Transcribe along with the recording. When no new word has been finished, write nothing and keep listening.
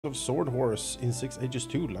of Sword Horse in 6 Ages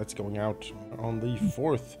 2 lights going out on the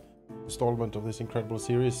 4th installment of this incredible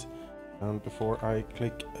series. And before I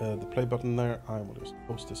click the play button there, I will just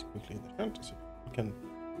post this quickly in the chat so you can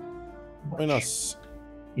join us.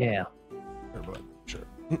 Yeah. Sure.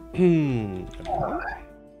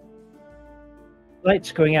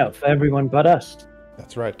 Lights going out for everyone but us.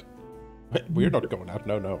 That's right. We're not going out,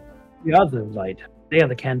 no. We are the light. They are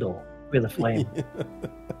the candle. We're the flame.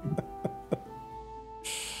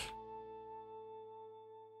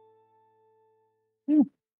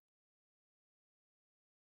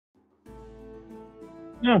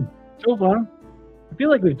 Yeah, so far, I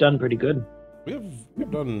feel like we've done pretty good. We've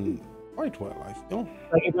done quite well, I feel.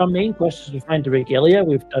 Like, if our main quest is to find the regalia,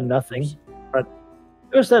 we've done nothing. But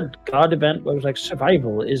there's that god event where it was like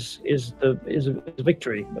survival is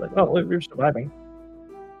victory. We're like, oh, we're surviving.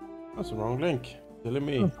 That's the wrong link. Silly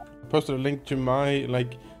me. I posted a link to my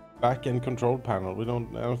back-end control panel. I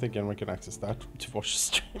don't think anyone can access that to watch the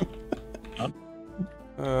stream.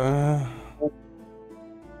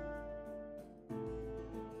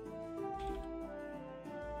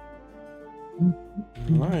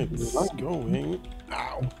 Right, going.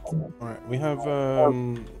 Ow. Alright, we have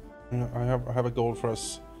I have a goal for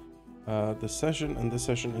us this session, and this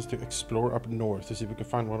session is to explore up north to see if we can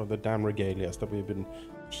find one of the damn regalias that we've been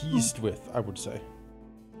teased with, I would say.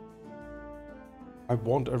 I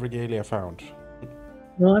want a regalia found.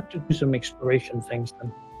 We'll have to do some exploration things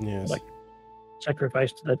then. Yes. Like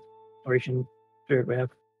sacrifice to that exploration spirit we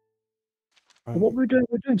have. What we're doing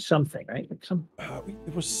something, right? Like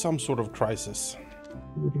it was some sort of crisis.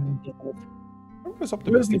 We're doing I was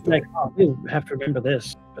optimistic. Like, oh, we'll have to remember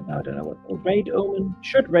this, but now I don't know what. Oh, raid omen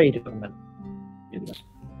should raid omen.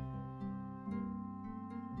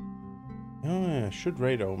 Oh yeah, should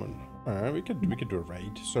raid omen. Alright, we could do a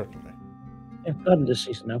raid, certainly. Yeah, not this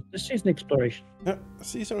season now. This season exploration. Yeah,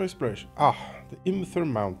 season exploration. Ah, the Imthur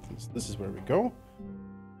Mountains. This is where we go.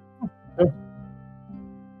 Oh.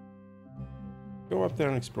 Go up there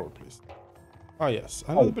and explore, please. Ah, yes.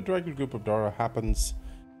 Another bedraggled group of Dara happens.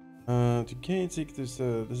 To Kainzik, this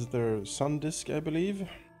is their sun disk, I believe.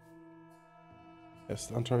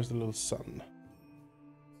 Yes, Antar is the little sun.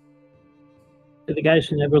 They're the guys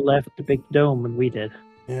who never left the big dome when we did.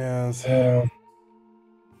 Yes.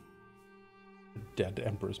 Dead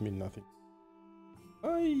emperors mean nothing.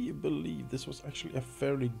 I believe this was actually a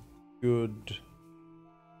fairly good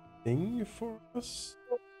thing for us.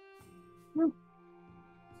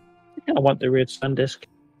 I kind of want the weird sun disk.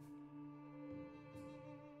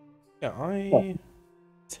 Yeah,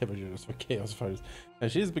 Severus for Chaos Fighters.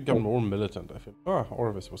 And she's become more militant, I feel. Ah,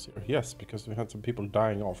 Orvis was here. Yes, because we had some people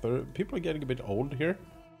dying off. People are getting a bit old here.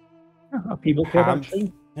 People care about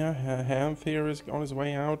things. Yeah, Hamfir is on his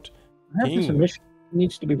way out. Hamfir's mission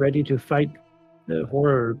needs to be ready to fight the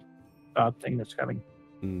horror god thing that's coming.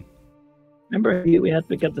 Remember we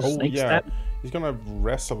got the snake stab? He's gonna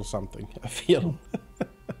wrestle something, I feel.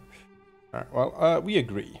 Alright, well, we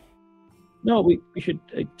agree. No, we should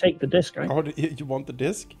take the disc, right? Oh, you want the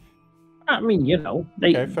disc? I mean,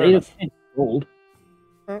 they gold.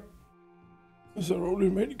 It's our only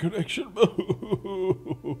main connection.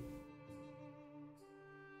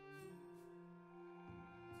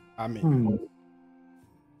 I mean...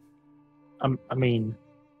 I mean...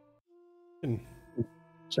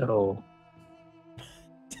 So...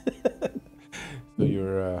 So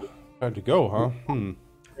you're trying to go, huh?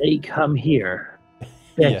 They come here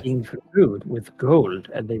begging for food with gold,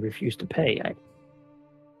 and they refuse to pay.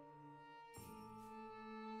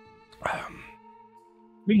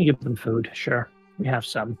 We can give them food, sure. We have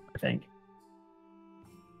some, I think.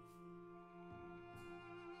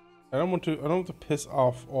 I don't want to piss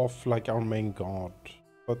off like our main god,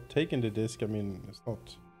 but taking the disc, I mean, it's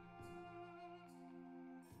not.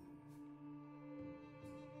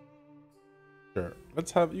 Sure,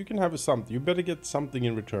 let's have. You can have something. You better get something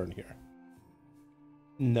in return here.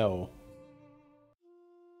 No.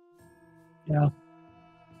 Yeah.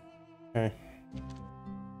 Okay.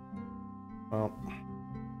 Well,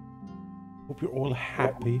 hope you're all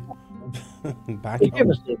happy. Back they give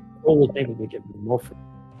us the gold, maybe we give them more food.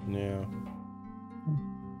 Yeah.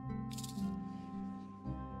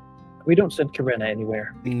 We don't send Karina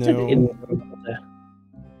anywhere. No.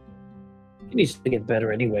 She needs to get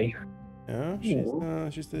better anyway. Yeah,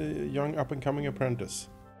 she's the young up-and-coming apprentice.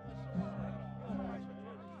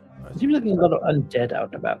 There seems like there's a lot of undead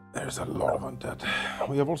out and about. There's a lot of undead.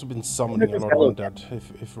 We have also been summoning a lot of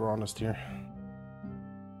undead, if we're honest here.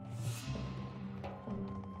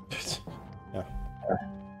 Yeah.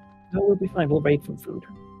 No, we'll be fine. We'll raid for food.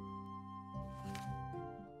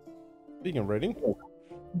 Speaking of raiding,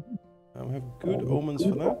 We have good omens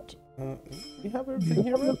for that. We have everything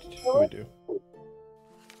here, right? We do.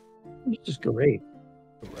 Which is great.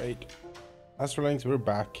 Great. Astrolings, we're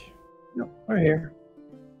back. No, we're here.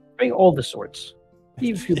 Bring all the swords.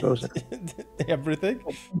 Leave a few bows. Everything?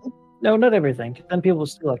 No, not everything. Then people will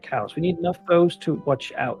steal our cows. We need enough bows to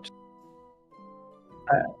watch out.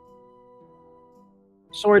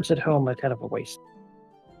 Swords at home are kind of a waste.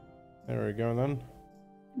 There we go then.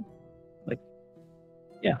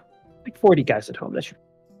 Like 40 guys at home. That should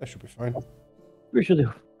be fine. usually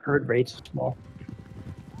the herd rates are small.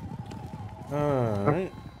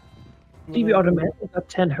 Alright. TV automatically got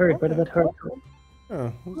 10 herd. Where did that herd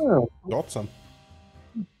go? Oh, got some.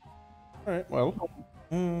 Alright, well.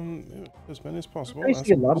 As many as possible. I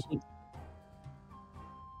see a lot of people.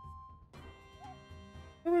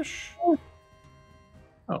 Finish.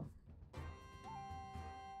 Oh.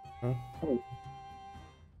 Huh?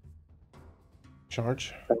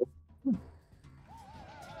 Charge.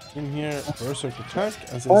 In here, berserk attack,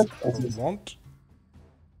 as is what we want.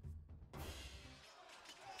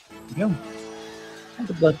 Yeah. And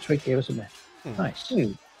the blood trick gave us a mess. Nice.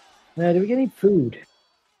 Do we get any food?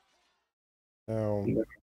 No.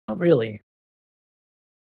 Not really.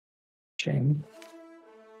 Shame.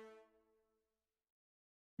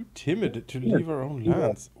 Too timid to leave our own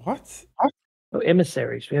lands. What? Oh,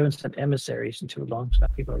 emissaries. We haven't sent emissaries in too long, so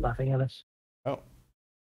people are laughing at us. Oh.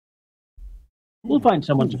 We'll find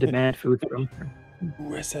someone to demand food from.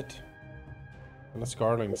 Who is it? And the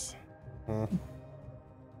Scarlings.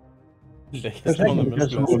 There's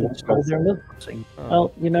their milk crossing.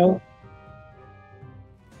 Well, you know.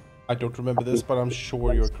 I don't remember this, but I'm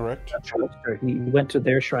sure you're correct. He went to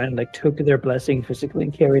their shrine, like took their blessing physically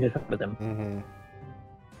and carried it up with him. Mm-hmm.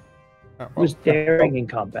 He was daring in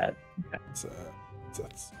combat. That's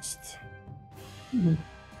just...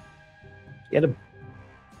 Get him.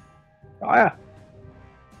 Oh, yeah.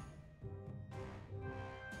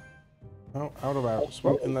 Oh, out of arrows.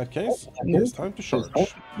 Well, in that case, it's time to charge.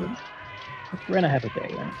 We're gonna have a day,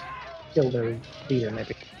 right? Kill their leader,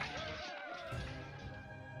 maybe.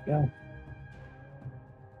 Go.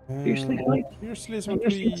 Fiercely is what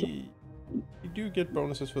we do get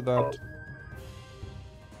bonuses for that.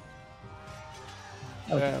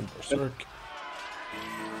 And berserk.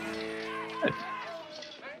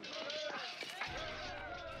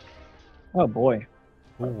 Oh boy.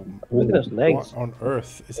 Ooh, look at those legs. What on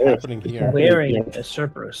earth is happening here? Wearing a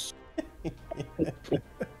Cerberus.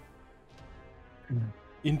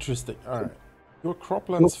 Interesting. Alright. Your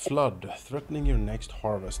croplands flood, threatening your next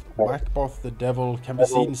harvest. Whackboth the devil can be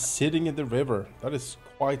seen sitting in the river. That is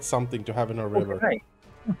quite something to have in our river. Okay.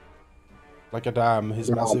 Like a dam,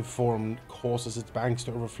 his massive form causes its banks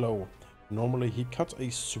to overflow. Normally he cuts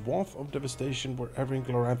a swath of devastation wherever in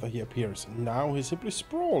Glorantha he appears. Now he simply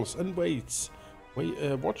sprawls and waits,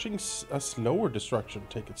 watching a slower destruction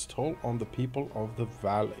take its toll on the people of the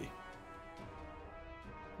valley.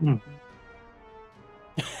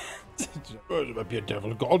 I might be a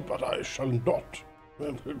devil god, but I shall not.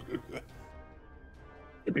 It'd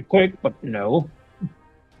be quick, but no.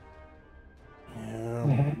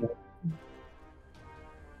 Yeah.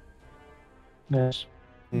 Yes.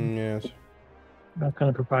 Yes. Not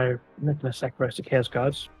going to sacrifice the chaos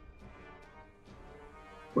gods.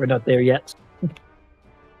 We're not there yet.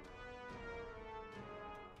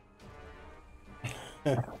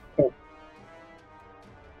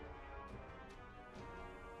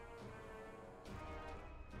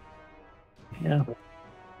 Yeah.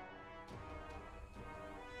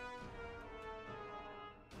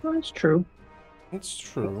 Well, that's true. It's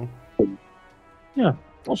true. Yeah.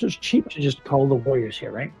 Also, it's cheap to just call the warriors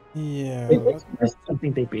here, right? Yeah. That's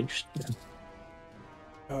something they'd be interested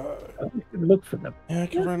in. Look for them. Yeah,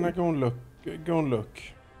 Karanna, go and look. Go and look.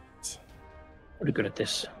 Pretty good at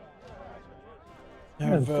this. We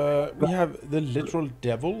have the literal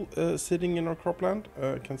devil sitting in our cropland.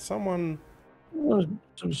 Can someone...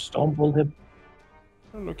 Some stumbled him.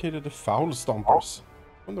 Located the foul stompers.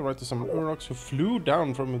 On the right to summon Urox, who flew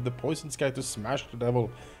down from the poison sky to smash the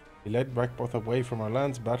devil. He led Whackboth away from our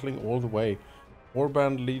lands, battling all the way.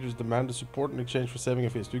 Warband leaders demanded support in exchange for saving a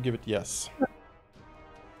fist. Do give it yes.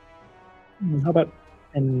 How about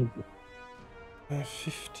 15.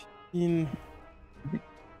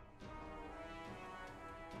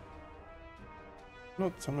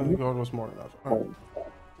 Not summoning the god was more enough. Right.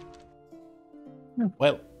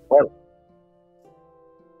 Well.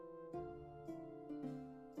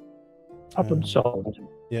 Up and solved.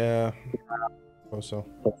 Yeah. Also.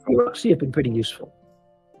 Uroxy have been pretty useful.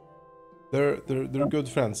 They're good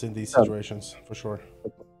friends in these situations, for sure.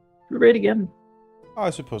 Should we raid again?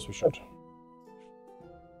 I suppose we should.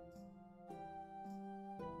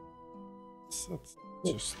 That's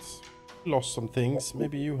just lost some things.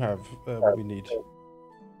 Maybe you have what we need.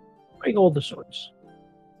 Bring all the swords.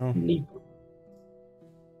 Oh. Need.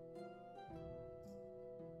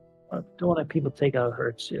 I don't want to have people take out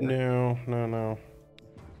hurts here. No. Well,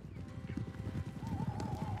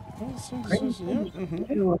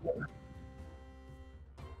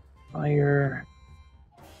 Fire.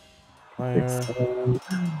 Fire.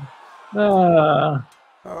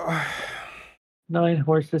 9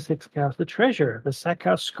 horses, 6 cows. The treasure, the sack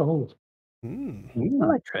house skull. Hmm. I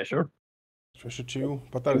like treasure. Treasure too,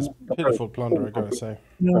 but that is pitiful plunder, I gotta say.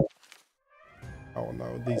 No. Oh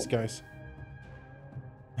no, these guys.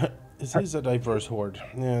 This is a diverse horde.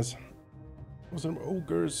 Yes. Some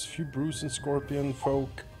ogres, few Bruce and scorpion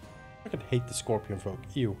folk. I could hate the scorpion folk.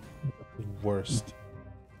 Ew. The worst.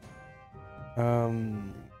 Yeah,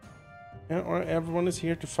 everyone is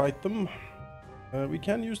here to fight them. We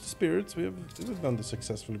can use the spirits. We've done this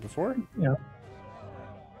successfully before. Yeah.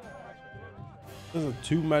 There's a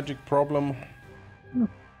 2 magic problem.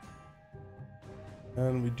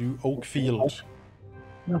 And we do Oak Field.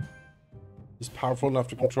 Yeah. He's powerful enough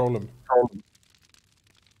to control him.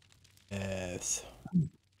 Yes.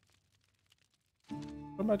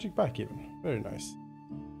 A magic back even. Very nice.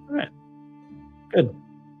 Alright. Good.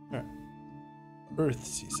 Yeah. Earth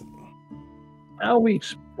season. Now we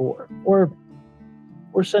explore. Or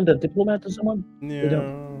send a diplomat to someone?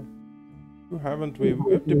 Yeah. Who haven't we?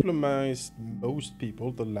 We've diplomatized most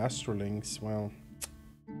people. The Lasterlings, well,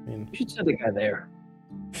 I mean... We should send a guy there.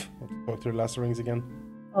 Talk to the Lasterlings again?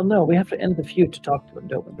 Oh no, we have to end the feud to talk to them,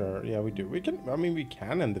 don't we? Sure, yeah, we do. We can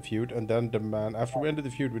end the feud and then demand... After we end the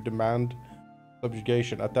feud, we demand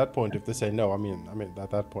subjugation. At that point, if they say no, I mean, at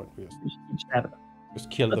that point, we just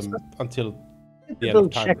kill them until the end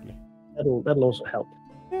of time, really. That'll also help.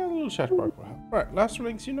 Yeah, a little chat mark will help. Right,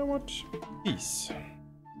 Lasterlings, you know what? Peace.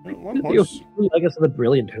 One horse. I guess the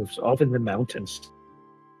brilliant hoofs off in the mountains.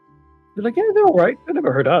 They're like, yeah, they're all right. They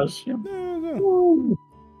never hurt us. Yeah.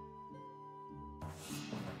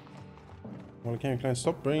 Well, can you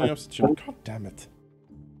stop bringing up such a... God damn it.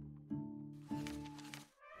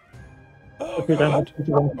 Oh, God.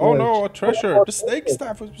 Oh no, a treasure. The snake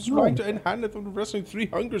staff which was trying to end it from the wrestling 3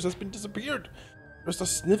 hungers has been disappeared. Resta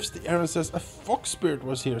sniffs the air and says, a fox spirit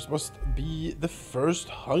was here. It must be the first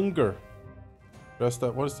hunger.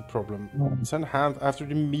 Resta, what is the problem? Send hand after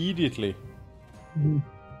it immediately.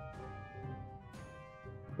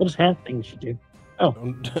 What does hand things should do? Oh.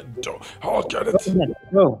 Don't, I'll get it.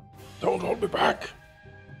 No. Don't hold me back.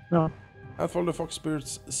 No. I follow the fox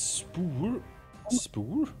spirit's spoor.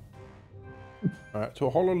 To a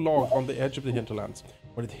hollow log on the edge of the hinterlands.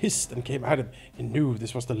 When it hissed and came at him, he knew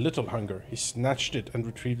this was the little hunger. He snatched it and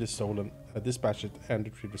retrieved the stolen, dispatched it and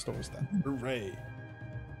retrieved the stolen staff. Hooray!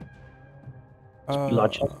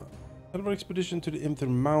 Another expedition to the Imthir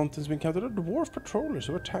Mountains. We encountered a dwarf patrollers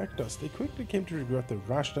who attacked us. They quickly came to regret their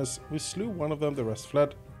rashness. We slew one of them, the rest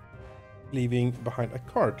fled, leaving behind a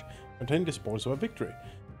cart containing the spoils of a victory.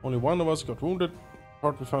 Only one of us got wounded.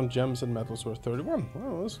 Cart we found gems and metals worth 31.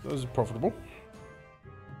 Well, that was profitable.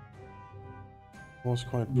 Was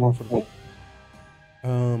quite profitable.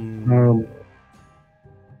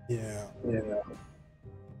 Yeah.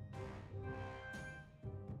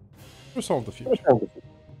 Resolve the future.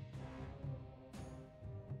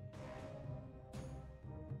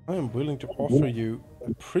 I am willing to offer you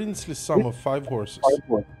a princely sum of 5 horses.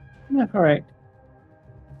 Yeah, all right.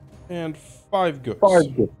 And 5 goods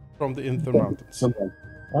from the Imthir Mountains.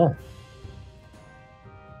 Oh.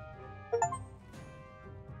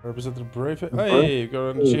 Representative Brave. Hey, you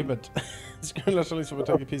got an achievement. It's going to actually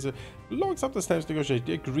take a piece of logs up the steps to negotiate.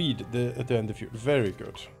 They agreed at the end of the feud. Very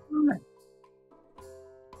good.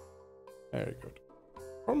 Very good.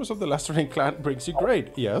 Promise of the Lasterling clan brings you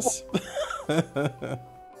great. Yes.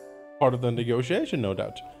 Part of the negotiation, no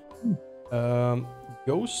doubt.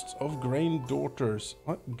 Ghosts of Grain Daughters.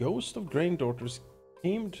 What? Ghosts of Grain Daughters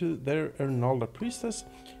came to their Ernalda priestess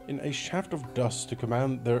in a shaft of dust to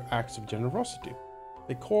command their acts of generosity.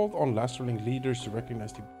 They called on Lasterling leaders to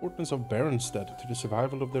recognize the importance of Baronstead to the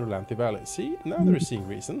survival of the Erlanthi Valley. See? Now they're seeing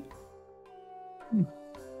reason.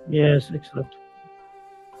 Yes, excellent.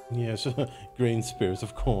 Yes, grain spirits,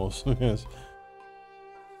 of course. Yes.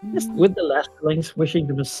 Just with the Lasterlings wishing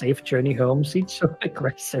them a safe journey home seems so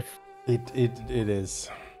aggressive. It is.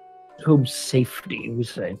 Home safety, we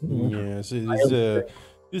say. Yes, it is.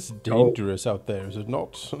 It's dangerous out there, is it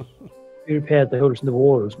not? Be prepared to hold us in the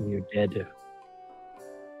wars when you're dead.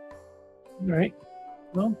 Right.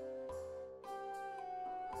 Well.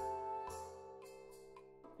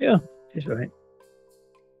 Yeah, she's right.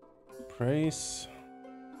 Praise.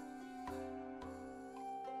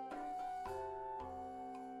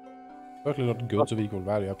 Certainly not goods of equal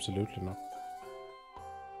value, absolutely not.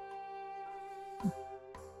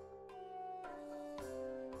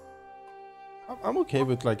 I'm okay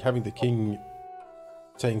with like having the king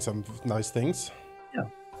saying some nice things. Yeah.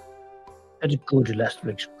 That's good,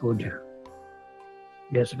 Lestrix, good.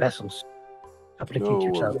 Yes, vessels. Applicate Oh,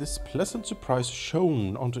 yourself. this pleasant surprise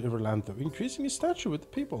shone onto Everlantho, increasing his stature with the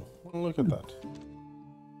people. Well, look at that.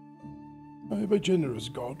 I am a generous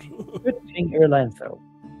god. Good King Erlantho.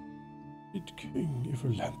 Good King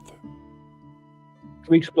Everlantho. Can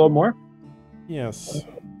we explore more? Yes,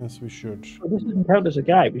 yes, we should. Oh, this doesn't count as a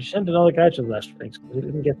guide. We sent another guide to the Lestrix because we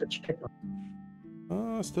didn't get the check.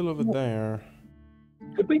 Still over there.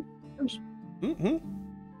 Could we?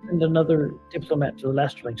 Send another diplomat to the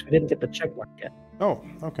Lestrix. We didn't get the check mark yet. Oh,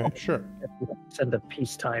 okay, sure. Send a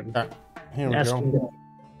peacetime. Here we go.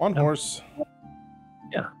 One horse.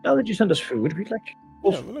 Yeah. Now that you send us food, we'd like.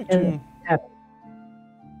 Yeah, we like to.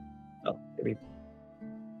 Oh, maybe.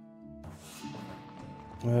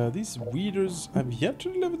 These weeders have yet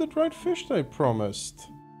to deliver the dried fish they promised.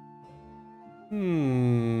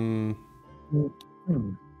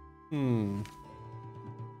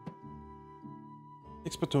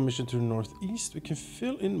 Expert to a mission to the northeast. We can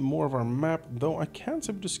fill in more of our map, though I can't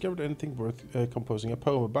seem to discover anything worth composing a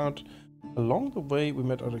poem about. Along the way, we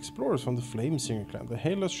met other explorers from the Flamesinger clan. They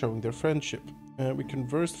hailed us, showing their friendship. We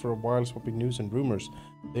conversed for a while, swapping news and rumors.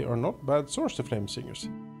 They are not bad source to Flamesingers.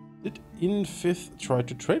 Did Infith try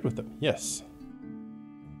to trade with them? Yes.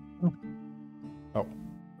 Oh. Oh.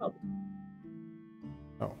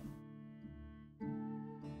 Oh.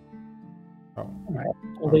 All right.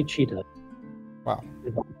 Well, they cheated. Wow.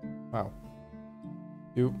 Wow.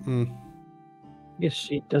 You. Yes,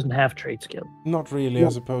 she doesn't have trade skill. Not really, I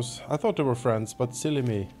suppose. I thought they were friends, but silly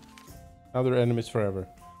me. Now they're enemies forever.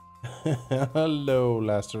 Hello,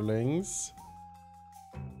 Lasterlings.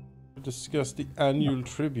 We discussed the annual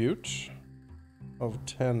tribute of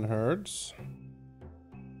 10 herds.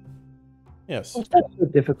 Yes. Well, that's so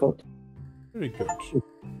difficult. Very good.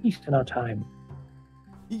 Peace in our time.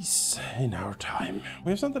 Peace in our time.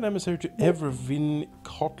 We have sent an emissary to Evervin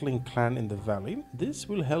Kotling clan in the valley. This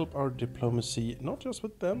will help our diplomacy, not just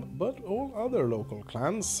with them, but all other local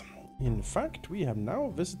clans. In fact, we have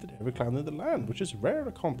now visited every clan in the land, which is rare to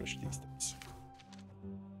accomplish these days.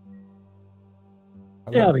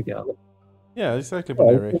 There we go. Yeah, exactly,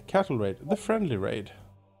 Valeri. Cattle raid. The friendly raid.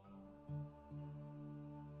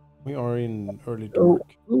 We are in early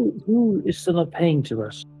dark. Who is still not paying to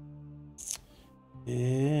us?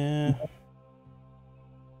 Yeah.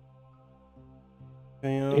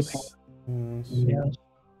 Yes. Yes.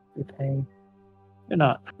 We pay. You're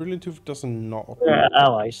not. Brilliant Tooth doesn't not. We're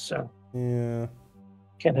allies, so. Yeah.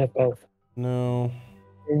 Can't have both. No.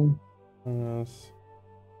 Okay. Yes.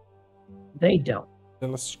 They don't. The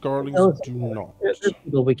Scarlings do not. There's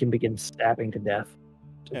people we can begin stabbing to death.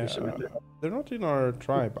 Yeah, they're not in our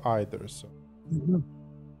tribe either, so.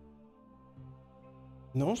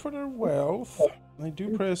 Known for their wealth. They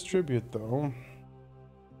do pay us tribute, though.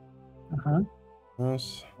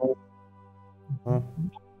 Yes.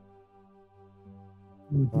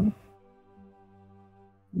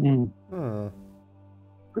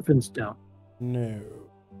 Griffins don't. No.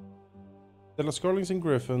 The Scarlings and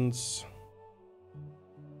Griffins.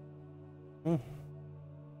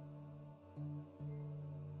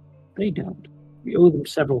 They don't. We owe them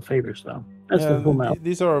several favors, though. That's the full amount.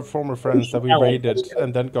 These are our former friends that we raided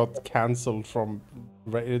and then got cancelled from.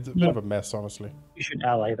 It's a bit of a mess, honestly. We should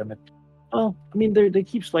ally them. Well, I mean, they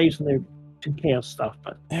keep slaves and they're to chaos stuff,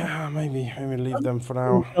 but yeah, maybe leave them for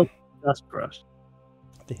now. That's for us.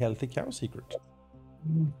 The healthy cow secret.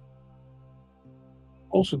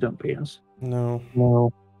 Also, don't pay us. No.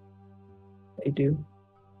 They do.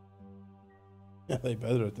 Yeah, they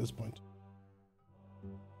better at this point.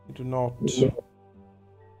 They do not.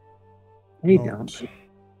 They don't. They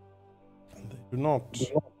do not.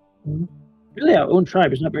 Really, our own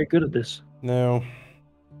tribe is not very good at this. No.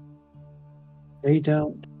 They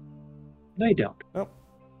don't. They don't. No.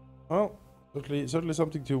 Well, certainly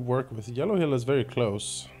something to work with. Yellow Hill is very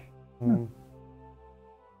close.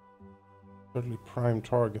 Certainly prime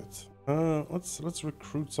target. Let's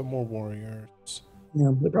recruit some more warriors.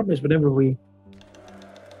 Yeah, the problem is whenever we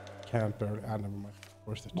can't barely. Never mind.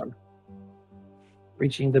 Worth it.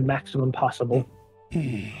 Reaching the maximum possible.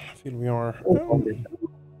 I feel we are.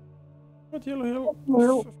 But Yellow Hill,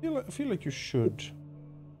 I feel like you should.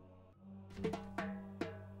 I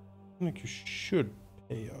feel like you should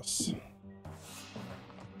pay us.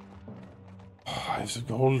 Oh, I have some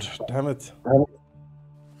gold. Damn it.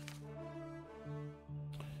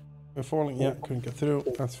 We're falling. Yeah, couldn't get through.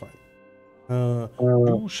 That's fine.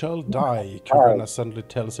 You shall die, Kyrena suddenly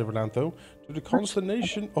tells Everlantho, to the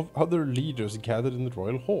consternation of other leaders gathered in the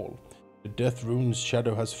royal hall. The death rune's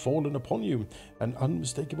shadow has fallen upon you, an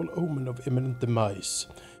unmistakable omen of imminent demise.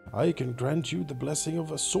 I can grant you the blessing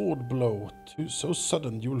of a sword blow, so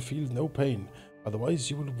sudden you will feel no pain,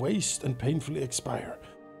 otherwise you will waste and painfully expire,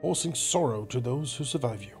 causing sorrow to those who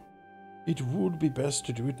survive you. It would be best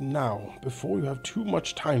to do it now, before you have too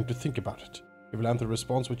much time to think about it. Everlantho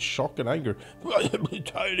responds with shock and anger. I am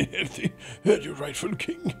entirely healthy, and your rightful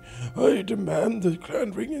king. I demand the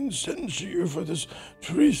clan ring incense you for this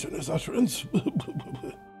treasonous utterance.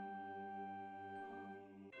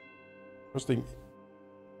 Trusting.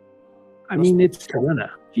 I mean, it's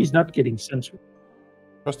Kyrena. She's not getting censored.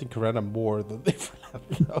 Trusting Kyrena more than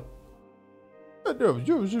Everlantho. No,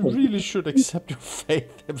 you really should accept your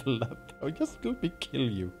fate, Everlantho. Just let me kill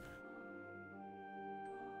you.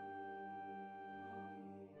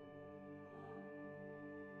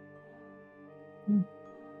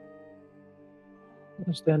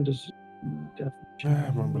 Understand his death.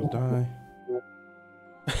 Everyone will die.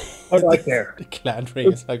 What do I care? The clan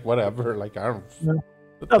ring is like whatever. Like I don't. No.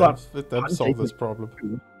 Let them solve this problem.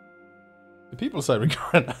 The people say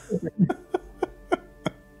Kyrena.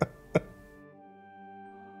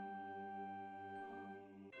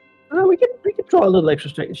 We could draw a little extra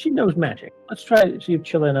straight. She knows magic. Let's try to see if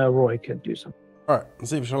Chelena Roy can do something. All right, let's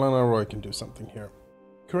see if Chelena Roy can do something here.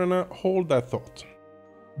 Kyrena, hold that thought.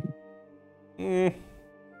 And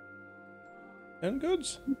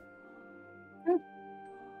goods. Yeah.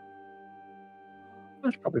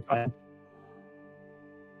 That's probably fine.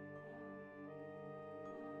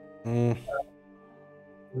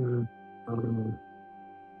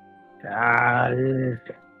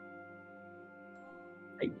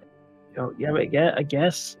 Yeah, I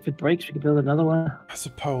guess if it breaks, we can build another one. I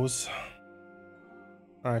suppose.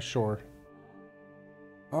 Alright, sure.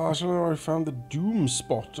 Oh, Chelena found the doom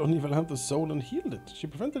spot on Everlantho's soul and healed it. She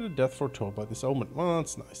prevented a death foretold by this omen. Well,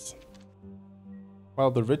 that's nice.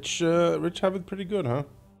 Well, the rich have it pretty good, huh?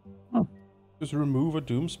 Oh. Just remove a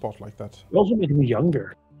doom spot like that. We also made him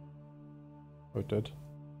younger. Oh, it did?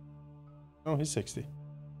 Oh, he's 60.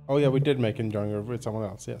 Oh, yeah, we did make him younger with someone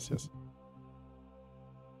else. Yes.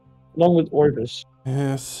 Along with Orvis.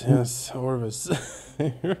 Yes, Orvis.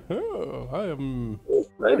 I am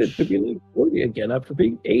excited to be like 40 again after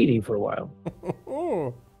being 80 for a while.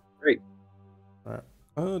 Great.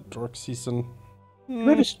 Alright. Dark season. You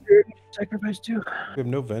have a spirit sacrifice too? We have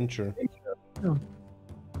no venture. No. Is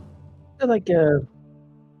it like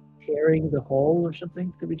carrying the hole or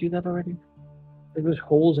something? Did we do that already? There was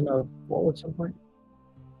holes in a wall at some point.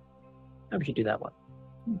 Maybe we should do that one.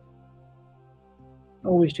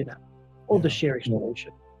 Always do that. Or the share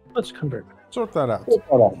exploration. Let's convert. Sort that out.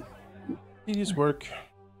 Tedious work.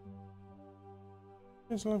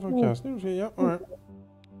 It's not forecast. Yeah, alright.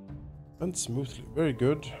 Went smoothly. Very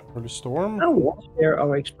good. Early storm. Now we'll share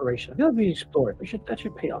our exploration. I feel like we explored. That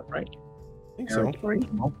should pay off, right? I think Share so.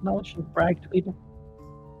 exploration, knowledge, and brag to people.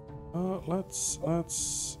 Let's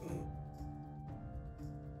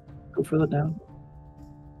Go further down.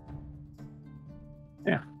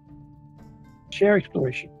 Yeah. Share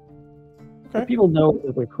exploration. Okay. So people know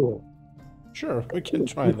that we're cool. Sure, we can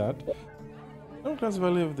try that. No class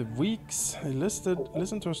value of the weeks. I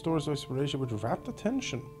listened to our stories of exploration with rapt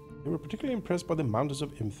attention. They were particularly impressed by the mountains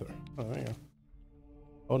of Imther. Oh, there you go.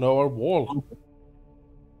 Oh no, our wall.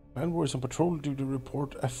 Clan warriors on patrol due to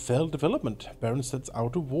report a failed development. Baronsted's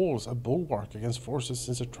outer walls, a bulwark against forces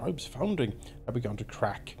since the tribe's founding, have begun to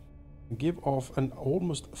crack and give off an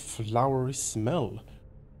almost flowery smell.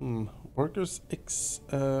 Workers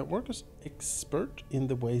expert in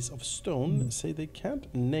the ways of stone say they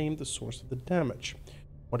can't name the source of the damage.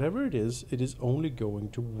 Whatever it is only going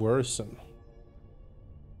to worsen.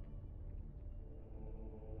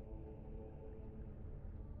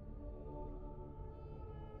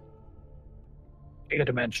 You gotta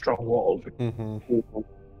demand strong walls.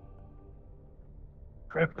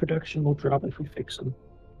 Craft production will drop if we fix them.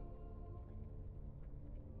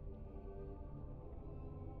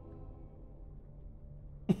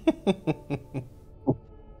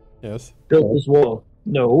 Yes. Build this wall.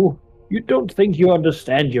 No, you don't think you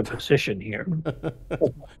understand your position here.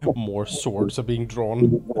 More swords are being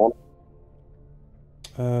drawn.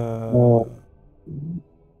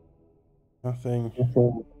 Nothing.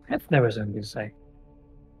 That's never something to say.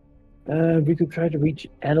 We could try to reach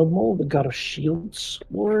Animal, the god of shields,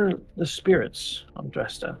 or the spirits on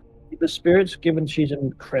Dresta. The spirits, given she's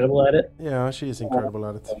incredible at it. Yeah, she is incredible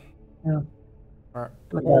at it. Yeah. Alright,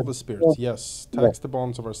 all the spirits, yes. Tax the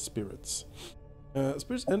bonds of our spirits.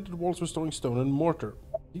 Spirits entered walls restoring stone and mortar.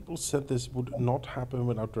 People said this would not happen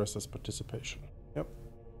without Dresta's participation. Yep.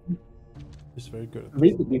 He's very good at this.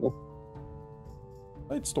 Read the people.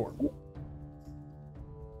 Light storm.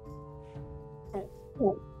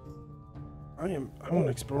 Oh. I want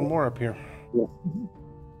to explore more up here. Yeah.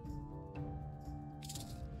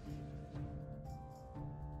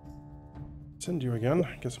 Send you again.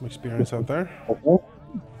 Get some experience out there. Okay.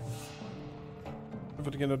 If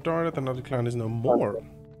it again a dart, another clan is no more.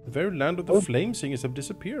 The very land of the Flame Singers have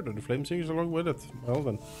disappeared, and the Flame Singers along with it. Well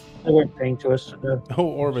then. They weren't paying to us. Oh,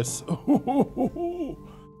 Orvis.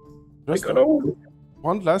 Just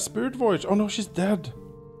one last spirit voyage. Oh no, she's dead.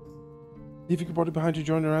 Leaving her body behind to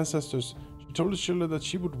join her ancestors. She told the children that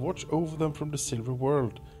she would watch over them from the Silver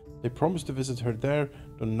World. They promised to visit her there,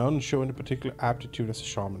 though none show any particular aptitude as a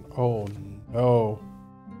shaman. Oh no.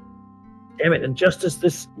 Damn it, and just as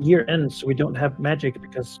this year ends, we don't have magic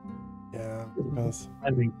because... Yeah, depends. I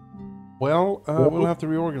mean... Well, we'll have to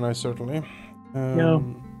reorganize, certainly. Yeah.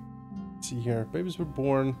 Let's see here. Babies were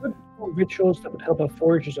born. Rituals that would help our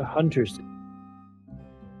foragers or hunters.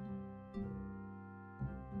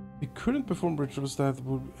 We couldn't perform rituals that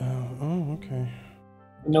would... oh, okay.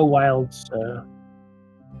 No wilds.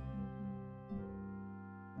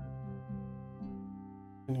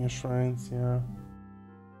 Shrines, yeah.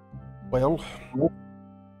 Well,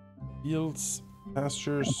 fields,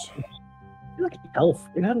 pastures. Like health.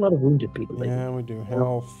 We've had a lot of wounded people lately. Yeah, we do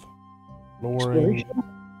health, Exploration. lowering,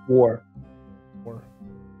 War. war.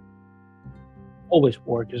 Always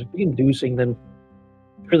war, because if we can do something, then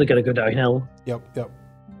it's really gotta go downhill. Yep.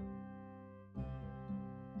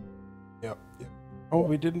 Oh,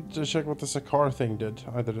 we didn't check what the Sakar thing did.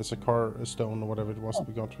 Either the Sakar stone or whatever it was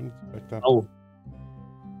we got. We need to check that. Oh.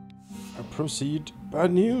 Proceed.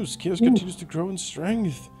 Bad news. Chaos continues to grow in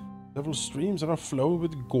strength. Several streams are now flowing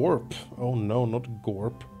with Gorp. Oh no, not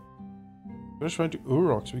Gorp. We're shrine to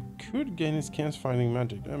Urox. We could gain his Chaos finding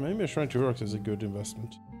magic. Maybe a shrine to Urox is a good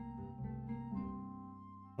investment.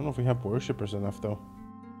 I don't know if we have worshippers enough though.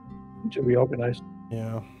 To reorganize.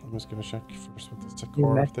 Yeah, I'm just gonna check first what the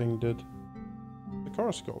Sakar thing did.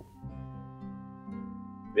 Sakar skull.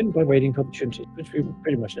 Been by waiting for opportunities, which we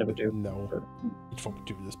pretty much never do. No. Need for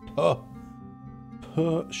opportunities.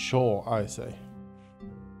 Per sure, I say.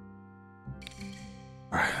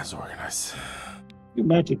 Alright, let's organize. You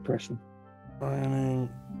magic person. Mining,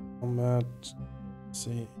 combat. Let's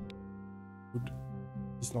see. Good.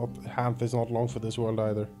 He's not Hanth is not long for this world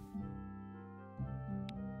either.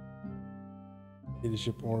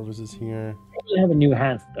 Leadership Orvis is here. We have a new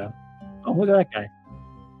hand though. Oh, look at that guy.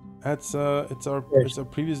 That's it's our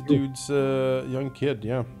previous dude's young kid,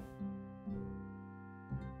 yeah.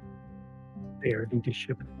 Their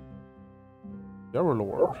leadership.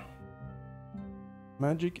 Yarlord.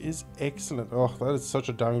 Magic is excellent. Oh, that is such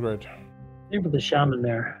a downgrade. Maybe the shaman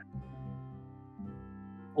there.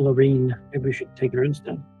 Olorine. Maybe we should take her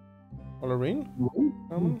instead. Olorine?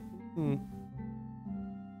 Mm-hmm.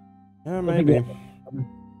 Yeah, maybe.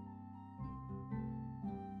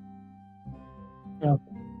 Yeah,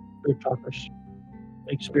 good talkers.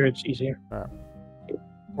 Experience easier.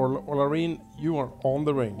 Olorine, you are on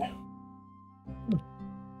the ring.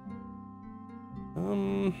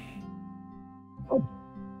 Oh.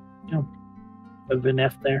 Yeah. The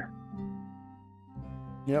Vinef there.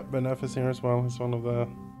 Yep, Benef is here as well. He's one of the...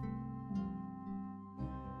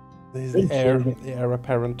 He's Good the heir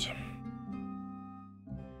apparent.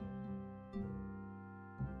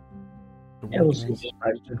 Yeah, we'll see.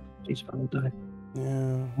 He's fine to die.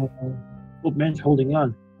 Yeah. Old man's holding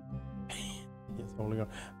on. He's holding on.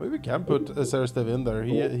 Maybe we can put Serestev in there.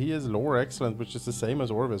 He is lore excellent, which is the same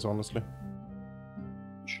as Orvis, honestly.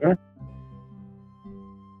 Sure.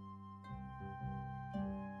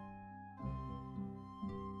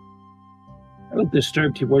 I was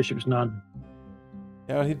disturbed he worships none.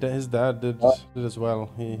 Yeah, his dad did as well.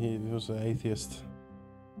 He was an atheist.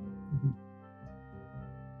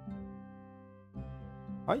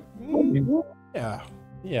 Yeah.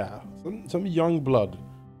 Some young blood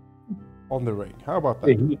on the ring. How about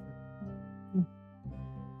that?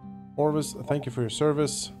 Orvis, thank you for your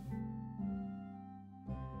service.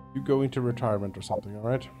 You go into retirement or something, all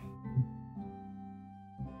right?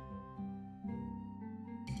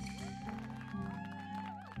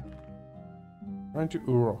 Trying to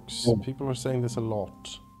Urox. People are saying this a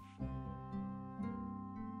lot.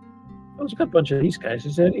 There's a good bunch of these guys.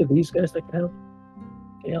 Is there any of these guys that can help?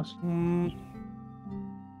 Chaos?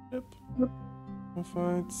 Yep. No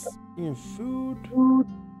fights. Bringing food.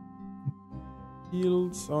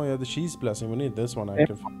 Heals. Oh yeah, the cheese blessing. We need this one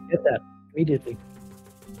active. Get that immediately.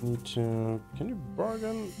 Need to... Can you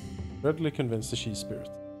bargain? Readily convince the cheese spirit.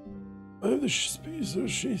 The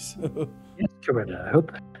species, she's. Yes, Coretta, I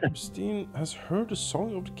hope. Christine has heard the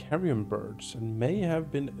song of the carrion birds and may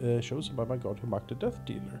have been chosen by my god Humak the Death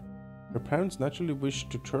Dealer. Her parents naturally wish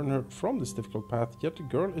to turn her from this difficult path, yet the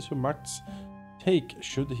girl is Humak's take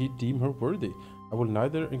should he deem her worthy. I will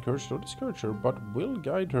neither encourage nor discourage her, but will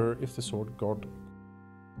guide her if the sword god.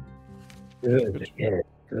 Good. Yeah,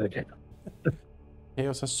 good.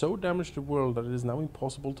 Chaos has so damaged the world that it is now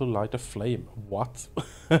impossible to light a flame. What?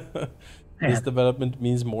 This development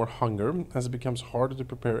means more hunger, as it becomes harder to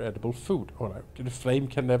prepare edible food. Oh no, the flame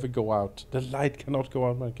can never go out. The light cannot go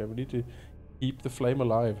out, Micah. We need to keep the flame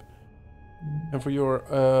alive. And for your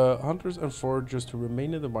hunters and foragers to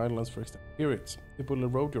remain in the wildlands for extended periods. It will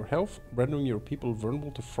erode your health, rendering your people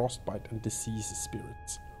vulnerable to frostbite and disease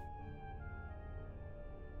spirits.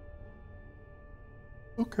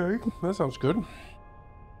 Okay, that sounds good.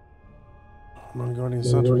 My guardian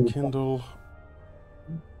sun to rekindle.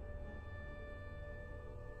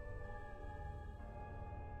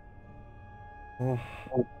 Oh.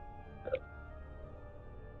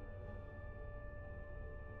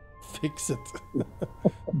 Fix it.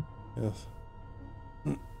 Yes.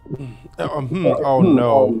 Oh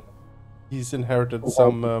no. He's inherited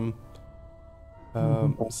some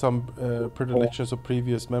predilections of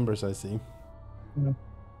previous members, I see.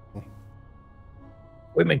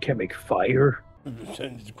 Women can make fire. I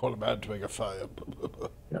need to call a man to make a fire.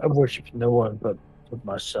 I worship no one but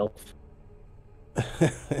myself.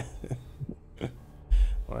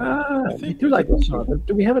 We do like Osari, but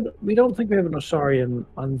do we have it? We don't think we have an Osari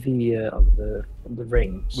on the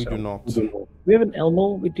ring. We do not. We have an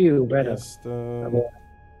Elmo. We do. Right. Yes, the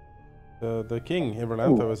king in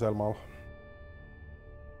Verlantho is Elmal.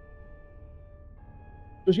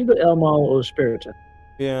 Was he the Elmal or the Spirited?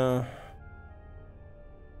 Yeah.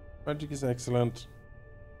 Magic is excellent.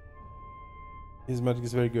 His magic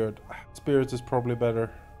is very good. Spirit is probably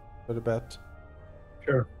better. Better bet.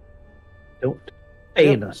 Sure. Don't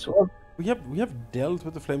pain us. We have dealt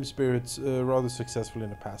with the flame spirits rather successfully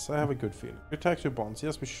in the past. I have a good feeling. We attack your bonds.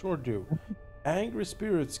 Yes, we sure do. Angry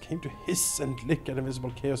spirits came to hiss and lick at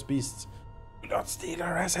invisible chaos beasts. Do not steal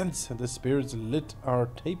our essence. And the spirits lit our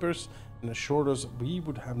tapers and assured us we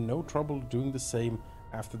would have no trouble doing the same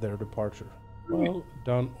after their departure. Well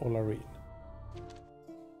done, Olarine.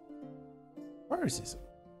 Fire season.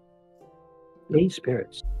 These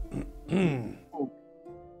spirits.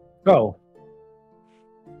 Oh.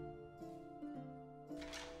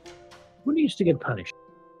 Who needs to get punished?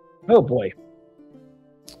 Oh boy.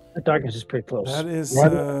 That darkness is pretty close. That is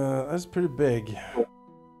that's pretty big.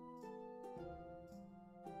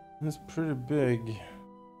 That's pretty big.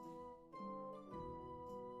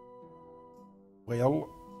 Well,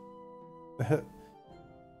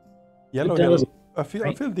 Yellow Hill. I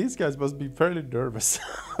feel these guys must be fairly nervous.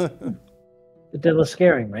 The devil is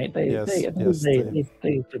scaring, right? They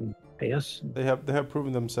didn't pay us. They have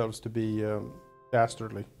proven themselves to be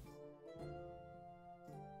dastardly.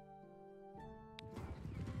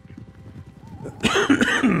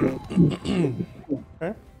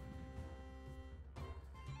 Okay.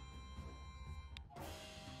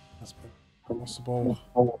 That's possible.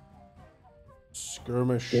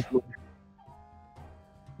 Skirmish.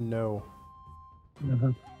 No.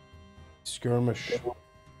 Skirmish.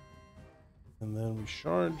 And then we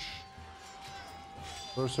charge.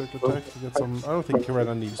 Berserk attack to get some. I don't think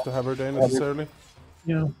Coretta needs to have her day necessarily.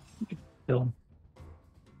 Yeah. Kill.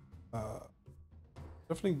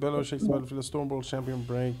 Deafening Bellow shakes the battlefield. Stormbolt champion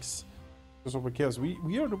breaks. Goes over chaos.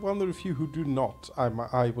 We are the one of the few who do not.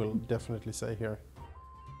 I will definitely say here.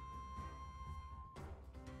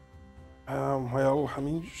 Well, I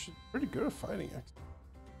mean, you're pretty good at fighting, actually.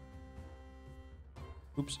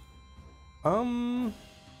 Oops.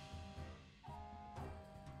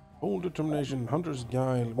 Bold determination, Hunter's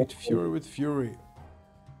Guile, meet Fury with Fury.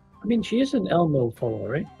 I mean, she is an Elmo follower,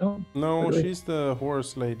 right? Oh, no, she's the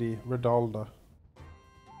horse lady, Redalda.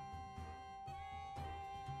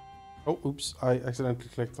 Oh, oops, I accidentally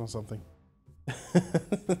clicked on something.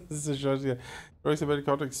 This is a short, yeah. Breaks a better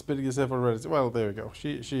contact, spitting his F already. Well, there we go.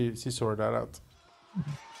 She sorted that out.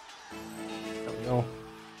 There we go.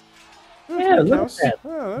 Yeah, look at that.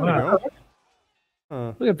 Oh, there we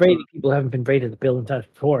go. Look at Brady. People haven't been raided a billion times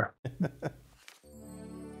before.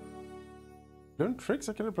 Learn tricks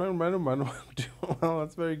I can apply on random man. Well,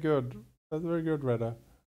 that's very good. That's very good, Reda.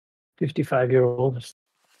 55-year-old.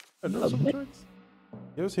 I know some tricks.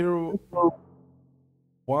 Here's hero.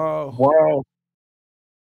 Wow.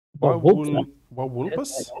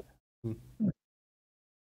 Wulpus?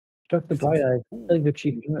 Struck the bright-eyed, killing the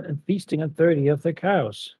chief and feasting on 30 of their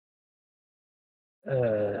cows.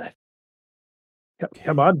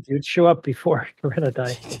 Come on, dude, show up before Corinna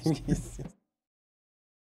dies. Yes, yes.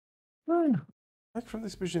 Oh, Back from the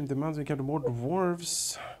expedition, the mountains encountered more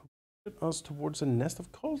dwarves who led us towards a nest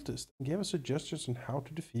of cultists and gave us suggestions on how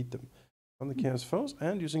to defeat them. On the chaos foes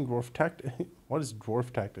and using dwarf tactics. What is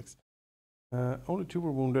dwarf tactics? Only 2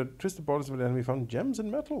 were wounded. Twisted bodies of the enemy found gems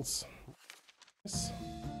and metals. Yes.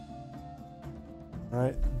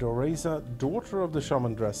 Alright, Doreza, daughter of the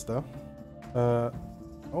shaman Dresta.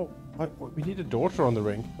 We need a daughter on the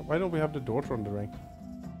ring. Why don't we have the daughter on the ring?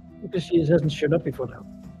 because she hasn't showed up before now.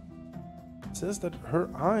 It says that her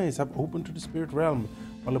eyes have opened to the spirit realm.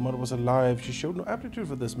 While her mother was alive, she showed no aptitude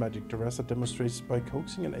for this magic. Teresa demonstrates by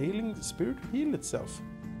coaxing an ailing spirit to heal itself.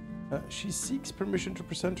 She seeks permission to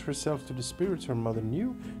present herself to the spirits her mother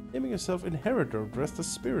knew, naming herself inheritor of Dresta's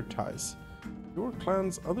spirit ties. Your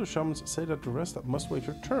clan's other shamans say that Dresta must wait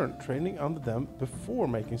her turn, training under them before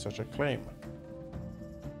making such a claim.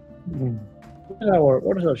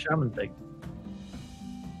 What does our shaman think?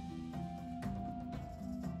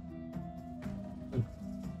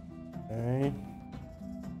 Okay.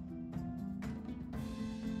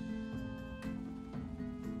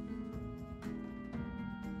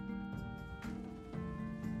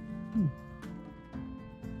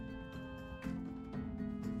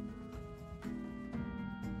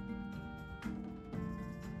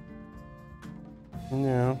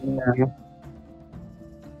 Yeah.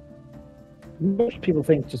 Most people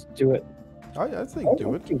think just do it. I think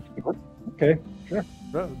do it. Okay, sure.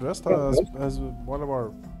 Dresta as one of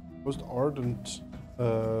our most ardent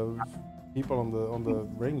people on the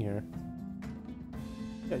ring here.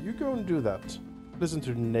 Yeah, you go and do that. Listen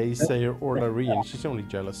to naysayer Orlarine. She's only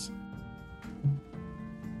jealous.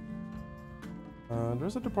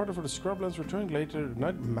 Dresta departed for the Scrublands, returning later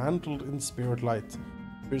tonight mantled in spirit light.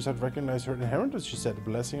 Spirits had recognized her inheritance, she said,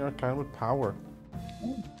 blessing our clan with power.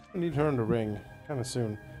 We need her in the ring, kinda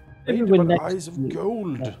soon. Maybe Raided by when the eyes of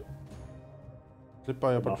gold. Slip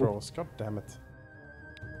by our patrols. God damn it.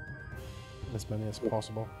 As many as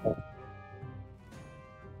possible.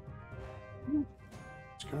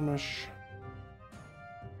 Skirmish.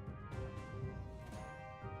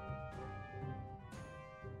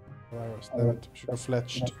 Virus, damn it. Should have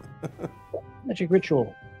fletched. Magic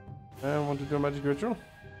ritual. I want to do a magic ritual.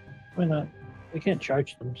 Why not? We can't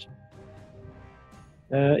charge them.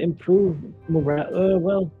 Improve morale.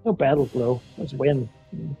 Well, no battle glow. Let's win.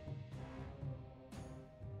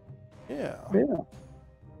 Yeah. Yeah.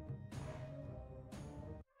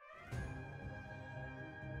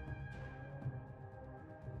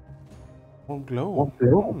 More glow.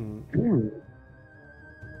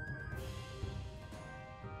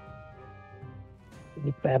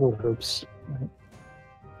 Any battle hoops.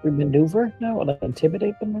 We maneuver now? Will that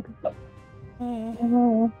intimidate them?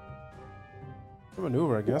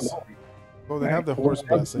 Maneuver, I guess. Well, they have the horse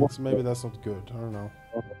blessings. Maybe that's not good. I don't know.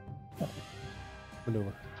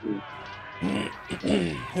 Maneuver.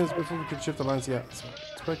 Here's before we could shift the lines. Yeah, so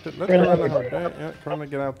expect it. Let's Corona,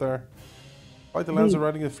 get out there. Fight the lands are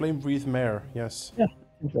riding the flame breathe mare. Yes. Yeah.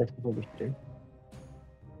 Exactly what we should do.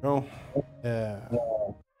 No. Yeah.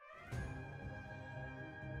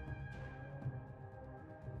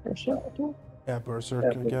 Yeah,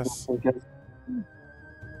 Berserk, I guess. Do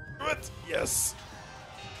it! Yes!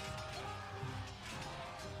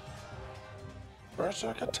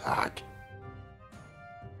 Berserk attack!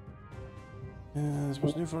 This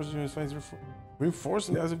was new forces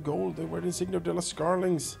reinforcing the Eyes of Gold. They were the insignia of the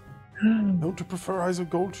Scarlings. Known to prefer Eyes of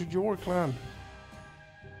Gold to your clan.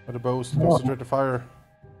 But a boast, concentrate the fire.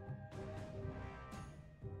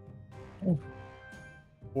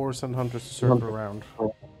 Or send hunters to circle around.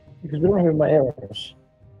 Because we don't have my arrows.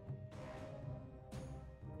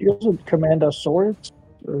 You also command our swords?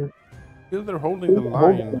 Or... Still they're holding the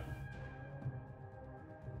line.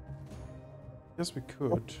 Yes, we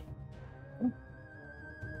could.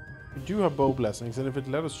 We do have bow blessings, and if it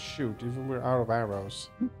let us shoot, even we're out of arrows.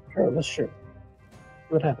 Sure, let's shoot.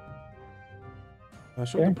 What happened?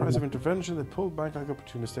 Show the price of intervention, they pull back like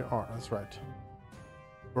opportunists they are. That's right.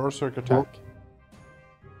 Berserk attack.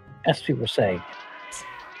 As people say.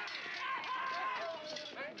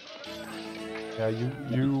 Yeah,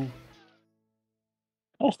 you.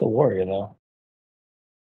 That's the warrior, though.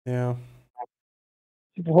 Yeah.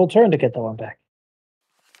 Took the whole turn to get that one back.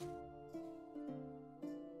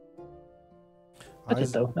 That's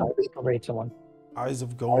it, though. Now we can raid someone. Eyes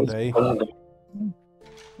of Gold, eh?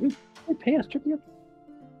 They pay us tribute.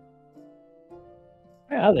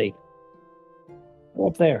 Where are they? Go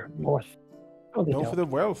up there, north. Oh, they Go don't. for the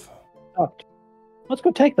wealth. Up. Let's go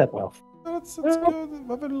take that wealth. Let's go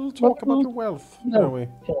have a little talk about the wealth, shall we?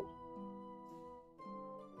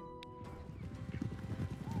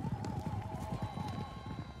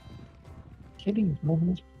 kidding.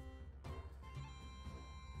 Moments.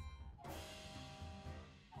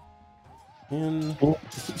 In.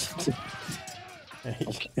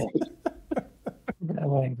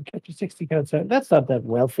 Capture 60 codes. That's not that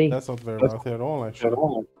wealthy. That's not very wealthy at all, actually.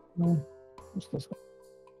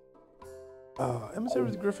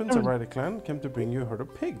 Emissaries Griffins of Rider Clan came to bring you a herd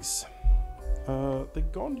of pigs. The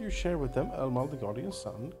god you share with them, Elmal the Guardian's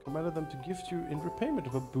son, commanded them to gift you in repayment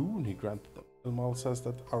of a boon he granted them. Elmal says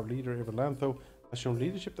that our leader Everlantho has shown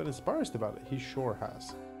leadership that inspires the valley. He sure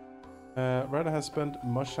has. Ryder has spent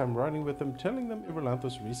much time riding with them, telling them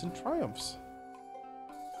Everlantho's recent triumphs.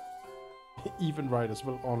 Even riders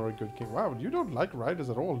will honor a good king. Wow, you don't like riders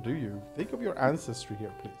at all, do you? Think of your ancestry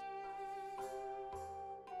here, please.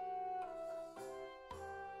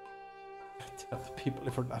 Tell the people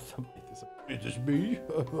Everlantho made this. It is me.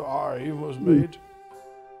 I was made.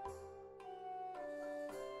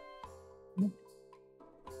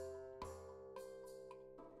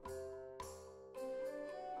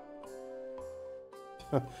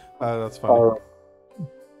 That's funny.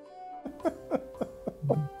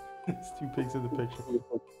 It's two pigs in the picture.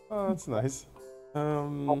 Oh, that's nice. Yeah,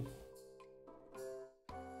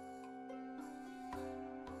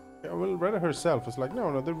 well, Retta herself was like,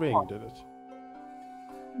 no, the ring did it.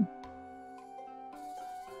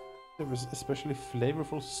 There was especially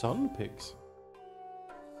flavorful sun pigs.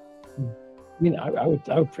 I mean, I would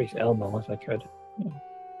praise Elmo if I could.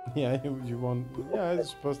 Yeah, you want? Yeah, I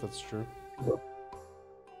suppose that's true.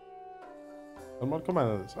 Elmo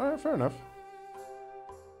commanded this. Alright, fair enough.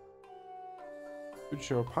 Good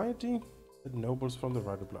show of piety. The nobles from the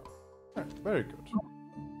Rider blood. Alright, very good.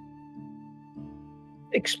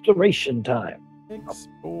 Exploration time.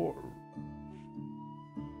 Explore.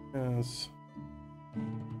 Yes.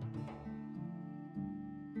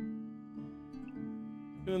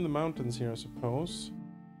 In the mountains here, I suppose.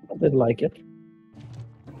 I did like it.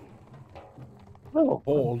 Oh.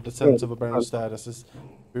 All the sense of a Baron status is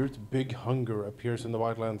spirit big hunger appears in the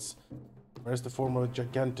Wildlands. Where's the form of a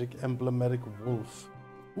gigantic emblematic wolf?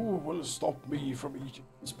 Who will stop me from eating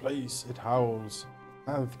this place? It howls.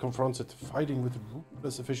 Anth confronts it, fighting with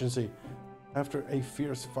ruthless efficiency. After a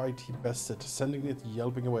fierce fight, he bests it, sending it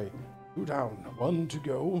yelping away. 2 down, 1 to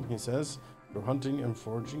go, he says. Your hunting and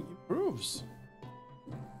foraging improves.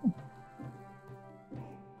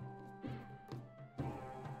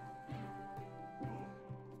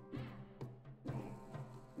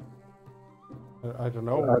 I don't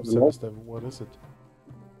know. What is it?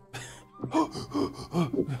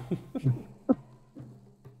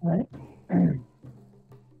 Right.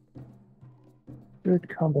 Good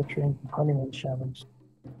combat trained hunting and shamans.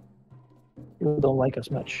 People don't like us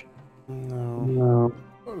much. No.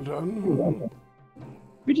 Well done.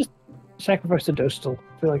 We just sacrifice the Dostal.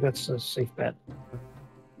 I feel like that's a safe bet.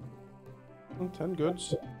 10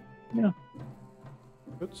 goods. Yeah.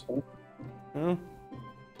 Goods? Yeah.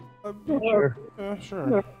 Sure. Yeah,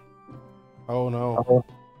 sure. Oh no.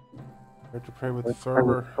 I had to pray with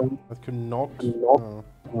fervor. That could not. No.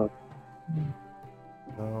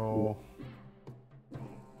 No.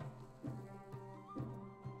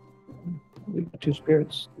 We got 2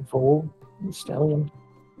 spirits, the Vole and the Stallion.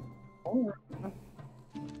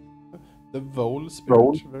 The Vole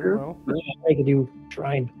spirit, very well. I could do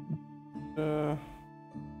Shrine.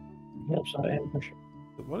 Helps out ambush.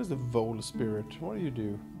 What is the Vole spirit? What do you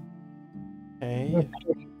do? Hey.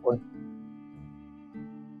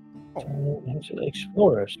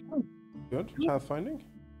 Explorers. Good. Pathfinding.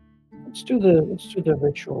 Let's do the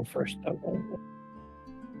ritual first. Okay.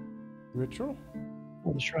 Ritual?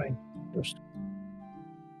 Oh, the shrine first.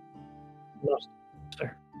 Lost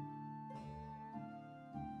there.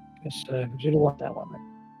 Guess you don't want that one.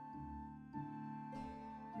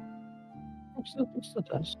 It still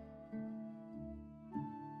does.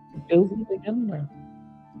 Build it again. Or?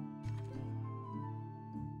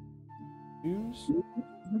 Use.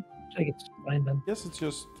 Take it. Fine then. Yes, it's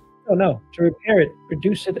just. Oh no! To repair it,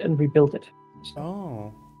 reduce it, and rebuild it.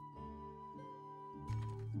 Oh.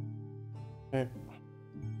 Okay.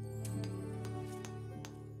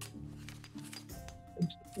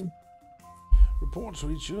 Reports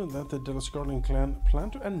reach you that the Delascarlian clan plan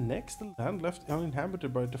to annex the land left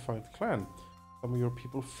uninhabited by a defunct clan. Some of your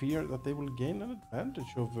people fear that they will gain an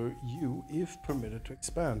advantage over you if permitted to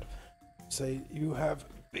expand. Say you have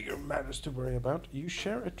bigger matters to worry about. You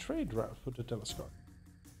share a trade route with the Delascar.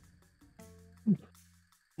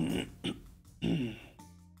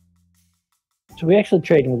 So we actually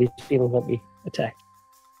trading with these people that we attacked.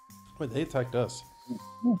 Well, they attacked us.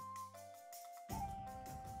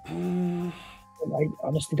 I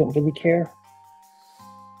honestly don't really care.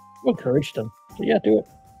 We'll encourage them. So yeah, do it.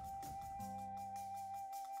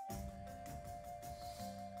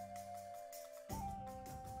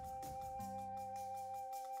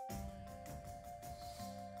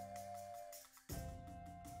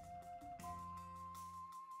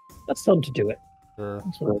 Let's tell him to do it. Sure.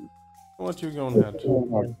 That's what I'll let you go ahead.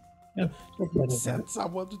 Yeah. Send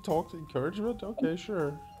someone to talk to encouragement? Okay,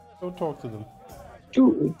 sure. Go talk to them.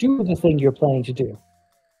 Do the thing you're planning to do.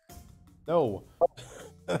 No.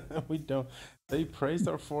 We don't. They praised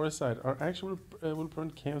our foresight. Our action will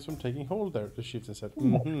prevent chaos from taking hold there, the chieftain said.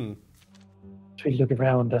 Mm-hmm. So we look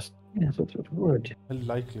around us. Yes, that's what would. A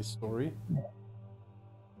likely story.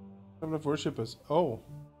 Couple of worshippers. Oh.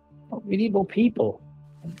 We need more people.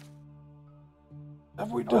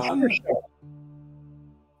 Have we done? Sure.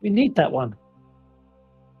 We need that one.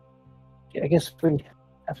 I guess we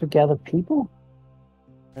have to gather people.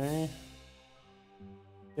 Okay.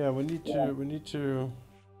 Yeah, we need to.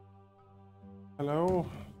 Hello?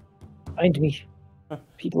 Find me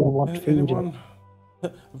people who want food. Anyone?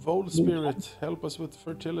 Vol Spirit, help us with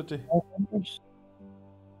fertility.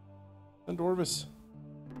 And Orvis.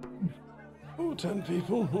 Oh, 10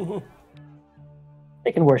 people.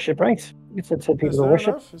 They can worship, right? You said 10 people to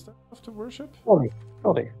worship. Enough? Is that enough to worship? Probably.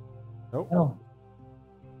 Nope. No.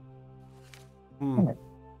 Hmm.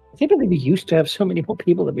 Typically, we used to have so many more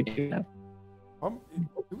people than we do now.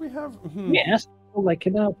 Do we have? Yes. Like,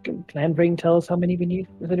 can Clanbrain tell us how many we need?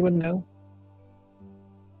 Does anyone know?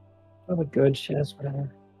 Oh, good. Yes,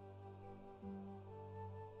 whatever.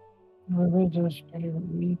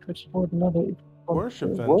 We could support another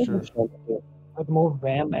Worship venture. With more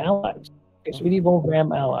RAM allies. Okay, so we need more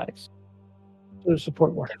RAM allies to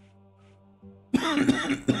support worship.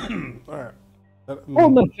 Alright. All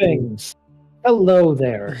the things. Hello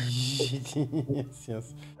there.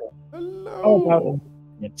 yes. Hello.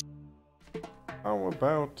 How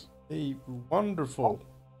about a wonderful?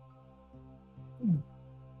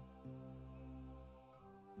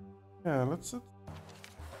 Yeah, let's.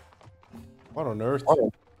 What on earth?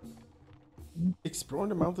 Exploring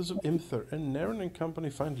the mountains of Imther, and Naren and company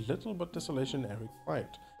find little but desolation and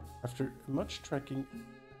quiet. After much trekking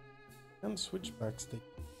and switchbacks, they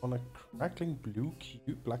on a crackling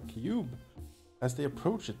black cube. As they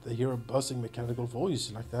approach it, they hear a buzzing mechanical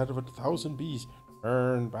voice like that of 1,000 bees.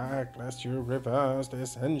 Turn back, lest you reverse the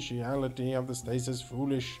essentiality of the stasis,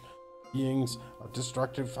 foolish beings of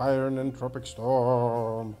destructive fire and entropic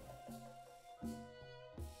storm.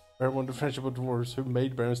 Where one the friendship of dwarves who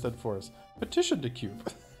made Baronstead for us. Petition the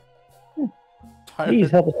cube.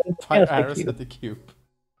 Fire arrows at the cube.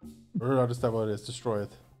 Or understand what it is, destroy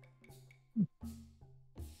it. I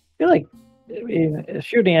feel like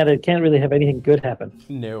shooting at it can't really have anything good happen.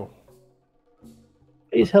 No.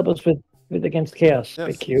 Please help us with against chaos, yes.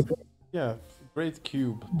 Big cube. Yeah, great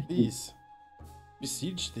cube, please.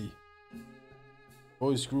 Besiege thee.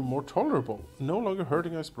 Voice grew more tolerable, no longer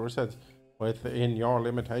hurting explorers' heads. Within your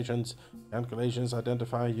limitations, calculations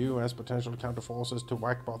identify you as potential counterforces to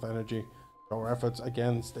Whackbot energy. Your efforts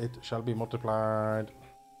against it shall be multiplied.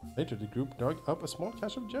 Later, the group dug up a small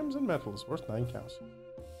cache of gems and metals worth 9 cows.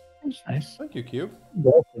 That's nice. Thank you, Cube.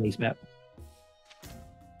 In these maps.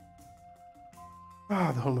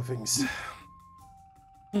 Ah, the whole of things.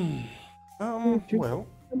 Well.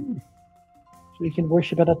 So we can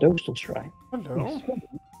worship at a Dostal shrine. Hello.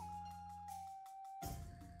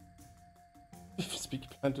 If you speak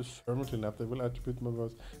planted firmly enough, they will attribute my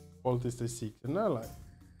most qualities they seek in an ally.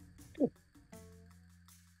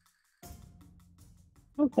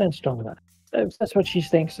 Well, that's strong enough. That's what she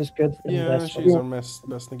thinks is good. Yeah, she's our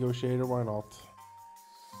best negotiator, why not?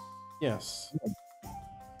 Yes.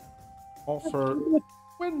 Offer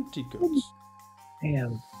 20 goods.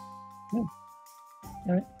 Damn. Yeah.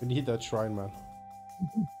 Alright. We need that shrine, man.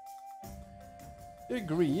 They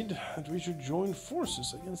agreed that we should join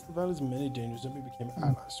forces against the valley's many dangers, and we became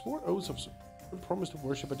allies. Swore oaths of support and promised to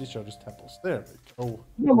worship at each other's temples. There we go.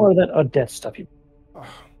 No more of that undead stuff.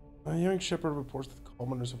 A young shepherd reports that the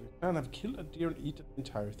commoners of your clan have killed a deer and eaten the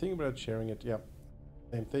entire thing without sharing it. Yeah,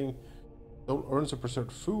 same thing. Soul earns a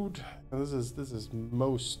preserved food, and this is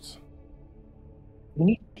most. We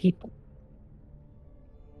need people.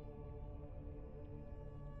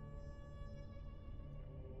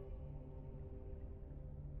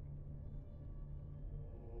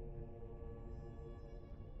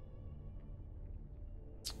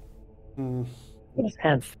 What does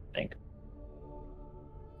Hanf think?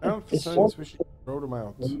 Hanf decides we should throw them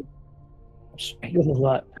out. Strength a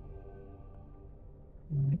lot.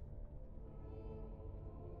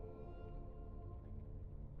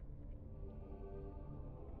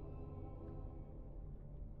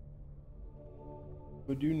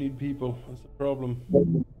 We do need people. That's the problem.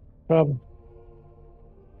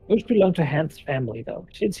 Those belong to Hanf's family, though.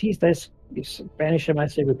 Since he's banish him, I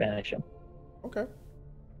say we banish him. Okay.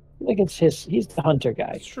 I think it's he's the hunter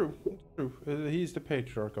guy. It's true. It's true. He's the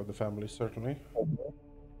patriarch of the family, certainly.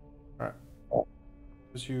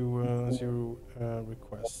 As you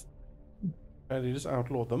request. And you just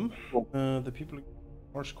outlaw them. The people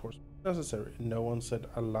harsh course necessary. No one said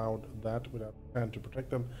aloud that without a plan to protect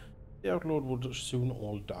them. The outlawed would soon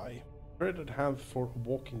all die. Credit have for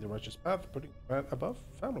walking the righteous path, putting man above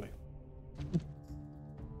family.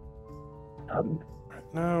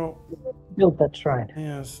 Right now, build that shrine.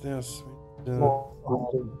 yes. Yes.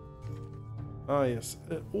 Yes.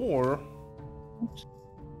 Or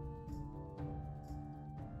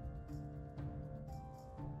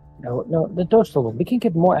no, the Dostal one. We can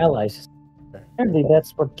get more allies. okay. Apparently,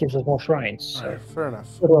 that's what gives us more shrines. So Alright, fair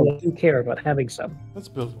enough. I do care about having some. Let's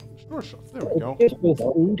build one. Sure. There we go. It's both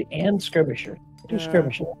food and skirmisher. Do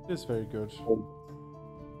skirmisher. It is very good.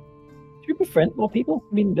 Do you befriend more people?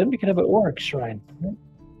 I mean, then we can have an orc shrine. Right?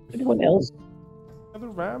 Anyone else? Another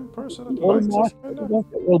ram person that likes us, kind of.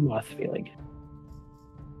 Olmoth feeling.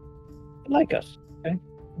 They like us. Okay.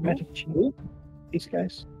 Magic Shield. These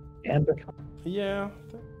guys. Amber. Yeah.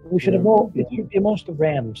 We should have more. It should be amongst the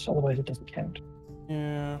rams, otherwise it doesn't count.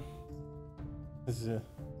 Yeah. This is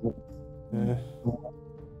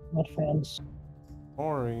Not fans.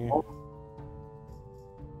 sorry.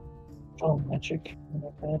 Oh, magic.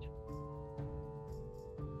 Not bad.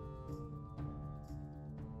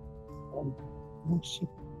 Let's see.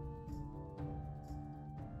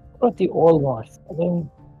 What about the Olmoth?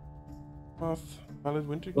 Valid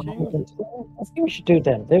Winter King. I think we should do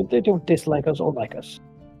them. They don't dislike us or like us.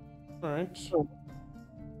 Alright. Oh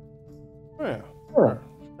yeah. Sure.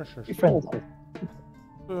 Sure. Be friends.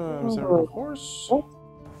 Is there a horse?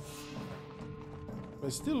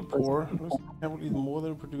 But still poor. I will eat more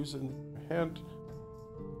than produce in the head.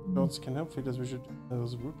 Gods can help feed us. We should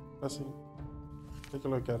as a root blessing. Take a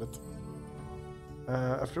look at it.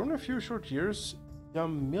 After only a few short years,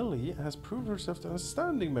 Yamili has proved herself to be a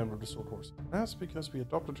standing member of the Sword Horse. Perhaps because we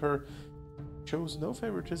adopted her, chose no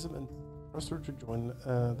favoritism and trust her to join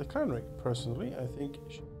the clan ring. Personally, I think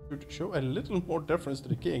she should show a little more deference to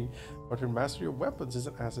the king, but her mastery of weapons is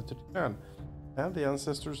an asset to the clan. And the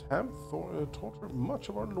ancestors have taught her much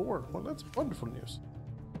of our lore. Well, that's wonderful news.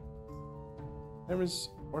 Emir's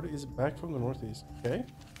party is back from the northeast. Okay.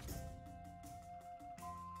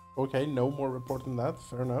 Okay, no more report than that.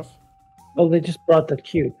 Fair enough. Oh, they just brought the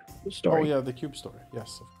cube story. Oh yeah, the cube story.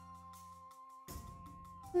 Yes.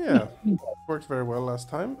 Yeah, worked very well last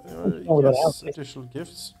time. Yes, additional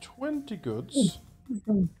gifts, 20 goods.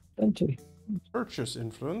 20. Purchase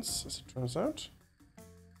influence, as it turns out.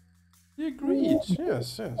 He agreed.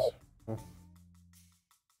 Yes.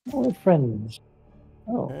 More friends.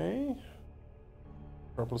 Oh. Okay.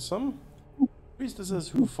 Troublesome. Priestesses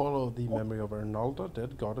who follow the memory of Ernalda,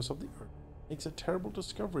 dead goddess of the earth, makes a terrible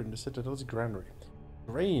discovery in the Citadel's granary.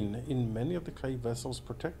 Grain in many of the clay vessels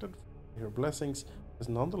protected by her blessings has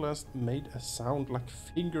nonetheless made a sound like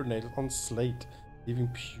fingernails on slate, leaving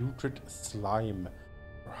putrid slime.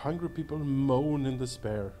 Our hungry people moan in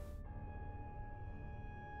despair.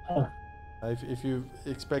 If you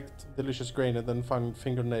expect delicious grain and then find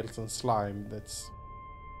fingernails and slime, that's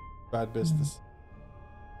bad business.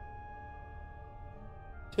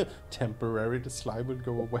 Temporary, the slime will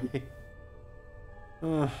go away.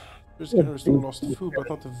 Just gonna restore lost food, but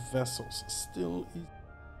not the vessels. Still easy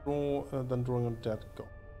to draw than drawing on dead god.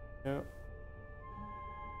 Yeah.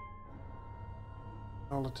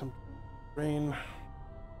 I'll attempt rain.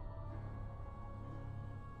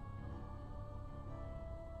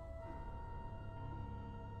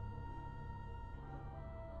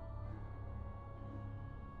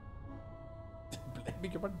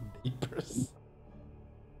 Blaming about neighbors.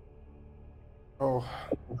 Oh.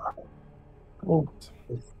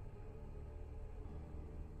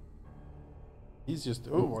 He's just,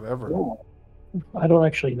 whatever. I don't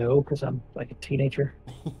actually know because I'm like a teenager.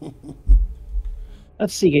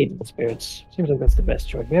 Let's see Gaiden Spirits. Seems like that's the best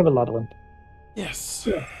choice. We have a lot of them. Yes,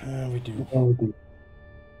 we do.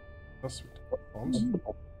 That's bombs. The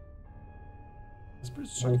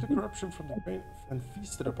spirits sucked the corruption from the grain and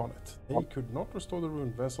feasted upon it. They could not restore the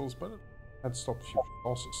ruined vessels, but it had stopped future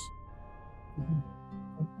losses.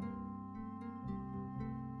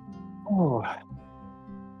 Oh.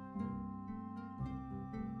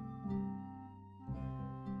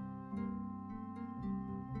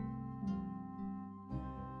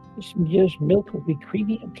 This year's milk will be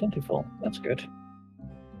creamy and plentiful. That's good.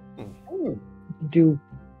 Do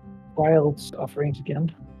wild offerings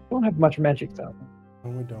again. Don't have much magic though.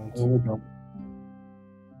 No, we don't.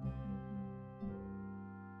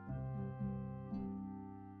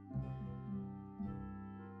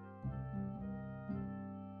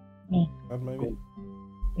 Yeah. That maybe.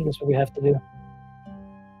 I think that's what we have to do.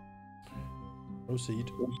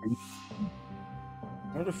 Proceed.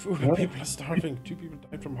 Not a food, and people are starving. 2 people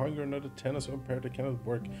died from hunger, another 10 are so impaired they cannot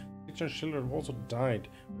work. 6 children have also died.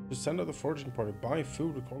 To send out the foraging party, buy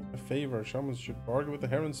food, recall a favor. Shamans should bargain with the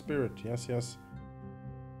heron spirit. Yes, yes.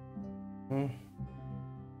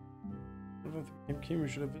 King, we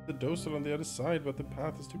should have hit the Dostal on the other side, but the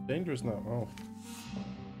path is too dangerous now. Oh.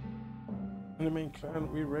 In the main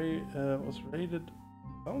clan, we was raided.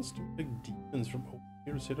 Sounds too big demons from over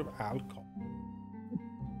here, city of Alcoth.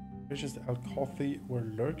 Vicious Alcothi were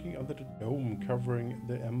lurking under the dome covering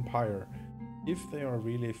the Empire. If they are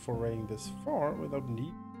really foraying this far without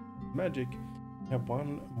need magic, we have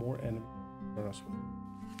one more enemy to us with.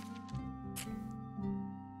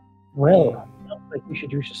 Well, sounds like we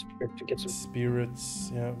should use a spirit to get some spirits.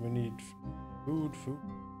 Yeah, we need food.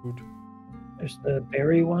 There's the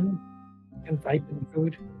berry one. You can fight them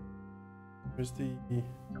food. There's the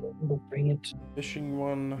We'll bring it. fishing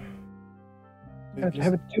one.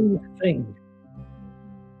 Have it do the thing.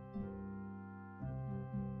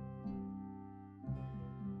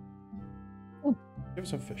 Give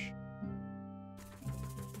some fish.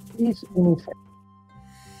 Please, we need fish.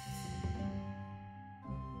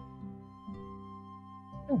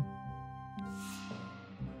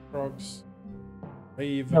 Frogs.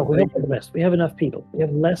 Raven. No, we don't have the best. We have enough people. We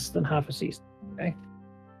have less than half a season. Okay?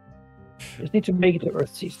 Just need to make it to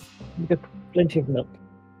Earth season. We've got plenty of milk.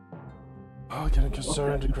 Oh, getting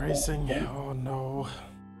concerned. Grazing. Oh no.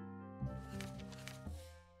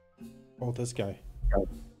 Oh, this guy.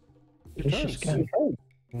 Delicious guy.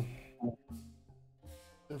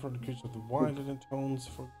 For the creatures of the wild and tones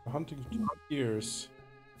for hunting of 2 years.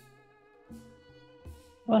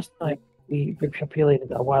 Last night we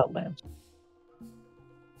repopulated our wildlands.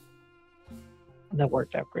 And that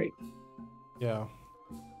worked out great. Yeah.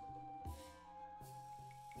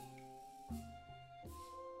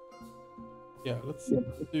 Yeah, let's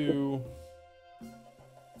do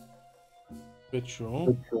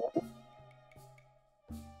ritual.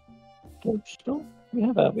 Still, we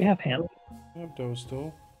have hand. I have those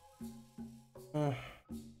still. Yeah,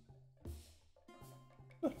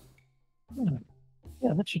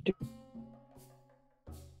 that should do.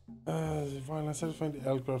 Violence satisfying the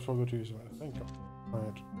elk growth for go to thank God.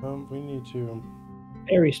 Alright. We need to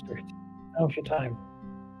Berry spirit. Now's your time.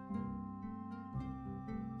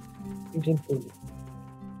 Need food.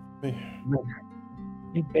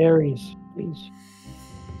 Need berries, please.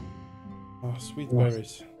 Oh, sweet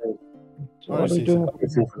berries. So what are we doing with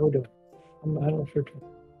this? I don't know if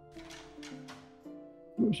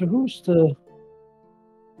so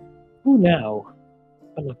who now?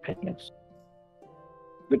 I'm not opinions.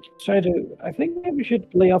 We could try to. I think maybe we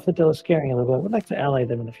should lay off the Deliscarian a little bit. We'd like to ally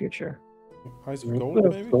them in the future. Eyes of gold,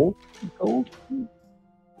 maybe? Gold?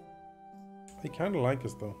 They kind of like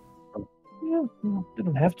us, though. Yeah, they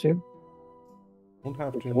don't have to. Won't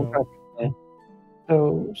have to, no.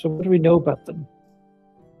 So what do we know about them?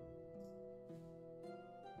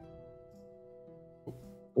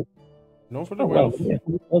 No for the wealth. Yeah.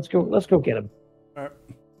 Let's go get them. Right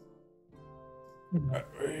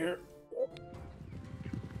here.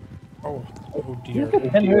 Oh dear. Look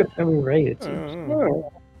at every raid.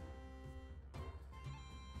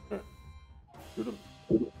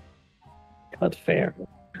 Not fair.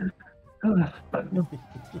 A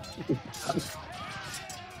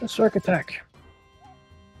Cirque attack.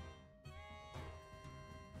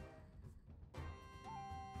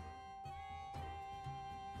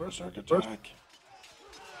 Berserk attack.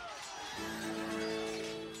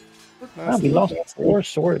 We lost 4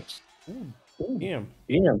 swords. Damn.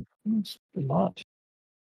 That's a lot.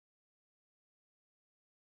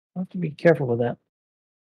 I have to be careful with that.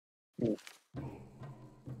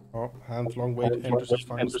 Oh, Hans Longwait enters his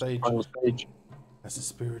final stage. As the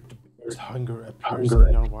spirit of hunger appears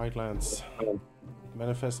in our wildlands. It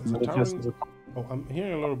manifests as a towering... Oh, I'm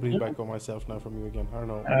hearing a little bleedback on myself now from you again. I don't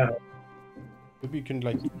know. Maybe you can,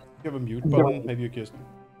 like, you have a mute button. Maybe you just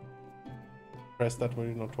press that when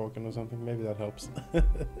you're not talking or something. Maybe that helps.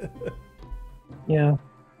 Yeah.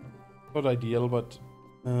 Not ideal, but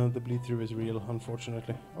the bleed through is real,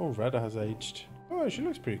 unfortunately. Oh, Rada has aged. Oh, she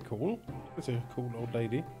looks pretty cool. She's a cool old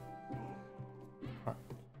lady.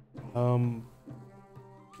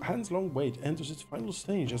 Hans Longwait enters its final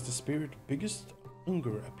stage as the spirit biggest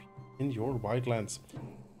hunger appears in your wildlands.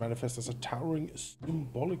 Manifests as a towering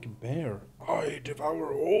symbolic bear. I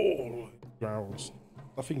devour all, it growls,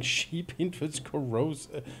 stuffing sheep into its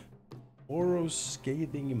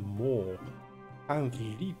scathing maw. And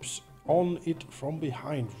leaps on it from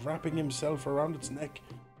behind, wrapping himself around its neck.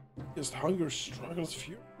 Biggest hunger struggles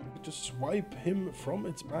furiously to swipe him from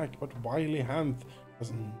its back, but wily Hanth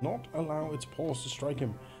does not allow its paws to strike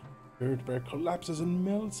him. Spirit Bear collapses and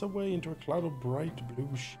melts away into a cloud of bright blue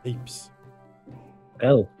shapes.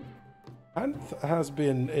 Well, Hanth has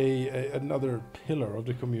been another pillar of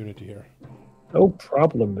the community here. no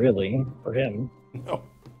problem really for him. No.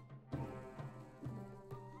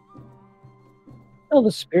 Well,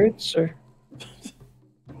 the spirits are,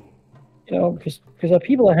 because our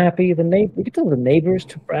people are happy. We can tell the neighbors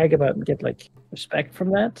to brag about and get like respect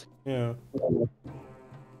from that. Yeah.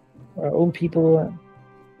 Our own people.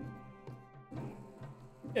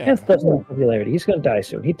 Yeah. Kenneth doesn't have popularity. He's going to die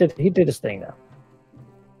soon. He did his thing now.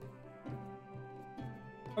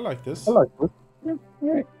 I like this. Yeah, all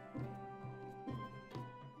right.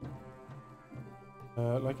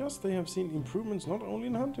 Like us, they have seen improvements not only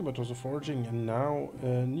in hunting but also foraging, and now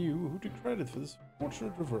knew who to credit for this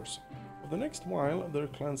fortunate reverse. For the next while, their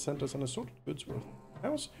clan sent us an assorted goods worth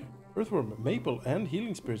house, earthworm, maple, and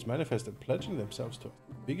healing spirits manifested, pledging themselves to us.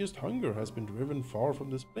 The biggest hunger has been driven far from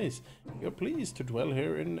this place. We are pleased to dwell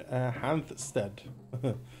here in Hanthstead,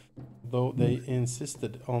 though they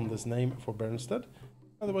insisted on this name for Bernstead,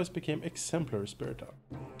 otherwise became exemplary spirit out.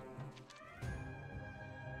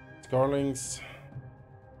 Scarlings.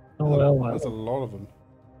 Oh, well. That's a lot of them.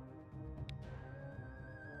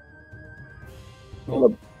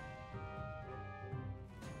 Well,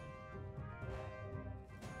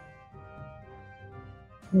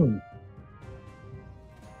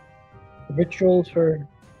 Rituals for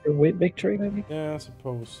victory, maybe? Yeah, I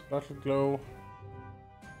suppose. Battle glow.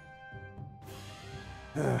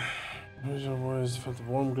 Original warriors felt the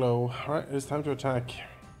warm glow. Alright, it's time to attack.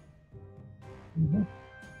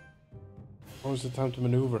 Or is it time to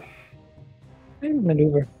maneuver? Maybe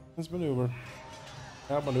maneuver. Let's maneuver.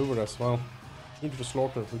 Yeah, maneuver as well. Into the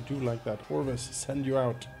slaughter. We do like that. Orvis, send you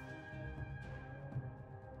out.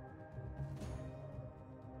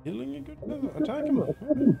 Healing a good attack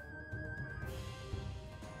him.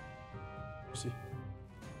 See.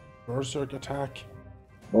 Berserk attack.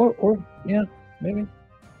 Or yeah, maybe.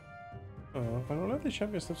 When one of the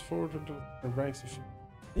champions steps forward into the ranks of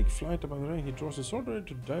take flight above the ring, he draws his sword ready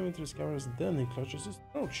to dive into his cameras, then he clutches his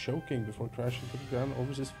throat, choking before crashing to the ground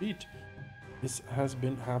over his feet. This has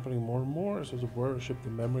been happening more and more, as the worship the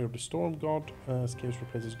memory of the storm god, Scapes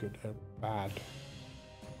replaces good and bad.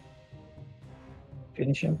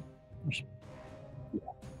 Finish him.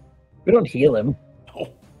 We don't heal him. Oh.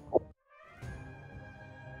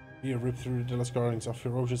 We rip through the Delascarings, our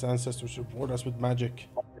ferocious ancestors reward us with magic.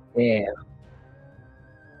 Yeah.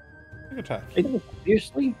 Big attack.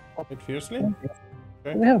 Fiercely? Hit fiercely?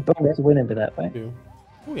 Okay. We have a bonus to win into that, right?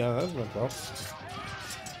 Oh yeah, that went well.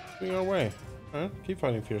 Going our way. Keep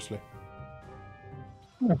fighting fiercely.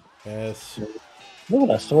 Yes. Look at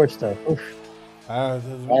that sword stuff. Oof.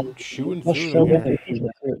 Chewing through here.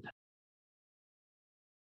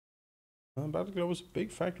 Battle glow was a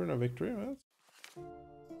big factor in our victory.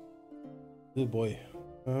 Good boy.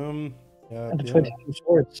 Yeah. And 22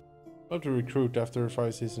 swords. Love to recruit after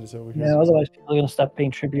 5 seasons over here. Yeah, otherwise people are going to stop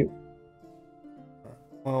paying tribute.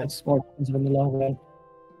 Well, that's more expensive in the long run.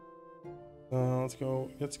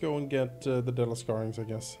 Let's go and get the Delascarings, I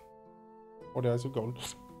guess. Or the Eyes of Gold.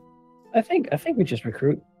 I think we just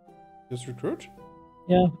recruit. Just recruit?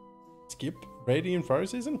 Yeah. Skip Radiant Fire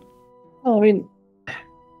Season? Well, I mean,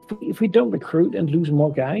 if we don't recruit and lose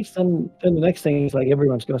more guys, then the next thing is like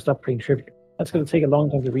everyone's going to stop paying tribute. That's going to take a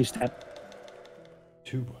long time to restart.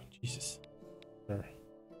 2, Jesus. Sure.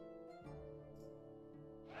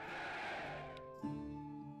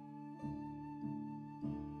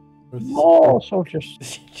 Oh, soldiers.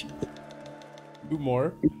 2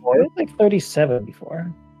 more. It was like 37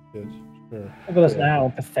 before. Good, sure. Look at us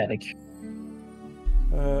now, pathetic.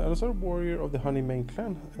 Another warrior of the Honeymane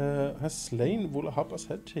clan has slain Wulahapa's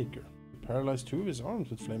head taker. He paralyzed 2 of his arms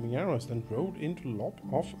with flaming arrows, then rode in to lop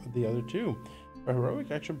off the other 2. A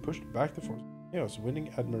heroic action pushed back the force of chaos,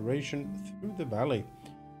 winning admiration through the valley.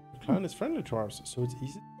 The clan is friendly to ours, so it's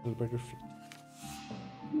easy to celebrate your feat.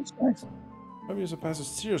 That's nice. Obviously, pass is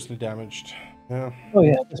seriously damaged. Yeah. Oh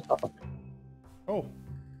yeah, this pop. Oh.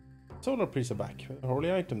 Solar priest are back. A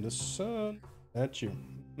holy item, the sun. That's you.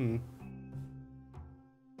 Do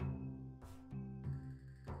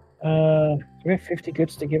we have 50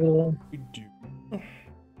 goods to give it them? We do.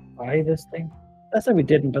 Buy this thing? That's why we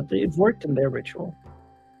didn't, but it worked in their ritual.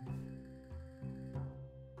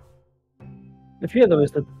 The fear, though,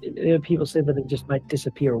 is that people say that it just might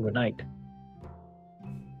disappear overnight.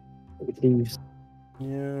 It leaves.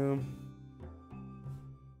 Yeah.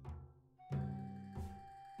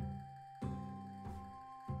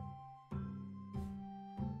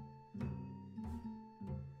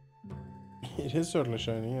 It is certainly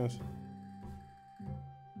shiny, yes.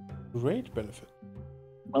 great benefit.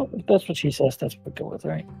 Well, if that's what she says, that's what we go with,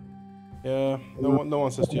 right? Yeah, no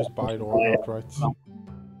one says to just buy it all outright. No.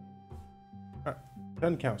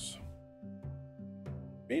 10 cows.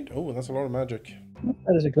 Oh, that's a lot of magic.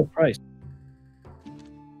 That is a good price.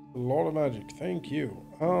 A lot of magic, thank you.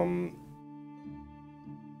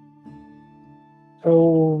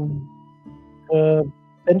 So,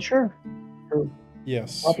 venture? Or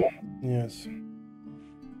Yes. Yes.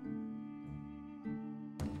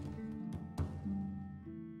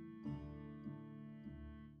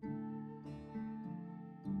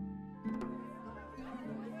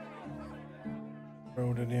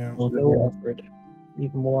 Wrote it down. we'll go for it.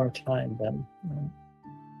 Need more time then.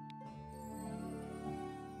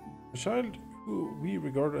 A child who we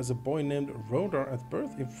regarded as a boy named Rodar at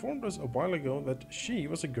birth informed us a while ago that she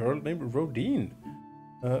was a girl named Rodine.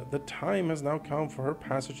 The time has now come for her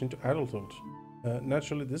passage into adulthood.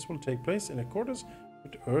 Naturally, this will take place in accordance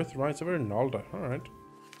with the Earth rights of Ernalda. Alright.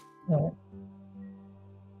 Alright.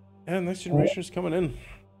 And next generation is coming in.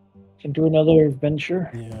 Can do another adventure.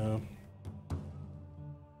 Yeah.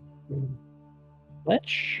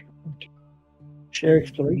 Fletch? Share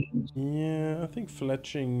explorations. Yeah, I think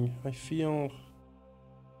fletching. I feel.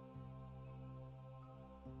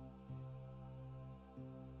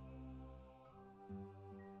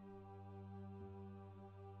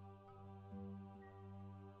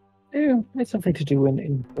 Yeah, it's something to do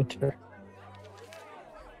in winter.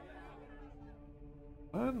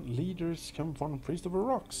 Leaders come from priest of the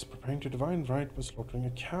rocks, preparing to divine rite by slaughtering a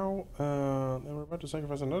cow. They were about to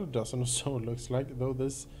sacrifice another dozen or so, it looks like. Though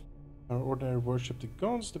this are ordinary worship to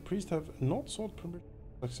gods, the priests have not sought permission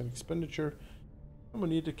for such an expenditure. Someone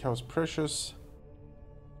needed the cow's precious.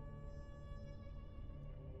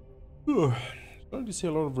 Starting to see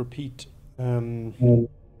a lot of repeat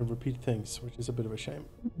things, which is a bit of a shame.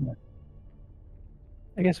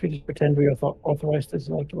 I guess we just pretend we authorized this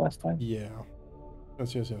like the last time. Yeah.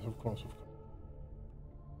 Yes, of course.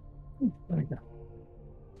 There we go.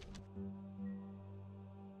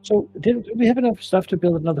 So, did we have enough stuff to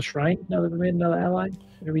build another shrine now that we made another ally?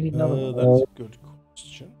 Or do we need another one? That's a good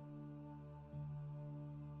question.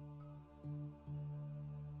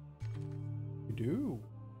 We do.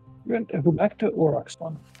 We're going to go back to Aurochs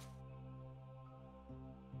one.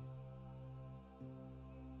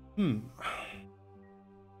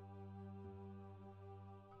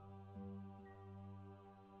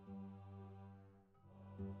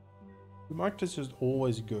 Marcus is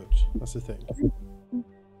always good. That's the thing.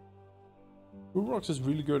 Urox is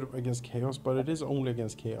really good against chaos, but it is only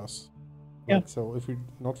against chaos. Yeah. Like, so if we're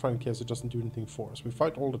not fighting chaos, it doesn't do anything for us. We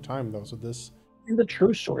fight all the time though, so this. And the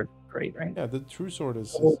true sword, great, right? Yeah, the true sword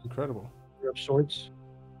is incredible. Of swords.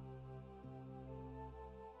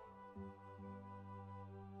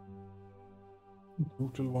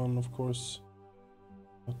 Brutal one, of course.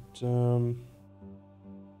 But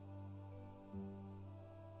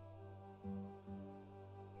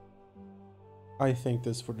I think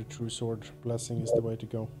this for the true sword blessing is the way to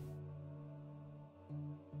go.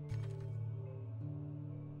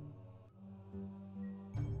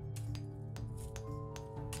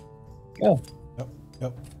 Yeah.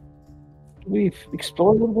 Yep. We've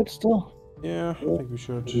explored a little bit still. Yeah, I think we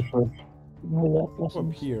should. More that Up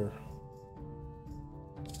blessings. here.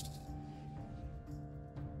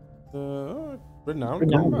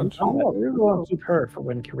 Renowned combat. Oh, we're going to keep her for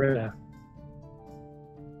when Kirita.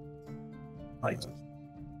 Right.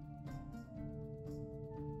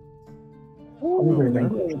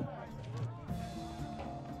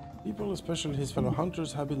 People, especially his fellow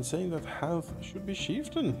hunters, have been saying that Hanth should be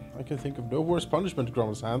chieftain. I can think of no worse punishment,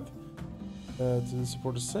 grumbles Hanth. To the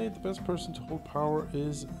supporters say the best person to hold power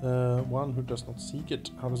is one who does not seek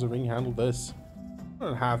it. How does a ring handle this?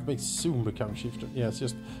 Well, Hanth may soon become chieftain. Yes,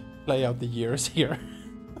 just play out the years here.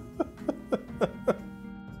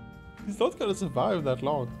 He's not gonna survive that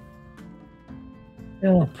long.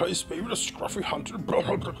 Yeah. Replace me with a scruffy hunter.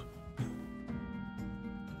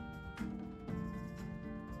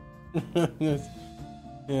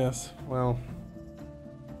 Yes, well.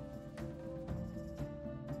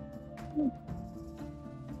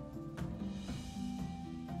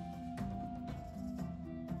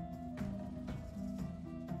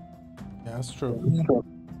 Yeah, that's true.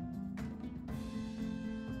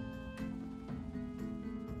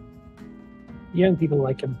 Young people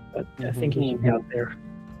like him, but I think he should be out there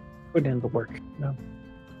putting in the work. No.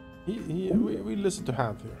 We listen to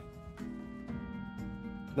Hanth here.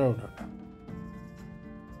 No.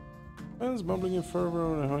 Fans mumbling in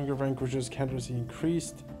fervor and hunger vanquishes candidacy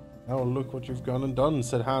increased. Now look what you've gone and done,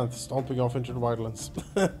 said Hanth, stomping off into the wildlands.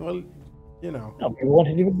 Well, you know. No, we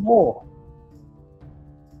wanted even more.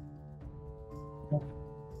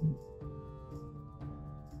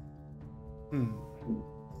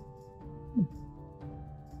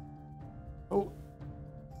 Oh,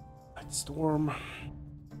 night storm.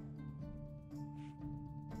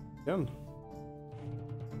 Again.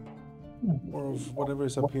 More of whatever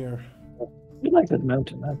is up here. We like that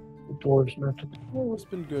mountain, that the dwarves mountain. Oh, it's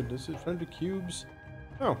been good. This is friendly cubes.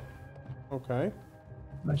 Oh, okay.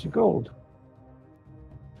 Nice and gold.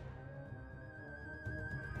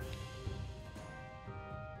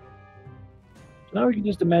 Now we can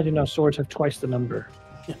just imagine our swords have twice the number.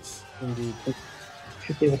 Yes, indeed.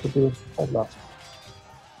 Should be able to do a lot.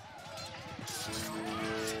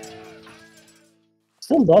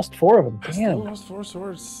 Still lost 4 of them. I still Damn. lost 4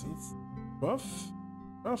 swords. It's rough.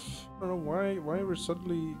 Rough. I don't know why we're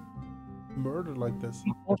suddenly murdered like this.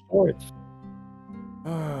 4 swords.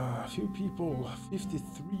 Few people.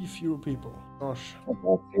 53 fewer people. Gosh.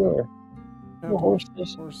 About fewer. Yeah, The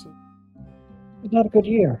horses. horses. It's not a good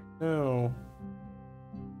year. No.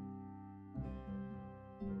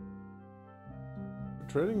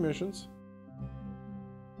 Trading missions.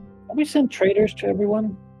 Have we sent traders to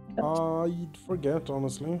everyone? You'd forget,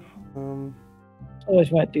 honestly.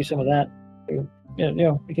 Always might do some of that.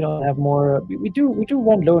 We can all have more. We do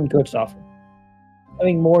run low in goods often.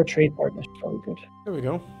 Having more trade partners is probably good. There we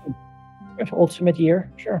go. Ultimate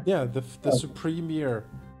year, sure. Yeah, the supreme year.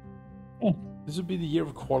 Yeah. This would be the year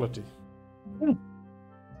of quality. Yeah.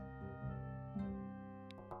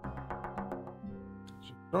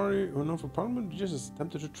 Sorry, who known for Parliament just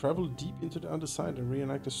attempted to travel deep into the underside and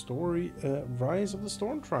reenact the story Rise of the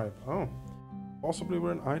Storm Tribe. Oh. Possibly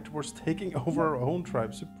we're an eye towards taking over our own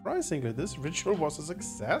tribe. Surprisingly, this ritual was a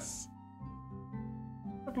success.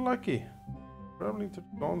 But lucky. Traveling to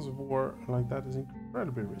the Dawn's of War like that is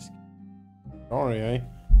incredibly risky. Sorry, eh?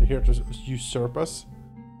 They're here to usurp us.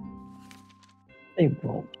 They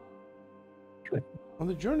won't. Good. On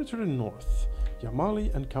the journey to the north,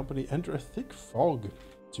 Yamali and company enter a thick fog.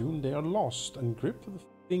 Soon they are lost and gripped with the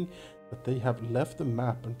feeling that they have left the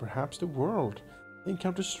map and perhaps the world. They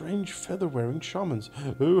encounter strange feather-wearing shamans.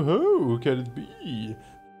 Oh ho, can it be?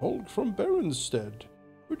 Folk from Baronstead,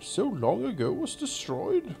 which so long ago was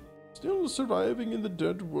destroyed? Still surviving in the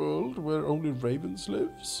dead world where only ravens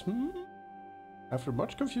lives? After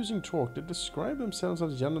much confusing talk, they describe themselves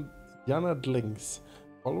as Yanadlings,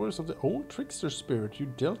 followers of the old trickster spirit you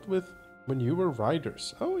dealt with when you were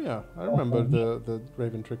riders. Oh yeah, I remember the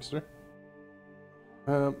Raven Trickster.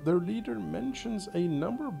 Their leader mentions a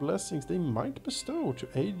number of blessings they might bestow to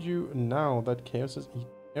aid you now that chaos has eaten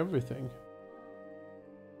everything.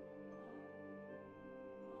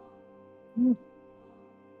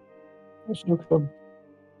 Let's look for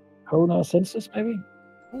Hona census, maybe?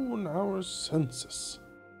 On our census.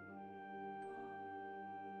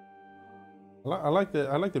 I like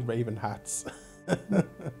the raven hats.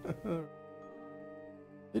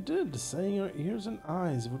 They did, saying our ears and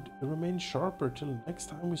eyes would remain sharper till next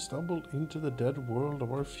time we stumbled into the dead world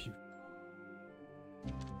of our future.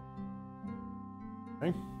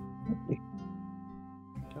 Okay.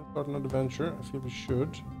 Can't start an adventure. I feel we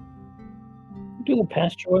should. Do the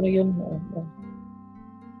pasture one again?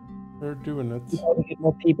 We're doing it. We ought to get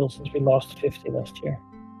more people since we lost 50 last year.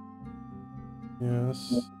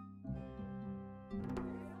 Yes.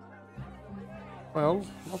 12,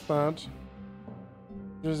 not bad.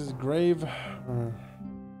 There's his grave.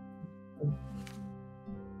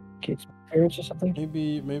 Kids' parents or something?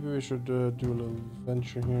 Maybe we should do a little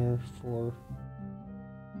venture here for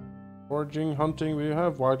foraging, hunting. We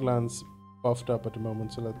have wildlands buffed up at the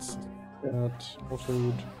moment, so let's not more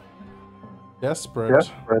food.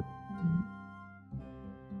 Desperate.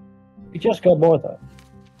 We just got more though.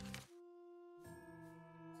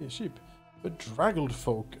 Yeah, sheep. Bedraggled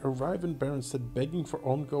folk arrive in Baronstead begging for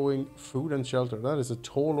ongoing food and shelter. That is a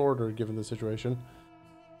tall order given the situation.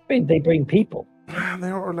 I mean, they bring people. They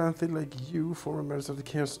are Orlanthe like you, former members of the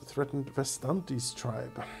Chaos threatened Vestantes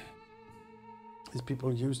tribe. These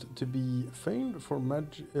people used to be famed for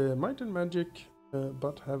might and magic,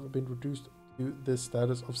 but have been reduced to the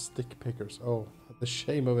status of stick pickers. Oh, the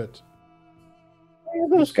shame of it. Where are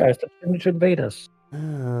those guys that trying to invade us?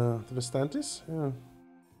 The Vestantes? Yeah.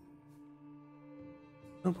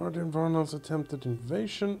 No party in Varnal's attempted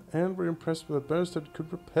invasion, and were impressed that Baronstead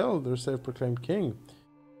could repel their self-proclaimed king.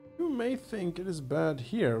 You may think it is bad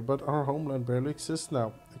here, but our homeland barely exists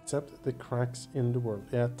now, except the cracks in the world.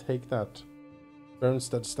 Yeah, take that.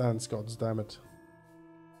 Baronstead stands, gods damn it.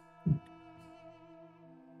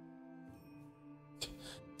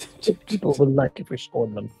 People will like if we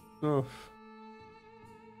scorn them. Oh.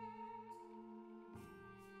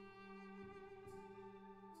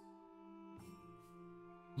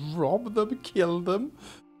 Rob them, kill them.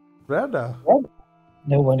 Reda.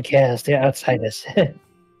 No one cares. They're outsiders.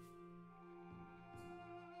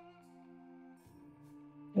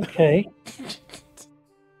 Okay.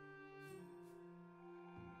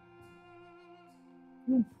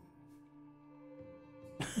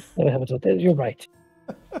 Never happened to that. You're right.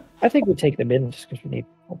 I think we take them in just because we need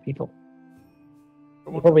more people.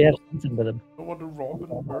 We'll probably have something with them. Don't want to rob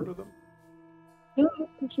and murder them. No,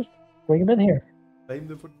 let's just bring them in here. Blame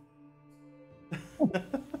them for.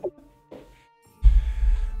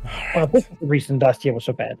 Well, this is the reason last year was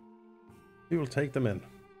so bad. We will take them in.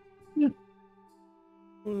 Yeah.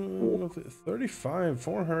 35,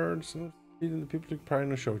 4 herds, feeding the people take pride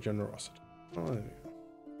in a show of generosity. Oh, there you go.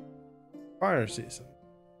 Fire season.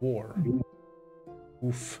 War.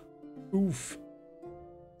 Oof. Oof.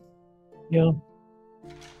 Yeah.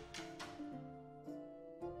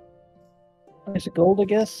 Nice gold, I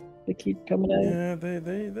guess. They keep coming out. Yeah,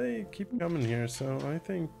 they keep coming here, so I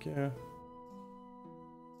think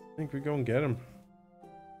we go and get them.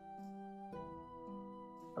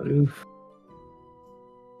 Oof.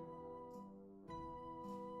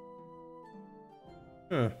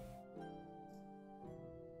 Huh.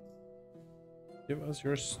 Give us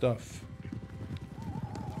your stuff.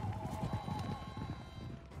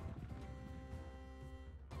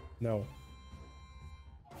 No.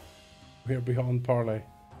 We're beyond parley.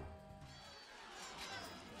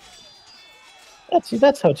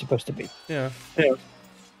 That's how it's supposed to be. Yeah. Yeah.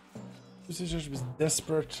 This is just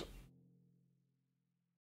desperate.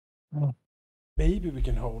 Oh. Maybe we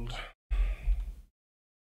can hold.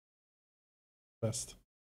 Best.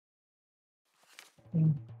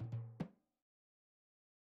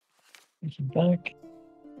 Back.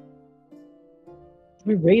 Do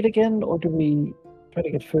we raid again, or do we try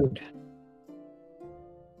to get food?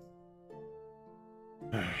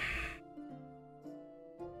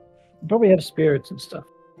 We probably have spirits and stuff.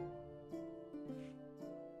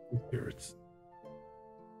 Spirits.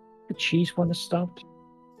 The cheese one has stopped.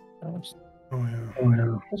 Oh yeah. Oh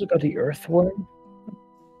yeah. Also got the earthworm.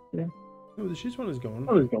 Yeah. Oh, the cheese one is gone.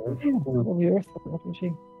 Oh, the earthworm. What do we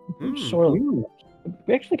see? Mm. Soil.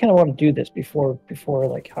 We actually kind of want to do this before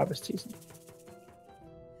like harvest season.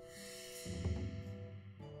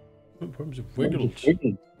 Worms have wiggled.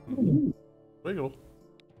 Wiggle.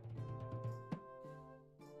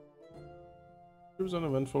 It was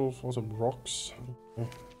uneventful for some rocks. Okay.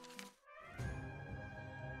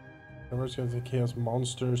 Everyone's gonna say chaos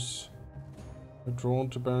monsters are drawn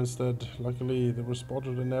to Baronstead. Luckily, they were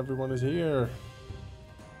spotted and everyone is here.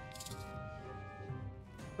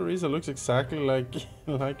 Teresa looks exactly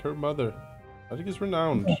like her mother. I think it's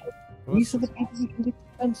renowned. These are the people who can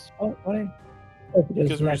defense. Why? Oh,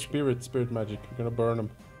 because we're spirit magic. We're gonna burn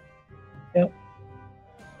them. Yep.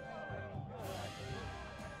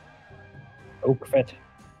 Oak Fett.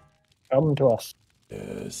 Come to us.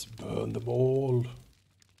 Yes, burn them all.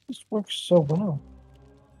 This works so well.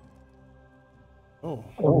 Oh.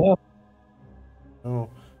 Oh, Oh.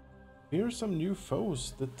 Here are some new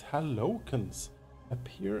foes. The Talokans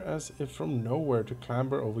appear as if from nowhere to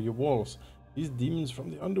clamber over your walls. These demons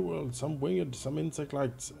from the underworld, some winged, some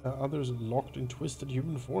insect-like, others locked in twisted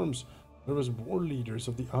human forms. There was war leaders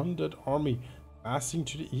of the undead army passing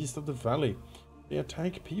to the east of the valley. They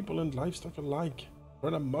attack people and livestock alike.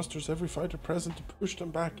 Verna musters every fighter present to push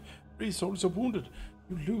them back. 3 soldiers are wounded.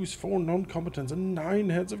 You lose 4 non-combatants and 9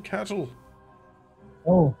 heads of cattle.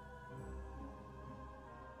 oh.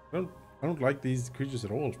 I don't like these creatures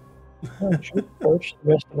at all. Should we poach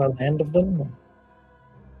the rest of our land of them?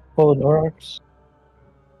 Follow the Aurochs?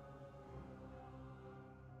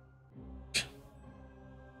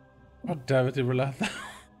 God damn it, Irolatha.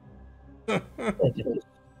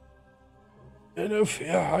 No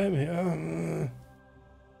fear, I am here.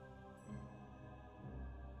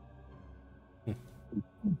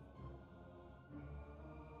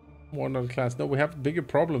 One on class. No, we have bigger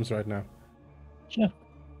problems right now. Yeah.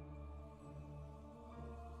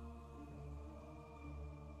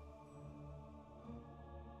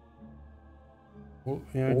 Well,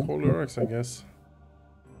 yeah, call Lurex, I guess.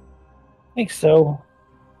 I think so.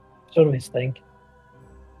 So do we think.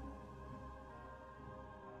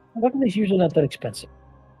 Weapons usually not that expensive.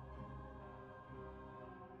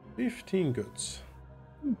 15 goods.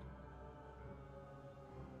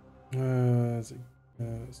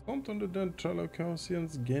 Stomped on the dead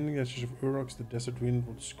Talokasians, gaining the ashes of Urox, the desert wind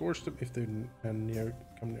will scorch them if they come near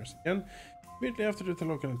us again. Immediately after the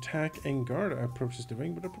Talokan attack, Engarda approaches the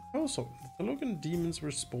ring with a proposal. The Talokan demons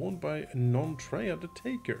were spawned by Non-Treya the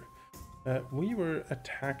Taker. We were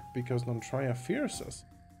attacked because Non-Treya fears us.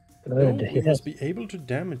 We must be able to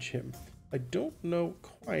damage him. I don't know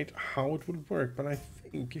quite how it will work, but I think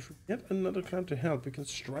think if we get another clan to help, we can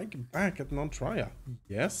strike back at Nontria.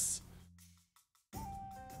 Yes.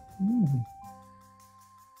 Mm.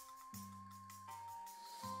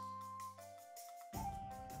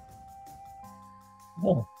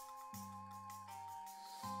 Oh.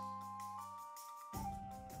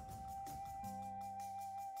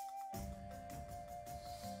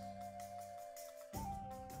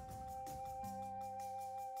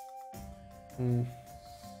 Hmm.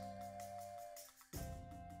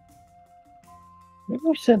 Maybe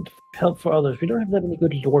we send help for others. We don't have that many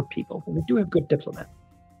good lore people, but we do have good diplomat.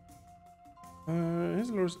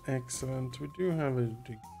 His lore's excellent. We do have a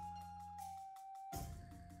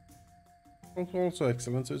also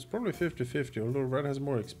excellent, so it's probably 50-50, although Red has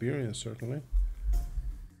more experience, certainly.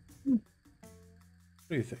 Hmm. What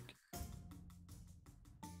do you think?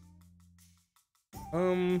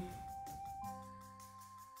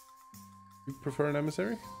 You prefer an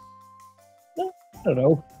emissary? I don't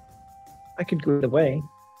know. I could go either way.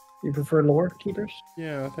 You prefer lore keepers?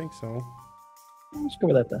 Yeah, I think so. Let's go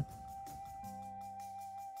with that then.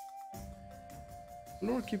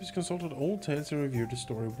 Lore keepers consulted old tales and reviewed the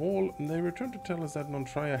story wall, and they returned to tell us that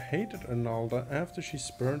Nontria hated Arnalda after she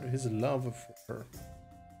spurned his love for her.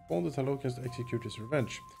 All the Talokans to execute his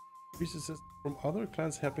revenge. Priestesses from other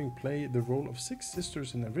clans helping play the role of 6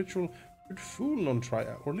 sisters in a ritual would fool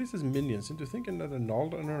Nontria, or at least his minions, into thinking that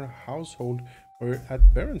Arnalda and her household were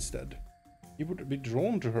at Berenstead. He would be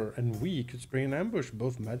drawn to her, and we could spring an ambush,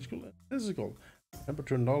 both magical and physical.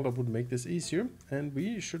 Emperor Arnalda would make this easier, and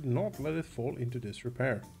we should not let it fall into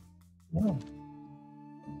disrepair. Oh.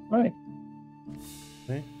 Right.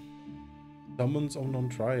 Okay. Summons of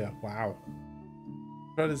Nontria. Wow.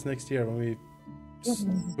 Try this next year when we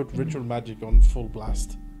put ritual magic on full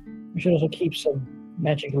blast. We should also keep some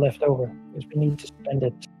magic left over, because we need to spend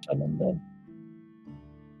it to summon them.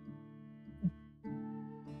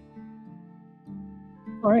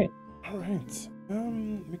 Alright. Alright.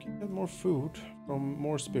 We can get more food from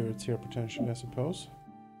more spirits here, potentially, I suppose.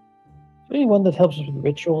 So anyone that helps us with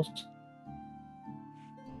rituals?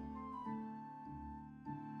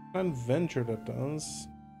 Clan Venture that does.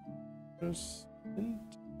 There's...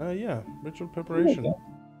 yeah, ritual preparation.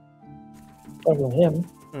 Probably with him.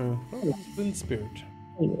 Oh, Wind Spirit.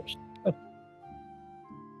 Yours.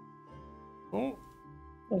 Oh,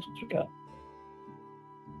 What else we got?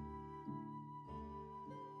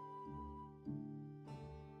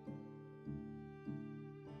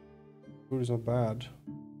 food is not bad.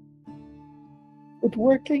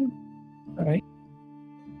 Woodworking? Alright.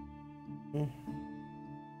 Yeah.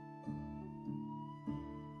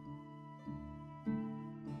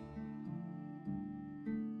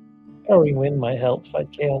 Powering Wind might help fight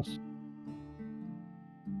chaos.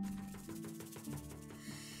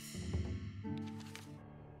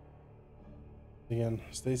 Again,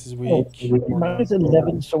 Stasis Oh, weak. minus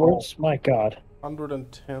 11 swords? My god.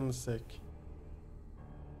 110 sick.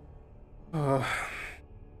 I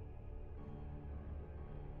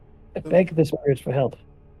beg the spirits for help.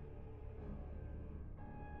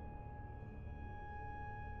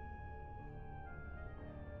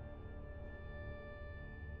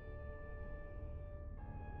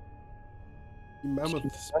 Mammoth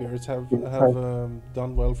spirits have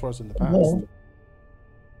done well for us in the past. No.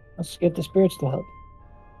 Let's get the spirits to help.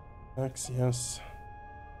 Max, yes.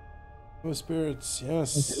 Oh, spirits,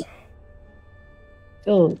 yes.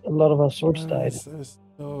 Still, a lot of our swords died.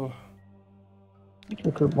 Oh, We can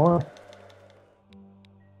recruit more.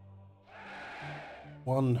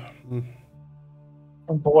 one.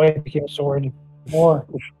 Oh boy, it became a sword. More.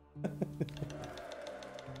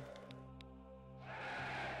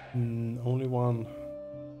 Only one.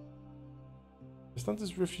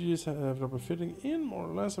 Estantis refugees have been fitting in more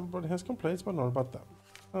or less. Everybody has complaints, but not about them.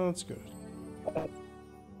 Oh, that's good.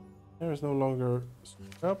 There is no longer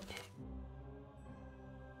up.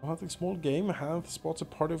 Hunting small game, Hath spots a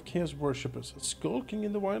party of chaos worshippers skulking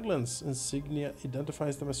in the wildlands. Insignia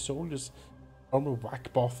identifies them as soldiers. Armor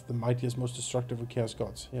Whackboth, the mightiest, most destructive of chaos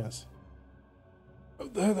gods. Yes. Oh,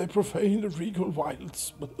 there they profane the regal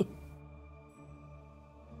wilds.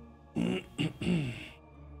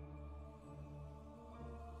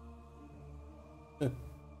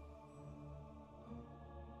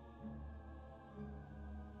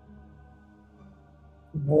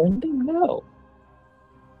 Warning? No.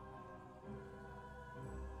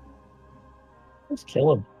 Let's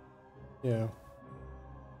kill him. Yeah.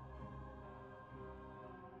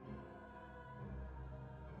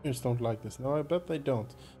 I just don't like this. No, I bet they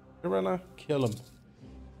don't. Irena, kill him.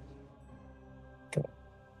 Okay.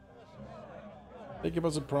 Take him by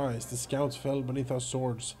surprise. The scouts fell beneath our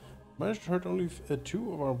swords. Managed to hurt only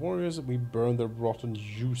 2 of our warriors, and we burned their rotten,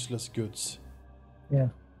 useless goods. Yeah.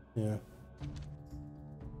 Yeah.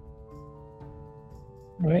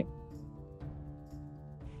 Right.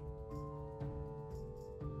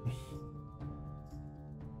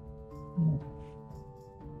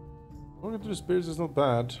 Talking to the spirits is not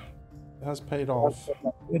bad. It has paid off.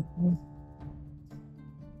 Good.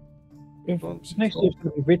 Storms- Next year's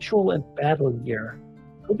going to be ritual and battle year.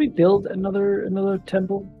 Could we build another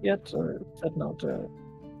temple yet, or is that not?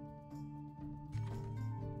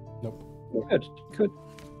 Nope. Could.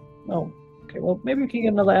 Oh, okay. Well, maybe we can get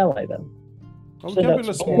another ally then. Oh, we Send can out build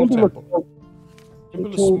a some- small temple. We can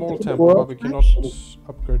build a small temple, but we cannot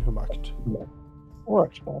upgrade Humact.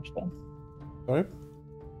 Oryx, perhaps then. Sorry?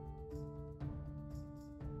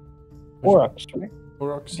 Oryx, right?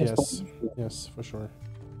 Orox, yes. Yes, for sure.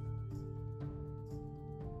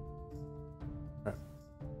 Right.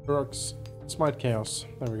 Orox, Smite Chaos.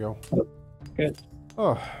 There we go. Good.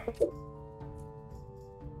 Oh.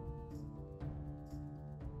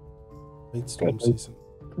 Late storm Good. season.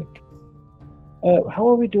 How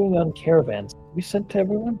are we doing on caravans? We sent to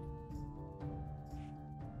everyone?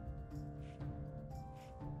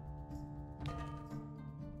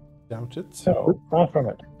 Doubt it. No, far from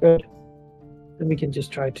it. Good. Then we can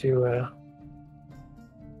just try to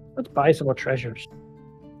let's buy some more treasures.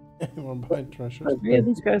 Anyone buy treasures? Yeah,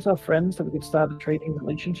 these guys are friends that we could start a trading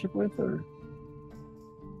relationship with, or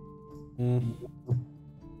Mm.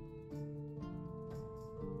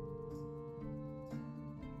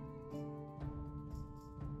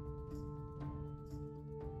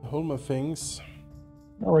 Holma things.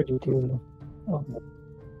 already do. Oh,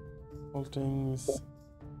 Holdings.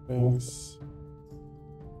 Things.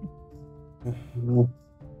 and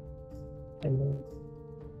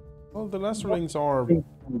Well, the Lacerlings are.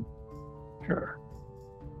 sure.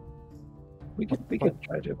 We could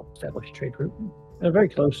try to establish a trade route. They're very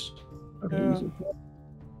close. Very Yeah. easy.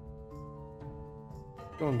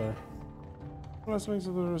 Go on there. Lacerlings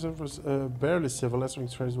of the reserve was barely civil.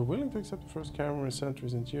 Lacerlings traders were willing to accept the first caravan in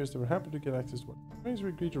centuries and years. They were happy to get access to what we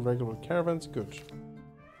agreed to regular caravans. Good.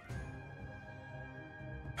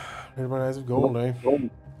 Everybody has a gold, eh?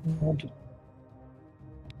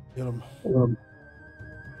 Get 'em.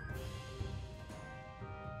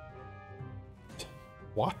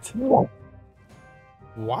 What? What?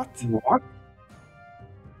 What? What?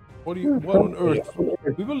 What do you? What on earth?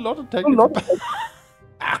 We will not attack you.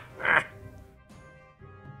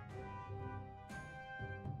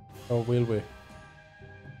 Oh, will we?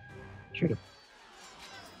 Shoot him.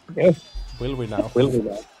 Okay. Will we now? Will we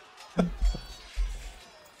now?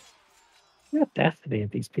 The audacity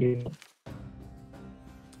of these people.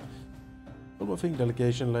 Thing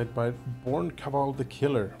delegation led by Born Cabal the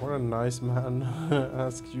Killer. What a nice man.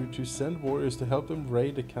 Asked you to send warriors to help them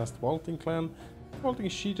raid the Castwalting clan. Castwalting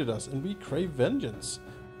cheated us and we crave vengeance.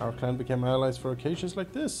 Our clan became allies for occasions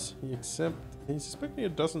like this. He's expecting a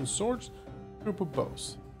dozen swords, a group of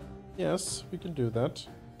bows. Yes, we can do that.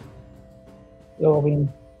 So, I mean,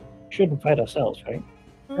 we shouldn't fight ourselves, right?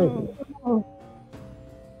 Oh.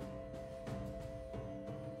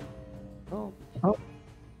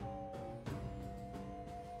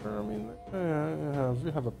 I mean,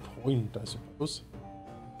 we have a point, I suppose.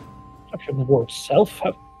 After the war itself,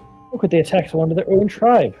 how could they attack someone of their own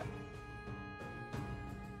tribe?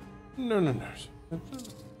 No.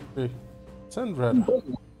 Hey, Sandra.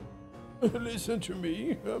 Listen to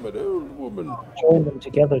me. I'm an old woman. Join them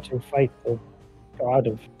together to fight the god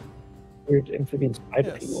of weird amphibian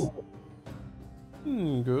spider people.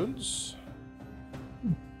 Goods.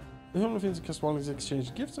 The Himmelfiends and Castwalings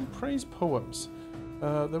exchanged gifts and praise poems.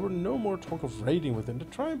 There were no more talk of raiding within the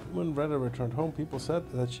tribe. When Retta returned home, people said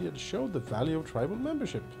that she had showed the value of tribal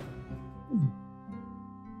membership.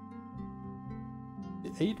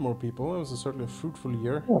 8 more people. That was certainly a fruitful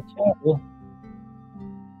year. Oh, terrible.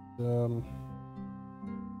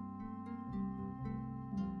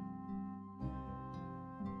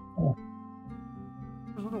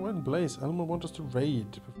 When Blaze, Elmer want us to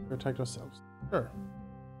raid before we attack ourselves. Sure.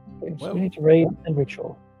 Okay, so Well- we need to raid and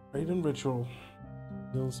ritual. Raid and ritual.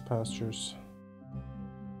 Hills, pastures.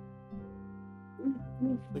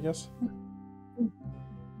 I guess.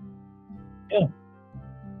 Yeah.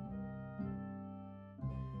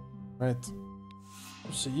 Right.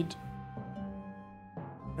 Proceed.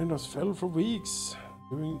 Rainbows fell for weeks,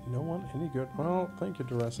 doing no one any good. Well, thank you,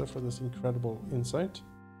 Duressa, for this incredible insight.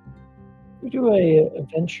 We do a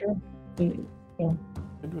adventure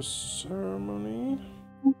Into a ceremony.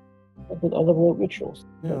 with other world rituals.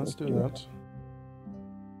 Yeah, let's do that.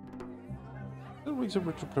 weeks of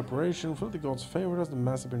ritual preparation filled the gods' favor as the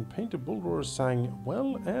mass had been painted, bullroarers sang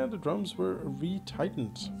well, and the drums were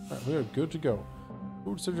retightened. Right, we are good to go.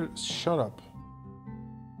 Food searcher, shut up.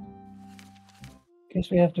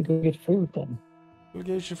 Guess we have to go get food then.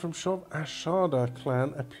 Delegation from Shov Ashada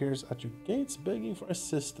clan appears at your gates begging for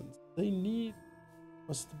assistance. They need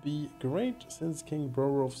must be great since King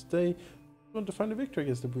Brorov's day want to find a victory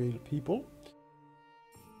against the Whale people.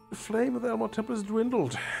 The flame of the Elmar Temple has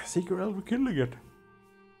dwindled. Seek your help rekindling it.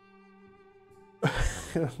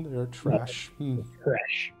 They are trash.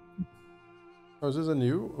 Trash. Oh, is this a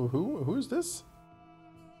new? Who is this?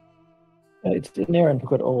 It's in there and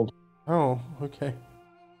got old. Oh, okay.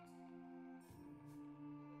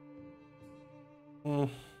 I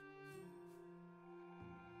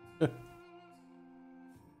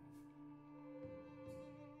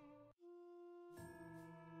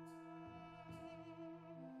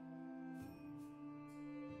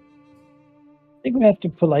think we have to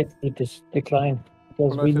politely decline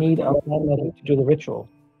because Politely we need decline. our grandmother to do the ritual.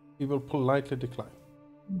 We will politely decline.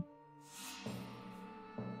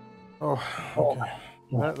 Oh, okay.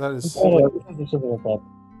 That is. We can do something like that.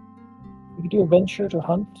 We can do a venture to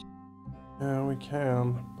hunt. Yeah, we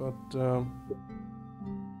can, but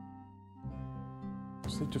we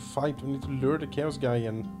just need to fight. We need to lure the chaos guy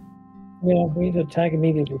in. Yeah, we need to attack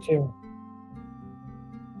immediately too.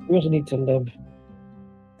 We also need to live.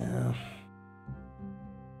 Yeah.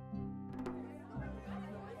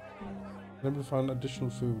 Let me find additional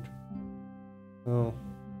food. Oh.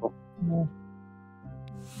 Yeah.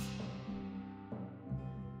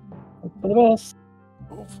 Hope for the best.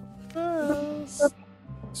 Oh, for the best.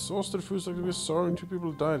 Exhausted food like we're sorry. 2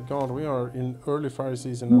 people died. God, we are in early fire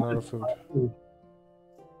season and out of food.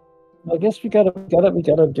 I guess we gotta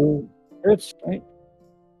do spirits, right?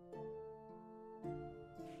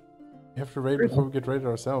 We have to raid before we get raided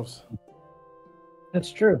ourselves.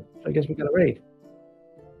 That's true. I guess we gotta raid.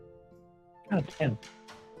 God damn.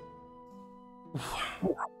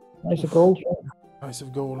 Nice of gold. Ice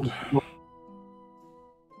of gold.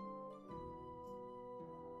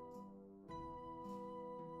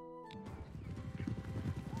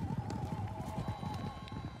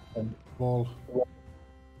 Wall.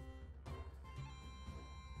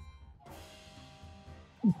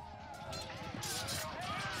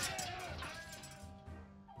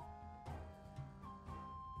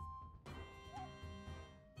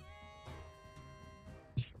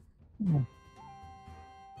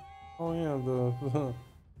 Oh yeah, the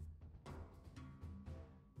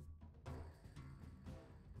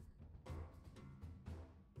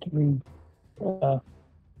Can we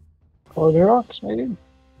call the rocks, maybe?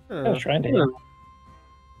 I was sure. trying to.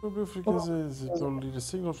 Because it's only the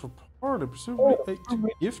signal for party. Presumably to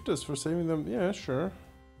gift us for saving them. Yeah, sure.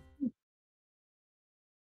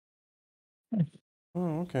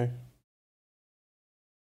 Oh, okay.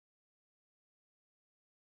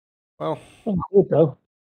 Well, Good though.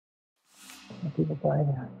 People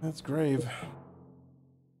dying. that's grave.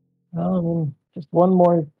 Well, I mean, just one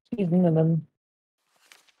more season and then,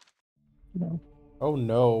 you know. Oh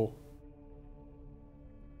no.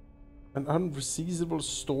 An unseasonable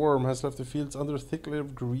storm has left the fields under a thick layer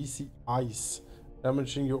of greasy ice,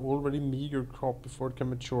 damaging your already meager crop before it can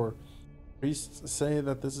mature. Priests say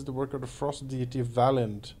that this is the work of the frost deity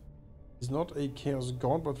Valiant. He's not a chaos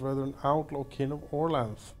god, but rather an outlaw king of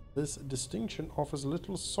Orlanth. This distinction offers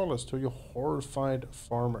little solace to your horrified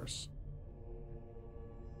farmers.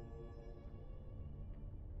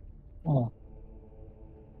 Oh.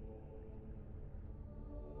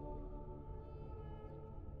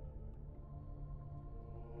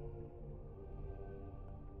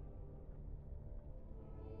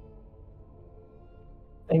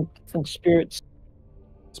 I think spirits.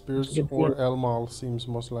 Spirits or Elmal seems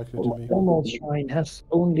most likely to be. Elmal's shrine has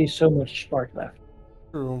only so much spark left.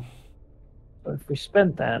 True. So if we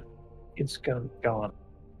spend that, it's gone.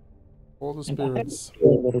 All the And I spirits.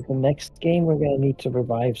 feel that at the next game we're gonna need to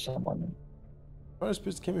revive someone. Fire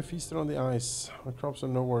spirits came and feasted on the ice. My crops are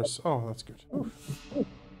no worse. Oh, that's good. Oof.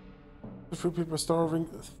 The fruit people are starving.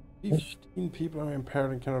 15 people are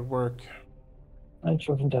impaired and cannot work. 9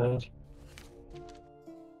 children died.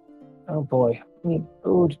 Oh boy. We need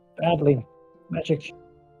food badly. Magic.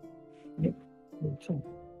 Need some.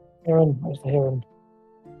 Heron, where's the heron?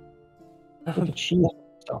 Look at cheese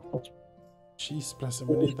stuff. Cheese, bless him.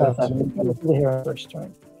 We need that. The heron first,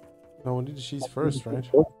 right? No, we need the cheese first, right?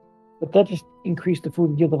 But that just increased the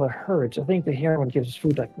food yield of our herds. I think the heron gives us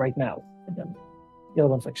food like right now. And then the other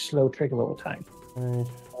one's like slow trickle over time. Okay.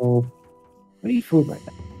 So we need food right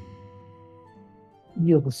now.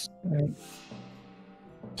 Yields. Right.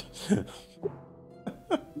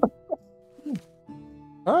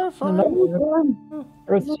 Ah, fine.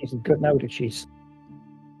 Earth season. Good, now we do cheese.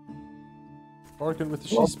 Bargain with the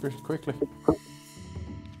she spirit quickly.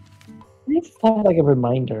 We need to have like a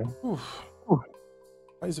reminder. Oof.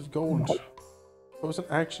 Eyes of gold. Wasn't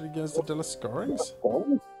actually against the Delascarings?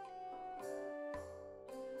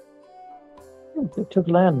 They took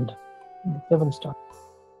land. 7 star.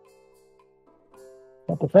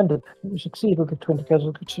 Not defended. We succeed. We'll get 20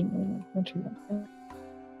 casual.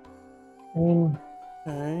 I mean,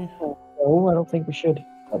 Okay. no, I don't think we should.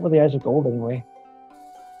 Not with the eyes of gold, anyway.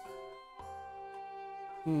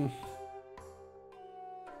 Hmm.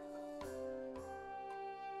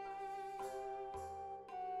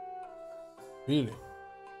 Really?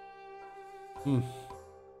 Hmm.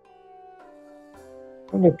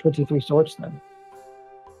 We only have 23 swords then.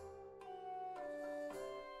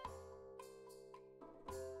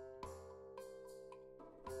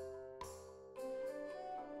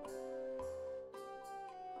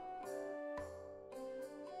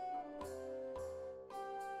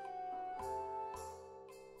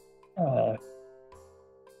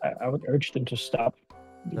 I would urge them to stop.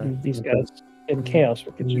 Okay. These guys in chaos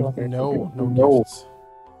with each other. No gifts.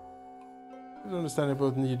 I don't understand if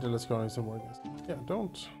both need Delascarings and war against. Yeah,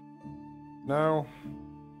 don't. Now.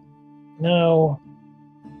 No.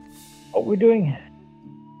 What we're doing?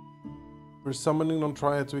 We're summoning on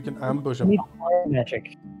triads so we can ambush We them. need clan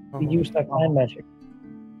magic. We use that clan magic.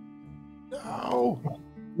 No!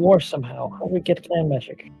 War somehow. How do we get clan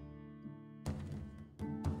magic?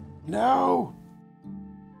 No!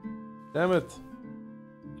 Damn it.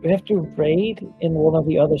 We have to raid in one of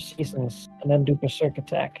the other seasons and then do berserk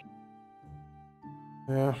attack.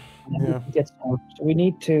 Yeah, And then yeah. we can get some. So we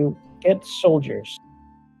need to get soldiers.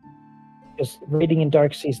 Because raiding in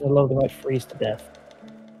dark season alone, they might freeze to death.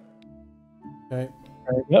 Okay.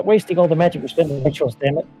 We're not wasting all the magic we're spending on rituals,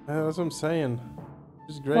 damn it. That's what I'm saying.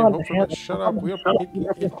 This is great. Come on, Hopefully, man. shut up. We are Shut up. picking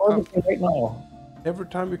We're it up. recording right now. Every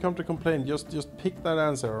time you come to complain, just pick that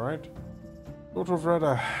answer, alright? Daughter of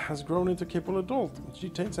Rada has grown into a capable adult. She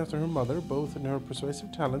takes after her mother, both in her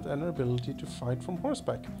persuasive talent and her ability to fight from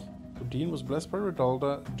horseback. Rodine was blessed by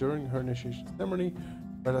Redalda during her initiation ceremony.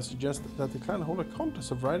 Rada suggests that the clan hold a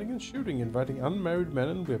contest of riding and shooting, inviting unmarried men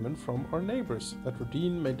and women from our neighbors, that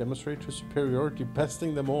Rodine may demonstrate her superiority,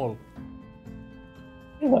 besting them all.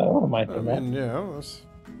 Yeah, I don't mind I doing that. mean, yeah, that's...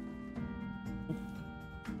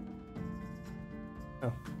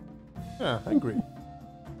 Yeah, I agree.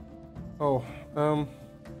 Oh,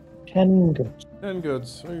 10 goods. 10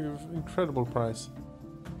 goods. Incredible price.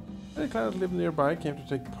 The clan that lived nearby came to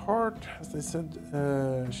take part. As they said,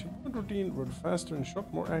 she and Rodine rode faster and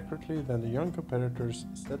shot more accurately than the young competitors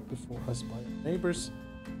set before us by our neighbors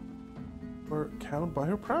were cowed by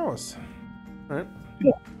her prowess. Alright.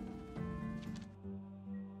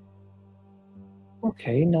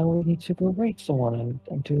 Okay, now we need to go raid someone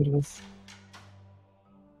and do it with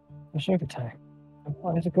berserk attack.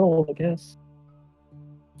 Why is it gold, I guess?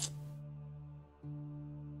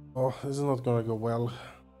 Oh, this is not gonna go well.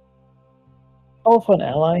 Call for an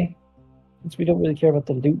ally, since we don't really care about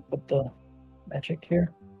the loot, but the magic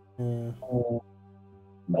here. Yeah,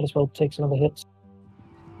 Might as well take some of the hits.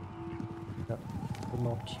 but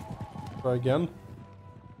not. Try again.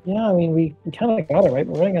 Yeah, I mean, we kind of got it, right?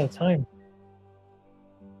 We're running out of time.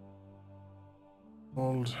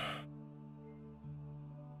 Hold.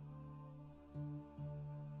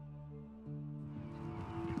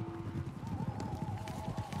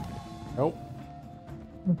 Nope.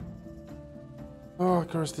 Oh,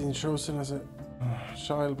 Kirstine, chosen as a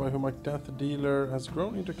child by whom death the dealer has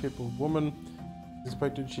grown into a capable woman.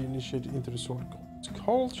 Expected she initiated into the sword it's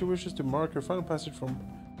called. She wishes to mark her final passage from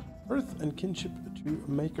earth and kinship to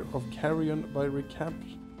Maker of Carrion by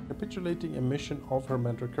recapitulating a mission of her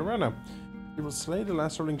mentor Karana. She will slay the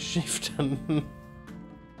Lacerling chieftain.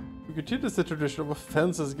 Who continues the tradition of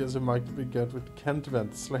offenses against whom might be get with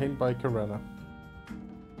Kentvent, slain by Karana.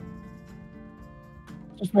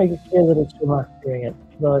 Just make it clear that it's not doing it.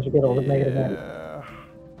 Otherwise, you get all the negative magic.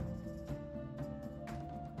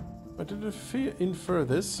 But did it infer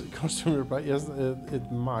this? Costume reply, yes,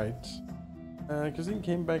 it might. Kazin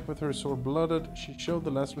came back with her sword blooded. She showed the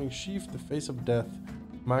Lacerling sheaf the face of death.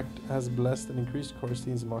 Makt has blessed and increased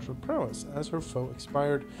Corstine's martial prowess. As her foe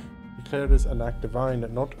expired, declared this an act divine,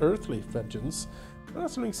 not earthly vengeance. The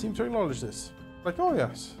Lacerling seemed to acknowledge this. Like, oh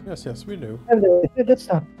yes, we knew. Let's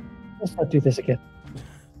not do this again.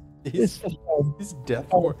 He's death.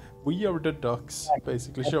 We are the ducks,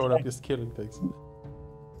 basically showing up just killing things.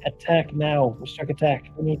 Attack now. Berserk attack.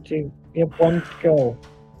 We have one to go.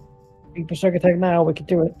 We berserk attack now. We can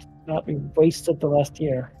do it. Not be wasted the last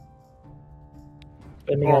year.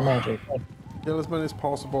 Spending our magic. Kill as many as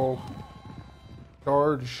possible.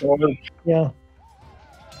 Charge. Yeah.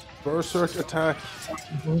 Berserk attack.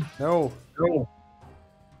 No. No.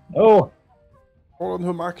 Oh. Fallen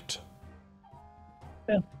Humacht.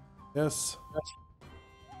 Yeah. Yes.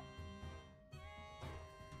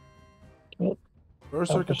 Well,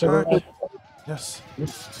 Berserk Berserk attack. Yes.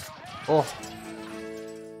 Oh.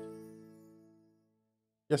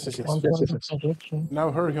 Yes, yes, yes.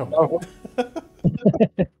 Now hurry up.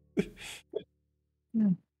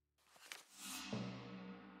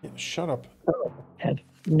 Yeah, shut up. Had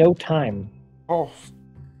no time. Oh.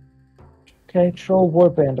 Okay, troll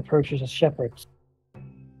warband approaches as shepherds.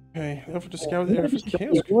 Okay, now for the scout area for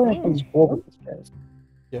chaos.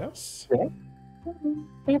 Yes.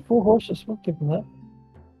 They have 4 horses. We'll give them that.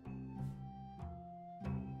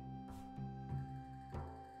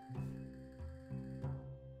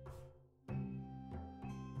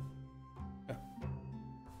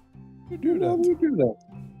 You do that. You do that.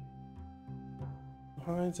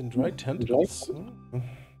 Hides and dried tentacles.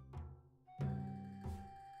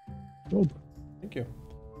 Good. Thank you.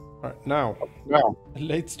 Alright, now.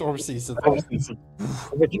 Late storm season.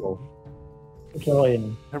 Ritual.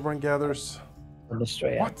 Victorian. Everyone gathers. In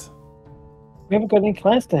Australia. What? We haven't got any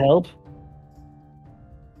clans to help.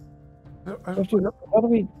 I How do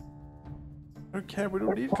we? don't care. We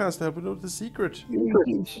don't need class to help. We know the secret.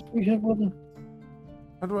 We have one.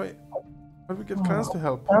 How do we get clans to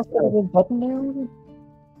help? Class to have a button there.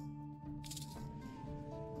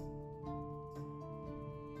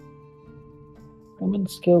 Common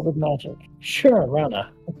skill with magic. Sure,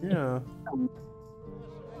 Rana. Yeah.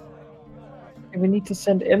 We need to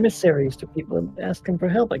send emissaries to people and ask them for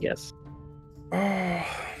help, I guess. Oh.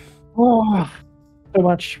 Oh, so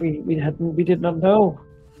much we did not know.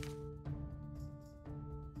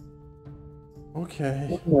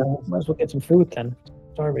 Okay. Yeah, might as well get some food then.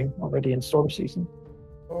 Starving already in storm season.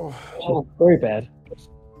 Oh. Very bad.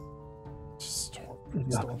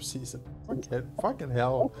 Storm season. Fucking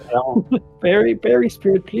hell. Berry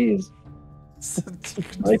spirit, please.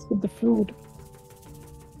 Nice with the food.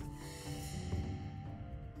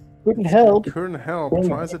 Couldn't help. Couldn't help.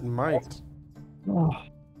 Try as it might. Oh.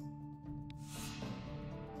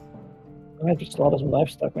 I had to slaughter some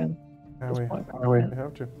livestock, man. Yeah, we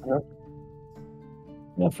have to.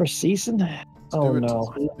 Yeah, for season? Do it.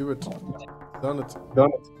 No. Do it. Done it.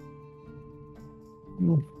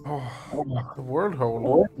 Mm. Oh, the world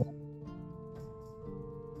hole.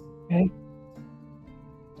 Okay.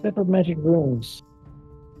 Separate magic runes.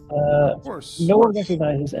 Horse. No one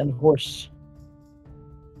recognizes and horse.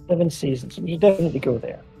 7 seasons. We should definitely go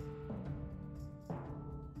there.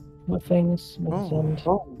 What things?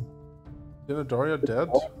 Dina Daria dead?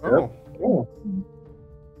 Oh.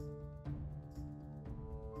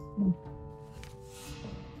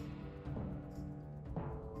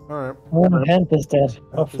 Alright. Oh, Hand is dead.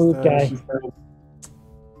 Our food guy.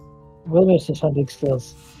 Will miss his hunting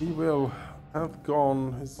skills. He will have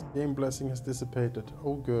gone. His game blessing has dissipated.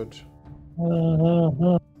 Oh, good.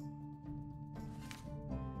 Uh-huh.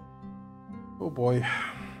 Oh boy.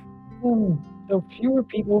 So fewer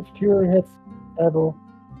people, fewer hits, battle.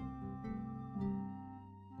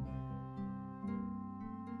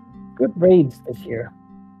 Good raids this year.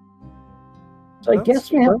 So I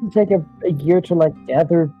guess we have to take a year to like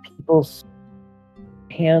gather people's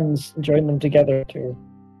hands and join them together to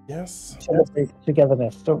celebrate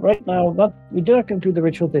togetherness. So right now, we do not going to do the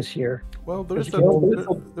ritual this year. Well, there's that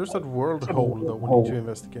world hole that we need to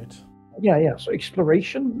investigate. Yeah. So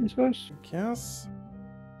exploration, I suppose. Yes.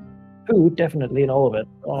 Food, definitely, and all of it.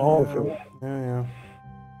 All of it. Yeah.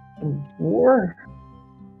 And war.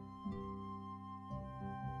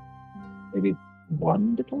 Maybe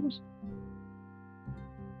 1 diplomacy.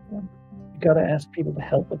 You gotta ask people to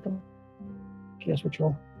help with them. Guess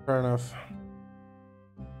ritual. Fair enough.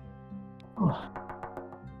 Oh.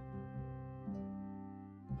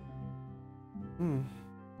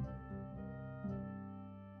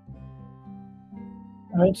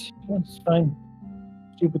 Alright, that's fine.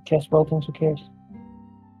 Stupid Caswell things, who cares?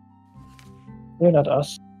 They're not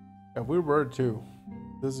us. Yeah, we were too.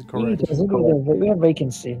 This is correct. We have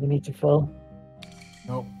vacancy we need to fill.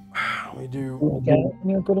 Nope. We do. Okay,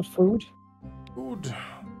 any good at food? Food.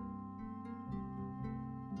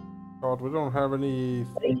 God, we don't have any.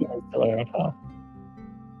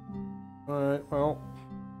 Alright, well.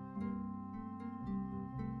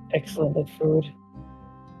 Excellent at food.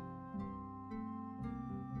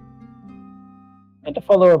 And to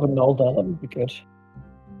follow up with Nolda, that would be good.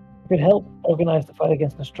 We could help organize the fight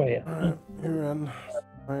against Australia. Alright, you're in.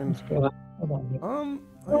 Fine.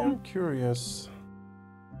 I am curious.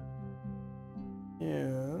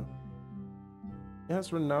 Yeah. He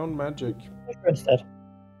has renowned magic. Instead.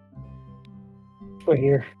 We're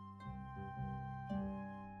here.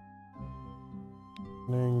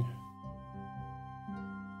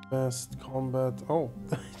 Best combat. Oh,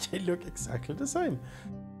 they look exactly the same.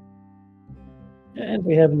 And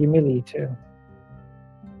we have Yumili too.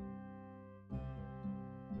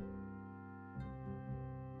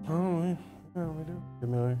 Oh, yeah, we do.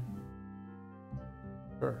 Yumili.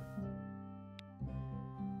 Sure.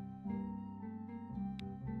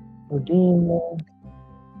 Odin.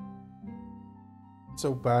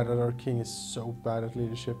 So bad at our king is so bad at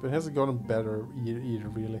leadership. It hasn't gotten better either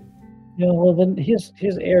really. Yeah, well then his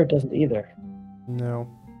heir doesn't either. No.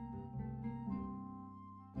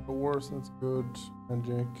 Wars, that's good.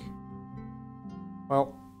 Magic.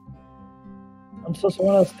 Well. Until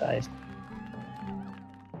someone else dies.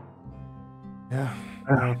 Yeah.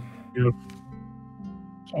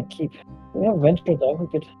 Can't keep. We have venture though. We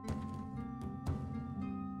could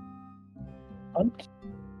hunt.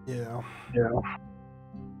 Yeah.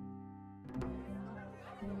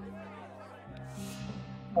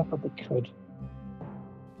 I probably could.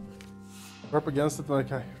 We're up against it like,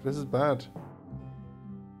 hey, this is bad.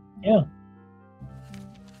 Yeah.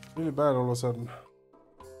 Really bad all of a sudden.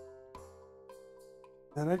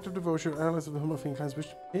 An act of devotion, allies of the Humafin clans wish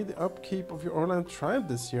to pay the upkeep of your Orland tribe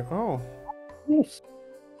this year. Oh. Yes.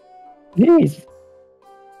 Yes.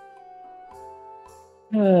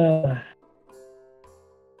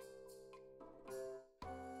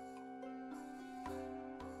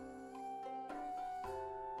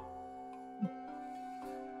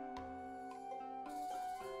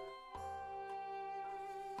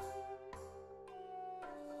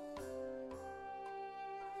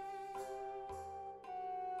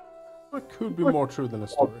 That could be more true than a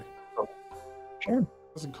story. Sure.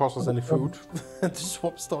 Doesn't cost us any food to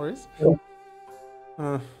swap stories.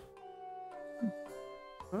 Yeah.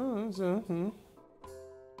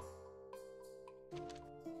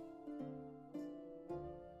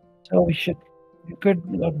 So we should be good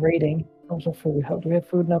about raiding. Also food. Do we have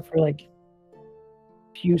food enough for like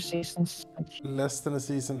a few seasons? Less than a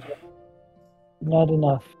season. Not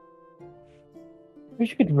enough. We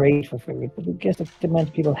should raid for food, but I guess it demands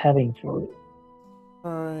people having food.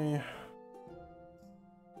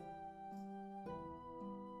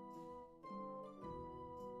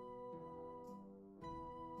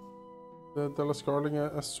 The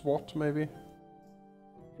Delascarling a SWAT maybe?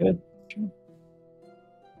 Good. Sure.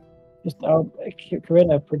 Just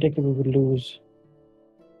Corinna predicted we would lose.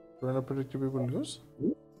 Corinna predicted we would lose?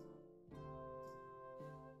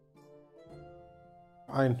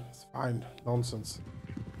 Fine, it's fine. Nonsense.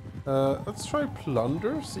 Let's try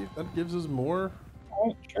plunder, see if that gives us more.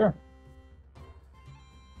 Alright, sure.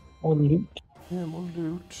 More loot. Yeah, more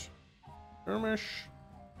loot. Skirmish.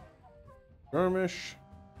 Skirmish.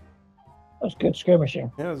 That's good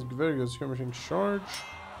skirmishing. Yeah, it's very good skirmishing. Charge.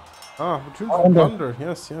 Ah, opportunity for Plunder. plunder.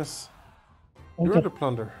 Yes, yes. Okay. You're the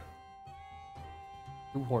plunder.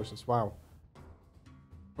 2 horses, wow.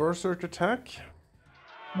 Berserk attack.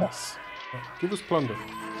 Yes. Give us plunder.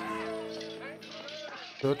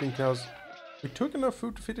 13 cows. We took enough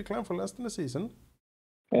food to feed a clan for less than a season.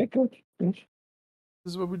 Okay, good. Good.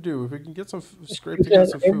 This is what we do. If we can get some scrape Do to get that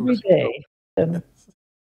some every food. day. Then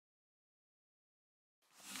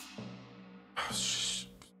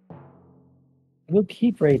we'll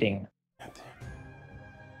keep raiding.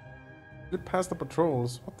 Get past the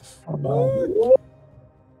patrols. What the f? Oh, no.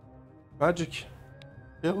 Magic.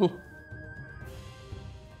 Kill.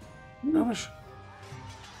 Damage.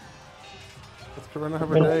 Let's Corinna have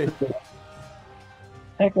her day.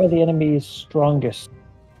 Attack where the enemy is strongest.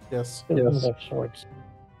 Yes. Yes. Swords.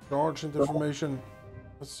 Charge into formation.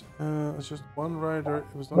 It's just one rider.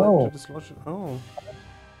 It was not No. actually dislodged. Oh.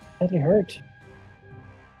 Badly hurt.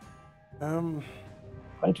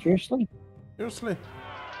 Quite fiercely. Seriously?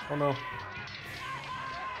 Oh no.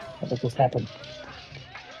 How did this happen?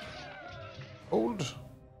 Hold.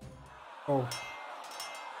 Oh.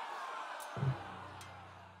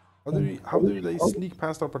 How do they sneak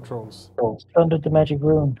past our patrols? Under the magic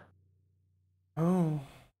rune. Oh.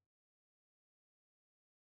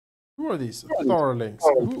 Who are these? Thorlings.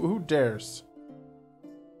 Who dares?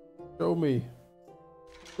 Show me.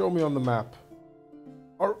 Show me on the map.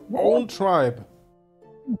 Our own tribe.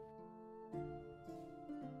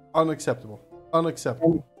 Unacceptable.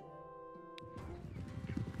 Unacceptable.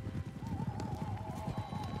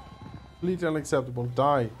 Completely unacceptable.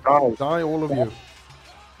 Die. Die, all of you.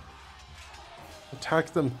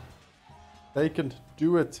 Attack them. They can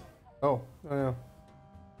do it. Oh, yeah.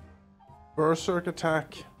 Berserk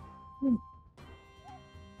attack.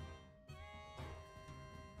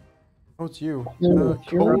 Oh, it's you. You're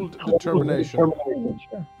Cold determination.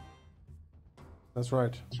 Sure. That's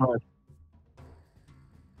right. That's right.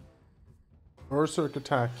 Berserk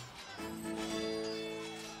attack.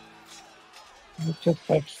 We just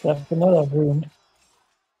backstabbed another wound.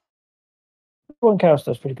 One cast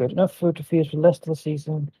is pretty good. Enough food to feed for the rest of the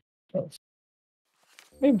season. Yes.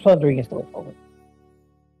 Maybe plundering is the way forward.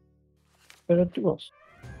 Better duels.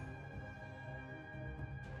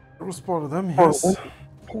 I will spot them, yes.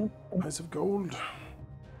 Okay. Eyes of gold.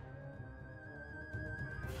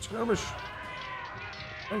 Skirmish.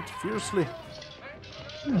 Fight fiercely.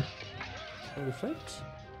 Side effect.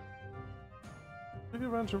 Take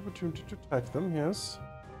advantage of opportunity to attack them, yes.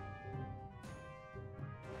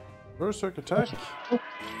 Berserk attack.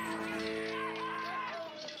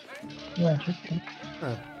 Magic.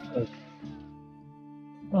 Yeah.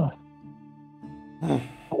 Oh.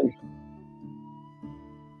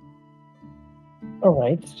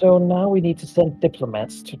 Alright, so now we need to send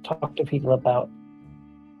diplomats to talk to people about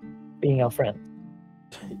being our friend.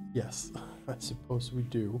 Yes, I suppose we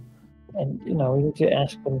do. And, you know, we need to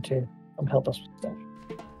ask them to come help us with stuff.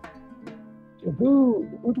 So who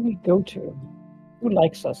do we go to? Who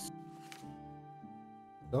likes us?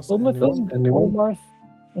 Does anyone? Olmarth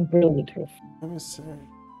and Brilliant Hoof. Let me see.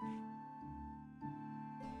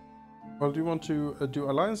 Well, do you want to do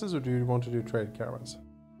alliances or do you want to do trade caravans?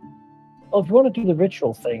 Well, if you want to do the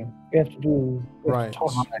ritual thing, we have to do... Right.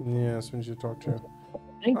 Yes, we need to talk to...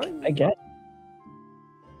 I guess.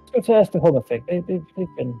 Let's go to ask the Homer thing. They've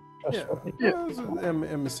been trustworthy. Yeah, there's an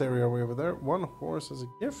emissary way over there. 1 horse as a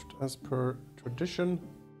gift, as per tradition.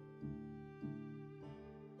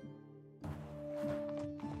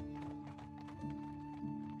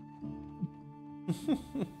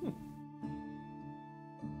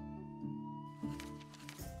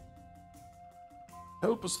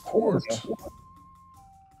 Help us thwart.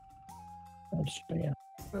 Yeah.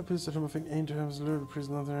 A piece of thing aimed to have lured the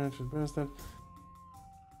prisoner there to Bernstein.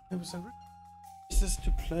 This is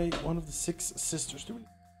to play one of the 6 sisters. Do we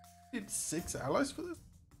need 6 allies for this?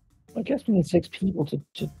 I guess we need 6 people to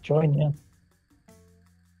join, yeah.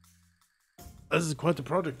 This is quite the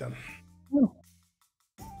project then. Yeah.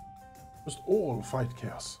 Just all fight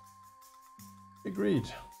chaos.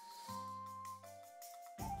 Agreed.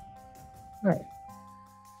 Alright.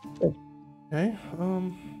 Good. Okay,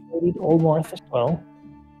 We need Olmarth as well.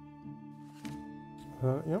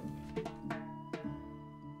 Yep.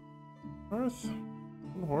 Earth.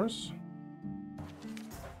 And horse.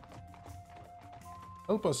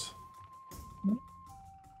 Help us.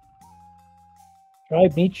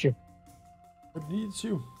 Tribe needs you. It needs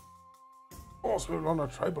you. Of course, we're on our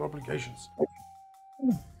tribal obligations.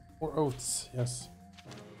 Or oaths, yes.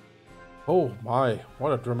 Oh my,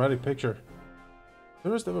 what a dramatic picture. The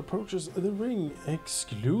rest of approaches the ring,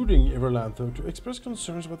 excluding Iverlantho, to express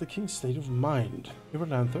concerns about the king's state of mind.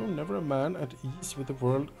 Iverlantho, never a man at ease with the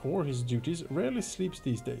world or his duties, rarely sleeps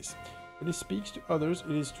these days. When he speaks to others,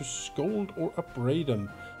 it is to scold or upbraid them.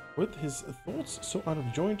 With his thoughts so out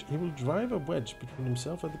of joint, he will drive a wedge between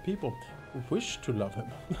himself and the people who wish to love him.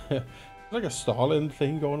 Like a Stalin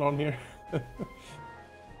thing going on here.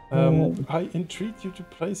 I entreat you to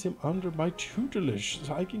place him under my tutelage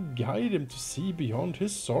so I can guide him to see beyond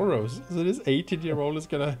his sorrows. So this 18-year-old is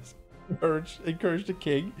gonna encourage the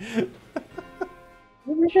king.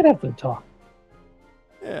 We should have them talk.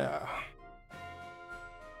 Yeah.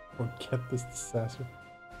 Forget this disaster.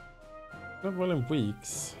 Not well in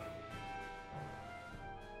weeks.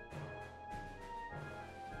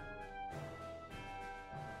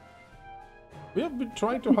 We have been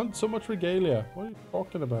trying to hunt so much regalia. What are you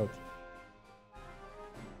talking about?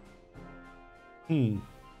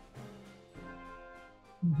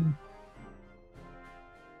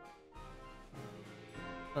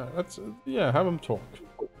 Let's have him talk.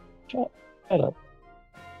 Shut up.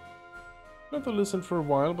 We have to listen for a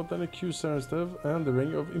while, but then accuse Sarastev and the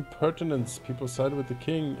ring of impertinence. People sided with the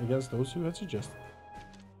king against those who had suggested.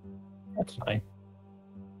 That's fine.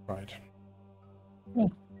 Right. Yeah.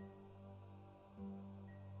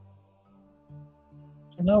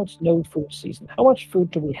 So now it's no food season. How much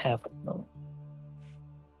food do we have at the moment?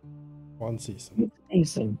 1 season.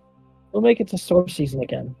 Season. We'll make it to storm season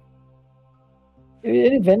again.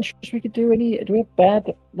 Any ventures we could do? Do we have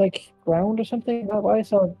bad ground or something? Why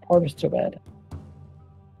is our harvest so bad?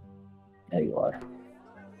 There you are.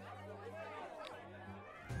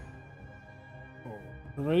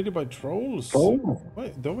 Raided by trolls. Oh.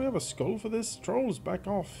 Wait, don't we have a skull for this? Trolls, back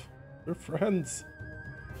off. We're friends.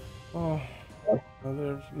 Oh,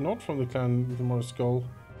 they're not from the clan with the more skull.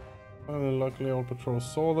 Luckily, all patrols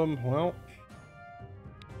saw them. Well.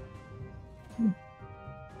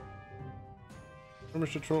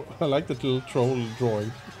 Remember the troll? I like that little troll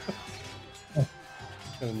drawing. Kind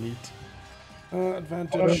of neat.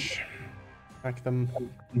 Advantage. Attack them.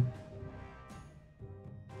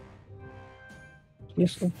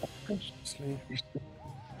 Seriously? Obviously.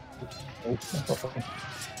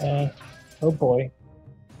 Oh boy.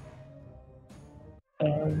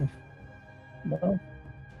 Well,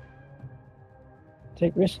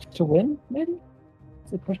 take risks to win, maybe?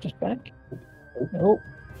 They pushed us back? No.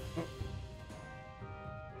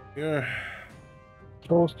 Yeah.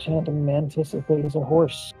 Trolls chant a mantis as big as a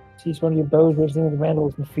horse. Sees one of your bows risen with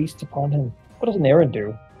Randall's and feasts upon him. What does an Aaron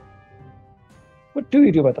do? What do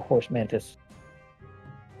you do about the horse mantis?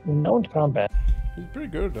 Known to combat. He's pretty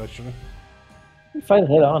good, actually. You fight it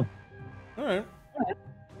head on. Alright.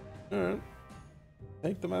 Alright.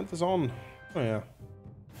 Take the mantis on. Oh, yeah.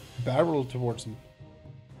 Barrel towards him.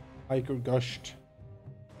 Hiker gushed.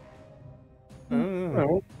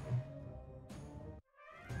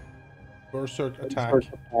 Berserk attack.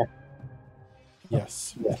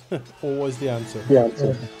 Yes. Always the answer. Yeah.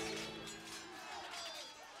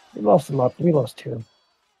 We lost a lot. We lost 2.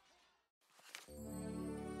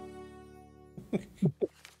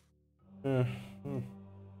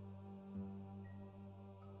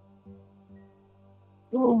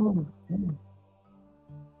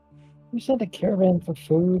 We sent a caravan for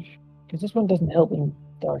food because this one doesn't help in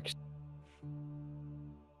darks.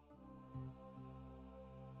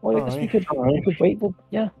 Well, I guess we could wait. Well,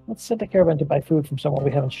 yeah, let's send a caravan to buy food from someone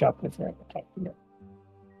we haven't shopped with yet.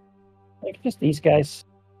 Like just these guys.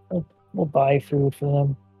 We'll buy food for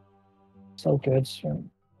them. Sell goods. Then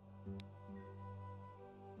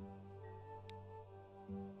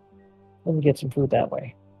we get some food that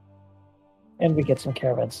way. And we get some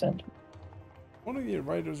caravans sent. One of the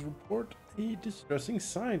writers report a distressing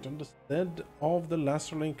sight on the stead of the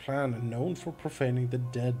Lasterling clan, known for profaning the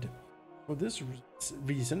dead. For this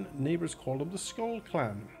reason, neighbors call them the Skull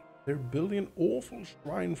Clan. They're building an awful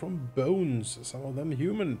shrine from bones, some of them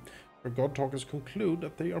human, where god talkers conclude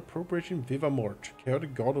that they are appropriating Vivamort,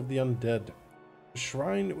 chaotic god of the undead. The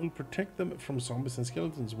shrine will protect them from zombies and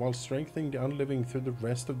skeletons while strengthening the unliving through the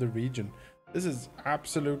rest of the region. This is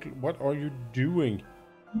absolutely... What are you doing?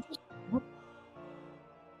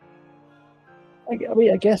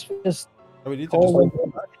 I guess we just... We need to just...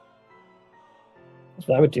 That's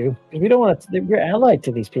what I would do. Because we don't want to... We're allied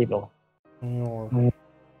to these people.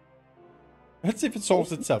 Let's see if it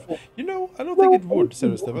solves itself. You know, I don't think it would,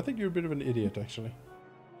 Serestev. I think you're a bit of an idiot, actually.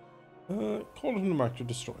 Call him back to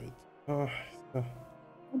destroy it.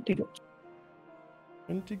 Empty goods.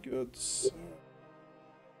 Empty goods.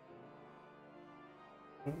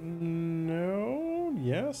 No.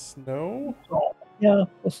 Yes. No. Yeah,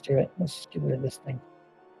 let's do it. Let's get rid of this thing.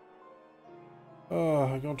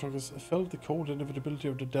 God talk us. Felt the cold inevitability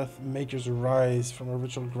of the death makers rise from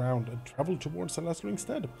original ground and traveled towards the Lasterling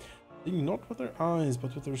instead. Seeing not with their eyes,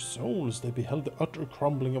 but with their souls, they beheld the utter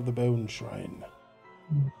crumbling of the bone shrine.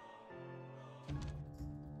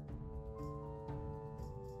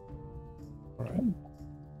 Alright.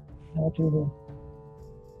 Now to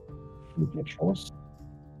the rituals.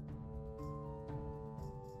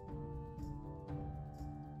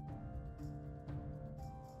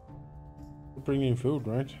 We're bringing food,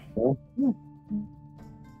 right?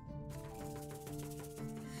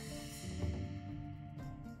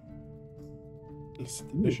 It's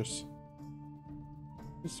delicious.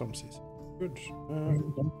 It's some cheese. Good.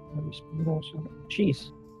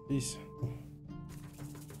 Cheese. Cheese.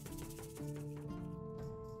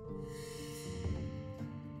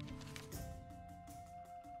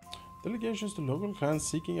 Delegations to local clans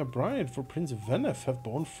seeking a bride for Prince Venef have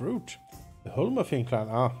borne fruit. The Hulmafin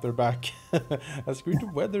clan, they're back, has agreed to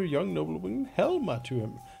wed their young noblewoman Helma to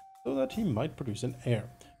him, so that he might produce an heir.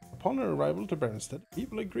 Upon her arrival to Bernstead,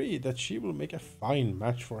 people agree that she will make a fine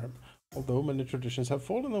match for him. Although many traditions have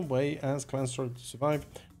fallen away as clans struggle to survive,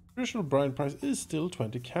 the traditional bride price is still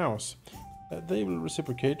 20 cows. They will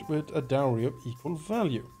reciprocate with a dowry of equal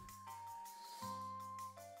value.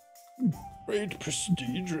 Great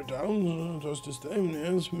prestige redounds does this time,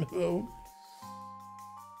 yes, Milo.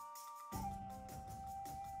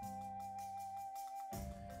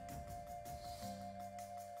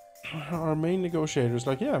 Our main negotiator is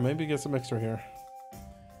like, yeah, maybe get some extra here.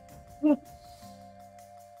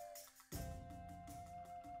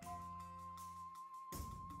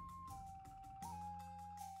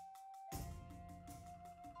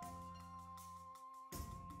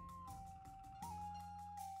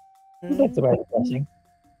 That's the right blessing.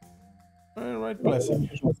 Right blessing.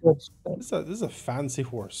 This is a fancy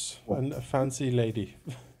horse and a fancy lady.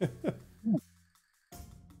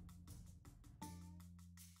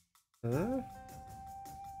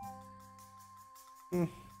 10?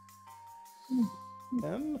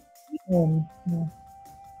 Yeah.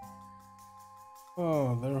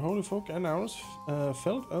 Oh, their holy folk and ours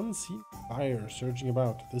felt unseen fire surging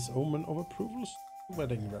about. This omen of approval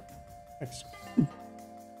wedding rep. Excellent.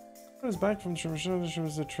 I was back from Jerusalem.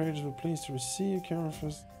 The traders were pleased to receive.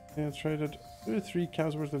 They had traded 33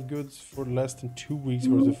 cows worth of goods for less than 2 weeks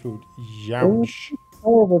worth of food. Youch.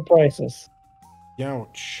 Horrible prices.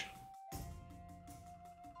 Youch.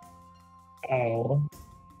 Oh.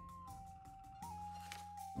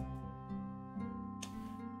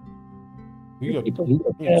 We got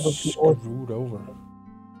People screwed over.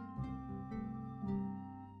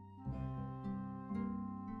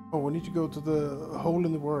 Oh, we need to go to the hole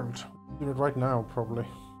in the world. Do it right now, probably.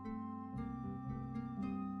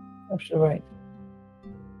 Absolutely right.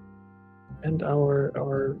 And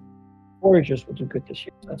our foragers will do good this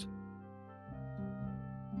year. That's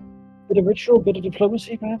bit of ritual, bit of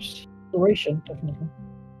diplomacy, perhaps. Exploration, definitely.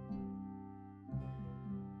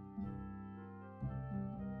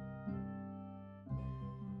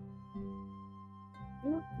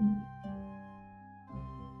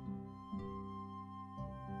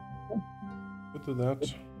 Good to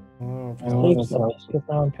that. Oh, Because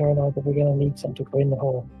now I'm paranoid that we're gonna need some to go in the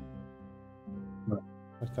hole.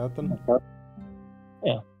 like that then?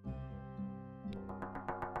 Yeah.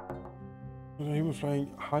 The human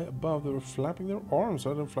flying high above, they were flapping their arms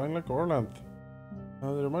rather than flying like Orlanth. They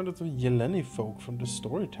reminded us of Yeleni folk from the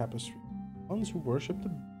story tapestry, ones who worship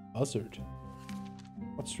the buzzard.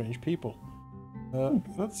 What strange people.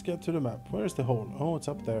 Let's get to the map. Where's the hole? Oh, it's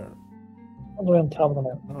up there. All the way on top of the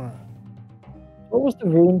map. Alright. What was the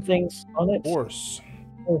rune things on it? Horse.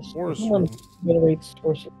 Horse Someone rune. venerates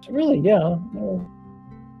horses. Really, yeah.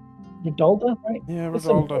 Redalda, right? Yeah,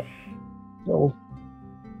 Listen, Redalda. So,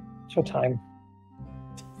 it's her time.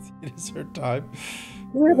 It is her time.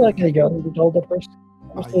 We were like a young Redalda person.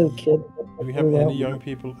 I was still a kid. Do we have any young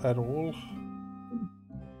people at all?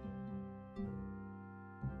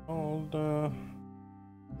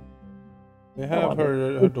 We have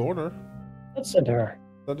her daughter. Let's send her.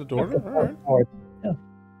 Is that the daughter? Alright. Yeah.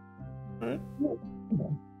 Alright.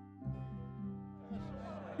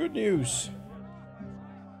 Good news.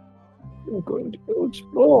 We're going to go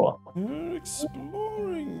explore. We're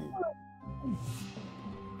exploring.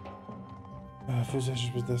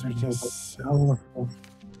 Possessions with despotism.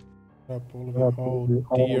 Oh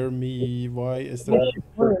dear me, why is there...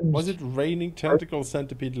 Was it raining tentacle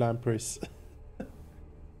centipede lampreys?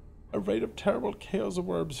 A rain of terrible chaos of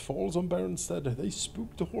worms falls on Baronstead. They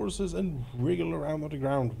spook the horses and wriggle around on the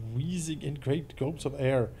ground, wheezing in great gulps of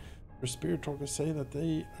air. Your spirit talkers say that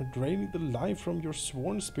they are draining the life from your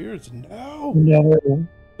sworn spirits. No! No.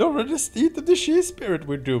 No, just eat the she spirit.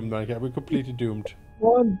 We're doomed, my guy. We're completely doomed.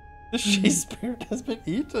 One. The she spirit has been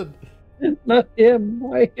eaten. Not him.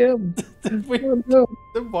 Why him? Oh, no.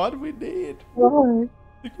 The one we need. Why?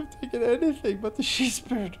 You could have taken anything but the she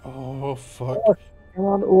spirit. Oh, fuck. Oh, come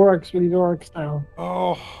on, orcs. We need orcs now.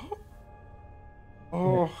 Oh.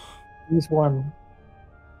 Oh. He's one.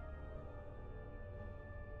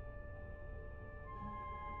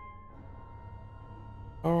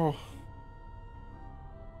 Oh.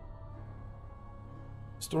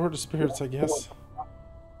 Store the spirits, I guess.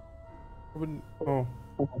 I wouldn't... Oh.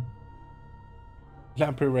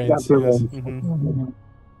 Lamprey rains, yes. Mm-hmm.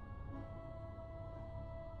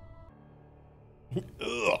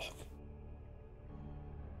 Ugh.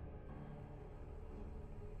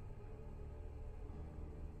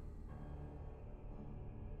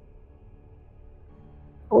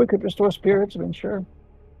 Or we could restore spirits, I mean, sure.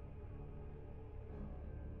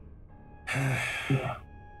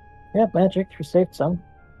 Yeah, magic. We saved some.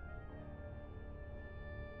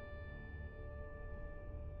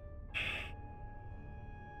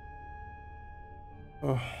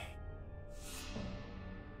 Oh.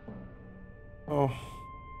 Oh.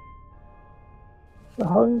 The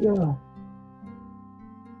hunger.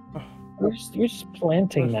 You're just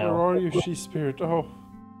planting now. Where are you, she spirit? Oh.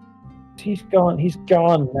 He's gone. He's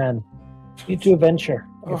gone, man. You do a venture.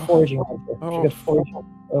 Like a foraging venture. Oh. You get foraging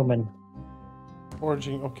omen.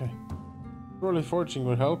 Foraging, okay. Surely foraging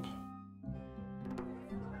would help.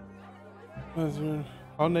 As you're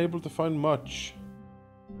unable to find much.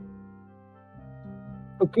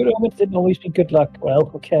 But good omens didn't always be good luck.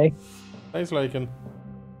 Well, okay. Thanks, Lakin.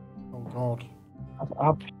 Oh god.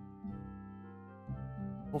 Up.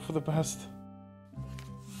 Hope for the best.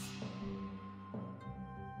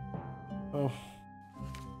 Oh.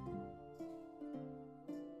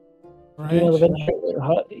 Right. You know, the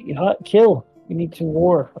venture, kill. We need to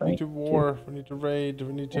war, right? We need to war. We need to raid.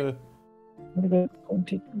 We need to... What about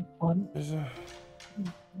 21? There's a...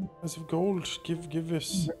 Massive gold. Give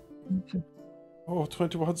this. Oh,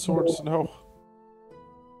 21 swords. No.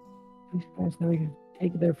 These guys know you can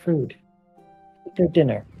take their food. Take their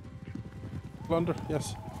dinner. Plunder.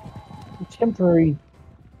 Yes. The temporary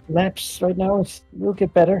lapse right now will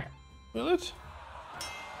get better. Will it?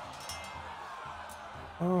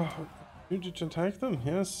 Oh, you did attack them.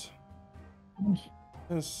 Yes.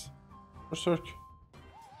 Yes. Berserk.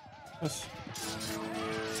 Yes.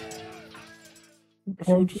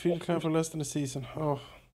 Food field clan for less than a season. Oh.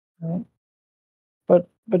 Right.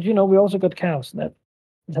 But you know, we also got cows, and that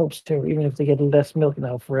helps too, even if they get less milk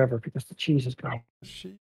now forever because the cheese is gone.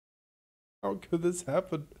 How could this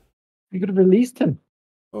happen? We could have released him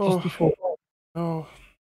Oh. just before. Oh.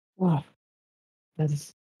 Wow. That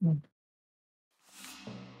is.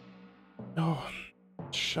 Oh.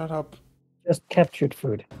 Shut up. Just captured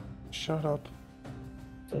food. Shut up.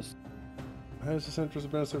 Just. As the central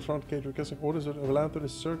administrator front gate requesting orders of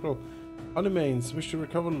Atlantis Circle. Animains wish to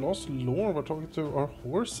recover lost lore by talking to our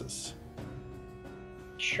horses.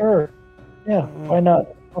 Sure. Yeah, why not?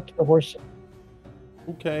 Talk to the horse.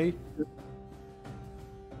 Okay.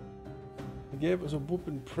 He gave us a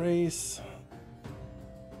whooping praise.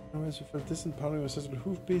 Otherwise, we felt disempowering with sensible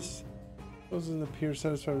hoofbeats. Doesn't appear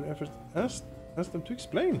satisfied with effort. Ask them to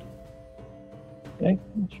explain. Okay,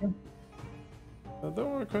 sure.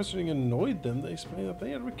 Though our questioning annoyed them, they explained that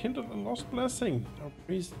they had rekindled a lost blessing. Our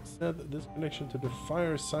priest said that this connection to the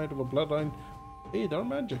fire side of a bloodline aid our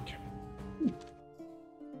magic.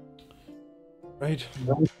 Right.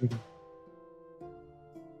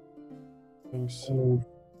 Thanks.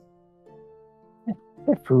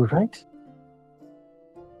 They're food, right?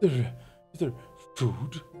 Is there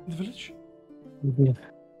food in the village? Maybe a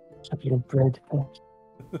little bread.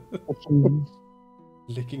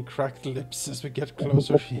 Licking cracked lips as we get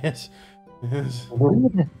closer. Yes. Yes.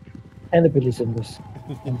 Annabelle in this.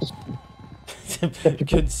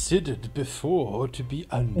 Considered before to be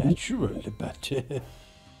unnatural, but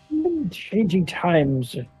changing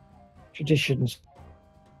times, traditions.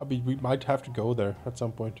 I mean, we might have to go there at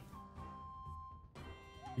some point.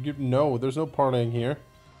 No, there's no parlaying here.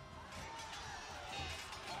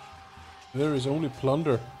 There is only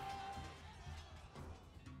plunder.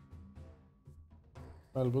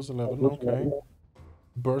 Albus 11, okay.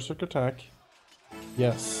 Berserk attack.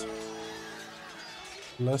 Yes.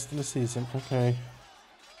 Less than a season, okay.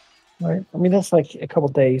 Right. I mean, that's like a couple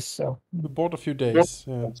days, so. We bought a few days,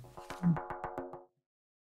 yeah.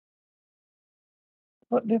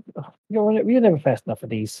 But we're never fast enough for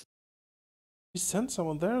these. We sent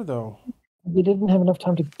someone there, though. We didn't have enough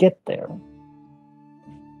time to get there.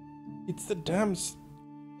 It's the damn...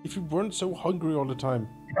 If you weren't so hungry all the time.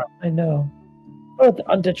 I know. But the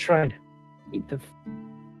undead tried. Eat the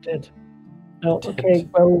dead. No, Dead. okay,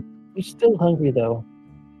 well, we're still hungry, though.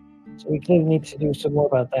 So we clearly need to do some more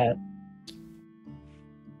about that.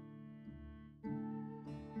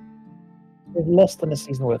 We're less than a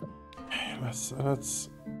season with them. That's...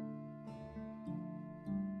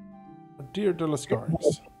 Dear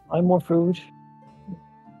Delascarnes. I'm more food.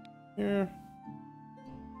 Here.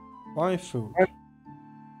 Buy food.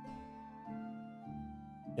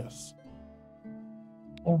 Yes.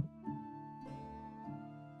 Yeah.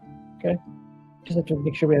 Okay. Just have to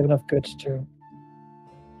make sure we have enough goods to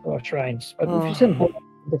go our shrines. But if you send more,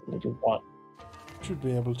 we definitely do one. Should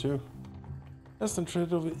be able to. As the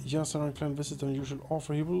trade of Yasaran clan visits unusual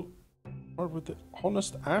offer, he will part with the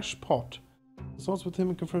honest ash pot. Consults with him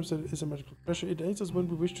and confirms that it is a magical treasure. It aids us when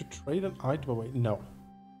we wish to trade an item away. No.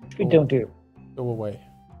 Which we don't do. Go away.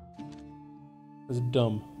 That's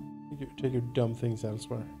dumb. Take your dumb things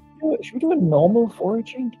elsewhere. Should we do a normal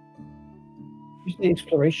foraging? Use the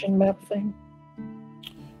exploration map thing?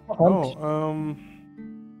 Hunt.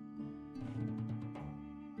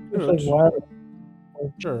 Looks like Good. wild.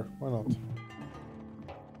 Sure, why not?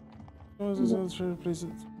 Oh, this is a place.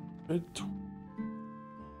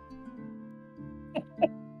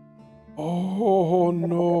 Oh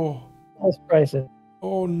no! Let's price it.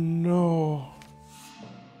 Oh no!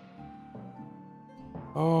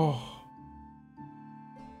 Oh.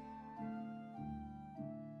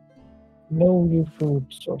 No new food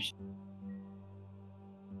source.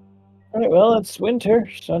 Alright, well, it's winter,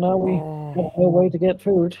 so now we have no way to get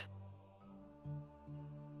food.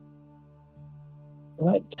 We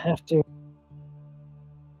might have to.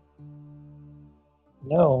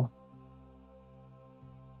 No.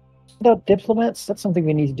 Send out diplomats? That's something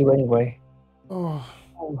we need to do anyway. Oh.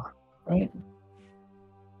 Right?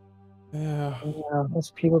 Yeah. Yeah,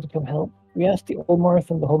 ask people to come help. We asked the Olmarth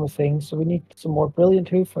and the Home of Things, so we need some more Brilliant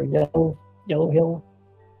Hoof or Yellow Hill.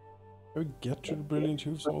 Can we get to the Brilliant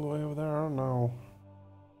Hooves all the way over there? I don't know.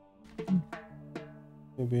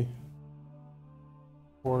 Maybe.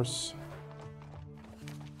 Horse.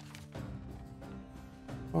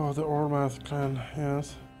 Oh, the Ormath clan,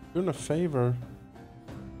 yes. Doing a favor.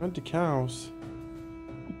 20 cows.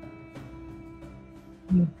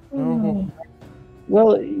 No.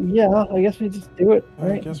 Well, yeah, I guess we just do it, I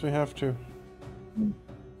right? guess we have to.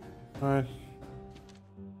 Alright.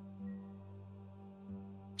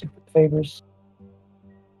 Favors.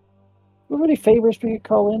 Were there any favors we could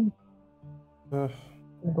call in? The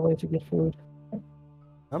way to get food.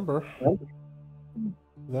 Amber. Yep.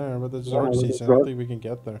 There, but it's Yeah, dark we season. just I don't got- think we can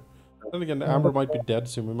get there. Then again, Amber might be dead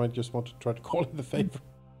soon. We might just want to try to call in the favor.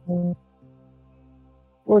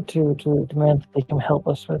 Or to demand that they come help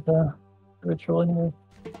us with the ritual anyway.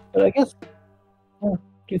 But I guess, yeah, do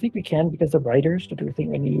you think we can because they're writers, or do we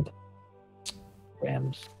think we need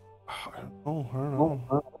rams? I don't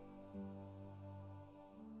know.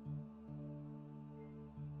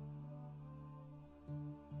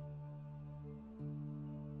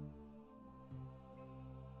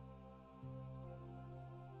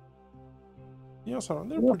 Yes,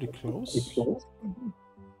 they're pretty close.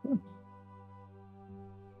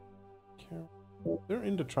 They're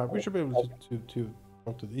in the tribe. We should be able to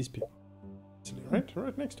talk to these people. Easily, right?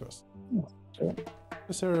 Right next to us. Sure.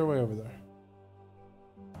 This area way over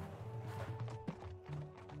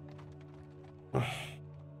there.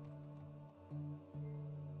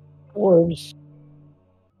 Dwarves.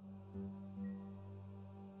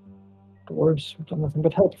 Dwarves have done nothing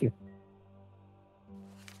but help you.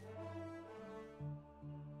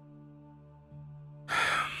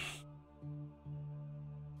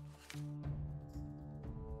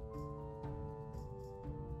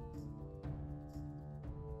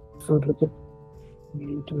 Food with it.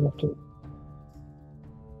 We do have to.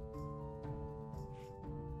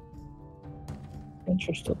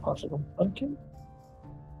 Venture still possible. Hunting?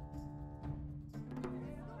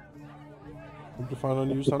 Hope to find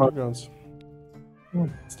unused undergrounds. Hmm.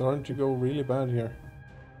 It's starting to go really bad here.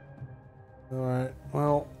 Alright,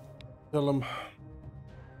 well, tell them.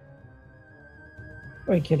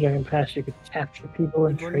 When Kid Dragon Pass, you could capture people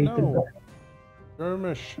and trade them. No.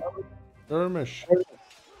 Skirmish. Skirmish.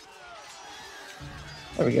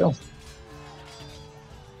 There we go.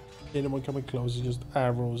 Anyone coming close is just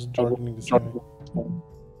arrows darkening the sky.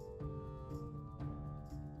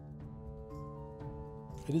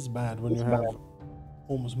 It is bad when you have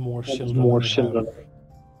almost more children than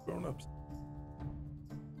grown-ups.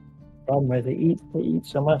 Problem is they eat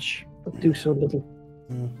so much, but do so little.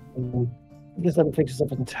 Yeah. I guess that would fix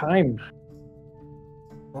itself in time.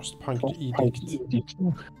 Frostpunk edict.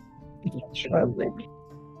 Traveling.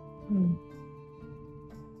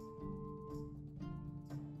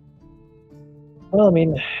 Well, I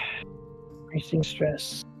mean, increasing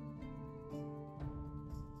stress.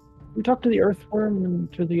 We talked to the earthworm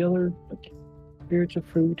and to the other spirits of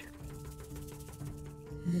food.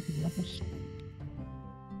 Anything else?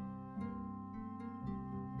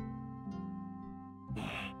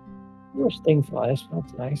 There's sting flies.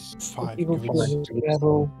 That's nice. 5 People goods. flying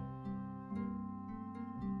together.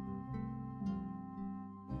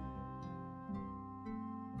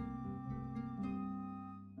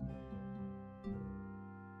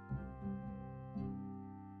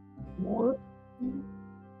 More.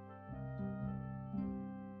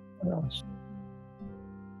 What else?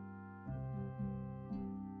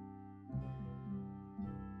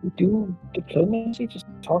 We do diplomacy, just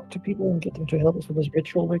talk to people and get them to help us with this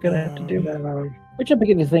ritual we're gonna have to do. Which I'm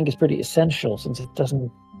beginning to think is pretty essential since it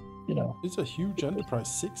doesn't, you know. It's a huge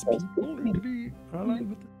enterprise. 6 people really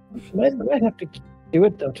aligned with it. Might have to do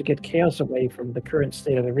it though to get chaos away from the current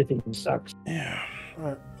state of everything sucks. Yeah.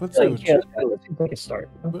 Alright, let's do it. Chaos seems like a start.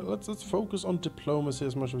 But let's focus on diplomacy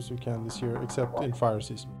as much as we can this year, except in fire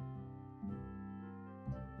season.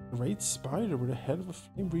 A great spider with the head of a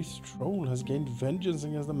flame-breathed troll has gained vengeance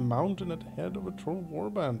against the mountain at the head of a troll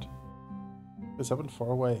warband. It's happened far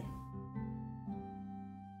away.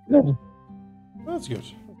 Good. That's good.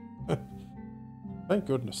 Thank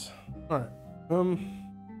goodness. Alright.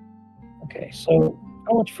 Okay, so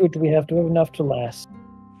how much food do we have? Do we have enough to last?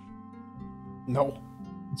 No.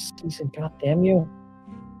 It's decent, goddamn you.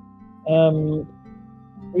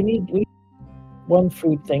 We need one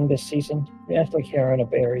food thing this season. We have to carry on a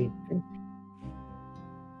berry.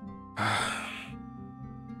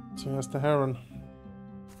 So that's the heron.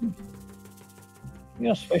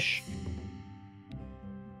 Yes, fish.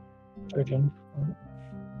 Surgeon.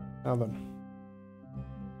 Now then.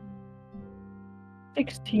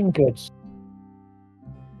 16 goods.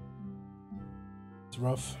 It's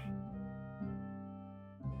rough.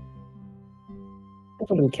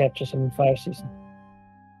 Hopefully we capture some in fire season.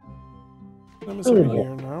 Emissary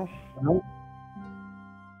here now.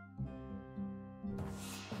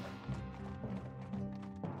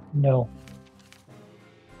 No.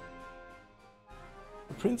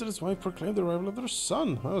 The prince and his wife proclaimed the arrival of their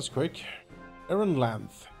son. That was quick.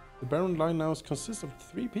 Aaronlanth. The Baron line now consists of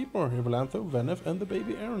 3 people, Ivalantho, Venef, and the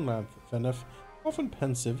baby Aaronlanth. Venef, often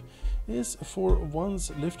pensive, is for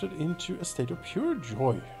once lifted into a state of pure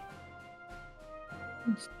joy.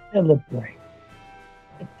 Celebrate.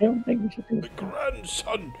 I don't think we should do The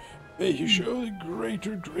grandson! May he show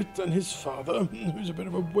greater grit than his father, who's a bit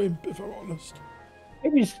of a wimp, if I'm honest.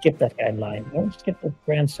 Maybe skip that guy line. Don't skip the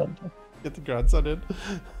grandson. Get the grandson in.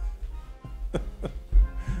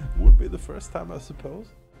 Would be the first time, I suppose.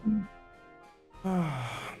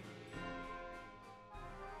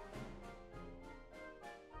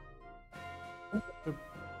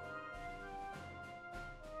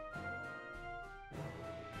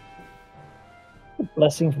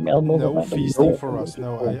 Blessing from Elmo. No feasting for us.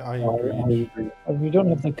 No, I agree. We don't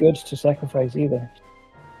have the goods to sacrifice either.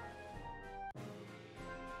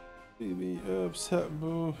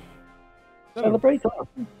 Celebrate.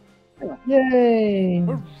 Yay!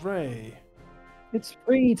 Hooray! It's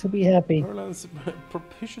free to be happy. Erland's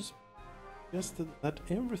propitious suggested that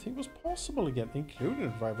everything was possible again, including the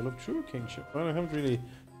revival of true kingship. Well, I haven't really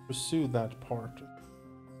pursued that part.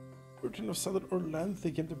 Urchin of Southern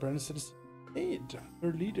Orlanthe came to Brandon's aid.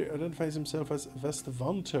 Her leader identifies himself as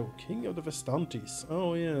Vestavanto, king of the Vestantes.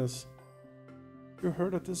 Oh, yes. You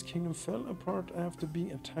heard that this kingdom fell apart after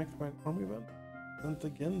being attacked by an army event and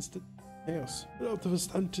against the chaos. Without the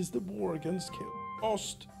Vestantes, the war against chaos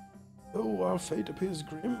lost. Though our fate appears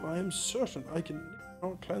grim, I am certain I can knit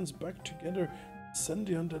our clans back together, send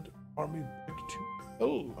the undead army back to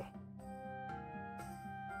hell.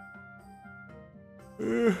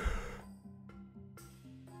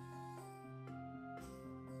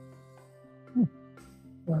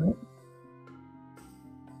 Alright.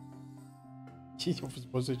 You're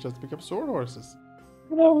supposed to just pick up sword horses.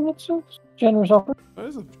 No, that's a generous offer. That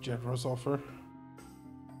is a generous offer.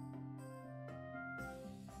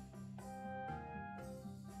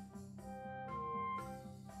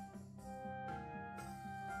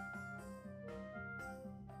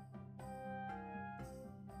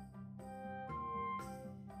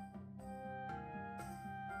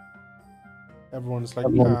 Everyone's like,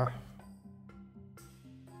 yeah.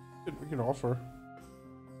 We can offer.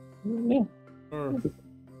 Yeah. Or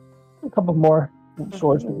A couple more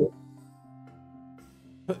swords.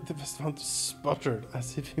 the Vestant sputtered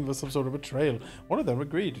as if he was some sort of betrayal. One of them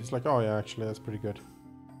agreed. He's like, oh yeah, actually, that's pretty good.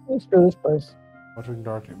 Let's go this place. Muttering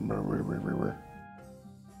darkly.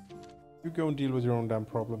 You go and deal with your own damn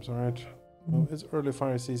problems, alright? Well, it's early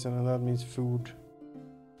fire season, and that means food,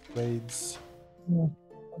 raids, Yeah.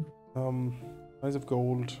 eyes of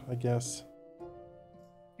gold, I guess.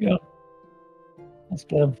 Yeah. Let's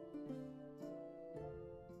get him.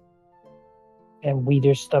 And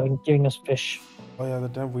weeders giving us fish. Oh yeah, the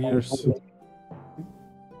damn weeders.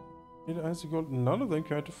 Eyes of gold. None of them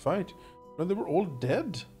tried to fight. No, they were all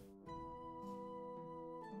dead.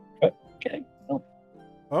 Okay.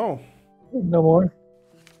 Oh. No more.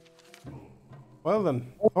 Well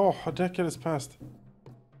then. Oh, a decade has passed.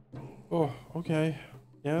 Oh, okay.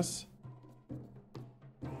 Yes.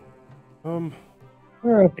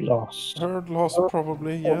 Herd loss. Herd loss,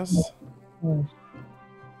 probably, yes.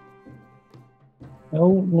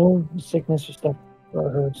 No sickness or stuff for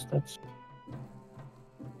our herds. That's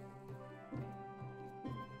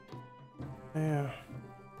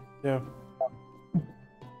Yeah.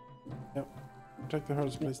 Protect the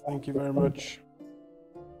herds, please. Thank you very much.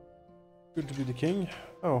 Good to be the king.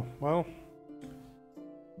 Oh, well.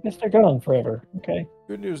 I guess they're gone forever. Okay.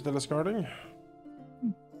 Good news, Delascarding.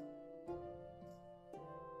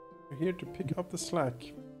 We're here to pick up the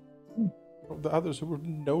slack of the others who were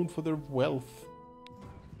known for their wealth.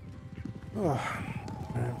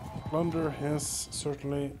 Plunder, yes,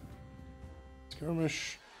 certainly.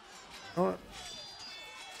 Skirmish. Alright.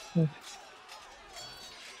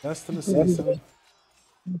 Less than a season.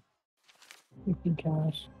 50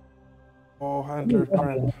 cash. Oh, handler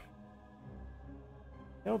crap.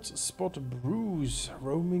 Scouts spot Bruise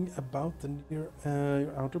roaming about the near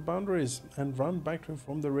outer boundaries and run back to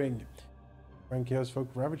inform the ring. Frank Chaos folk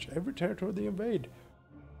ravage every territory they invade.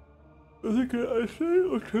 I think I say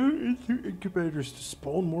or turn into incubators to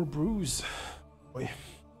spawn more Bruise. Boy.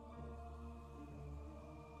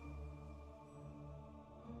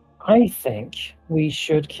 I think we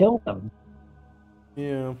should kill them.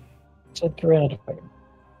 Yeah. Said Karana to fight.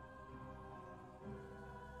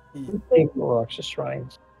 He, Big rocks,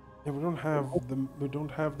 shrines. Yeah, we don't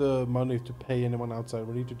have the money to pay anyone outside.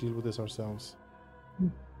 We need to deal with this ourselves.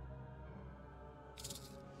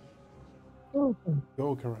 Oh,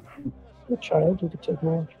 Go, Karana. a child, you could take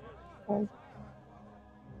more. Oh,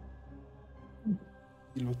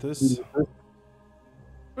 Deal with this.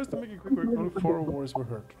 First, to make a quick work, only 4 wars were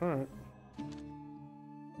hurt. Alright.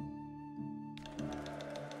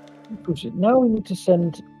 push it. Now we need to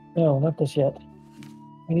send. No, not this yet.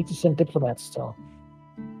 We need to send diplomats still.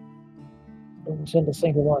 Don't send a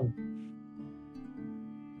single one.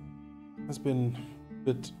 Has been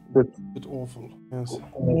a bit awful. Yes.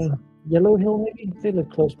 Yellow Hill, maybe? They live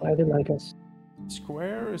close by. They like us.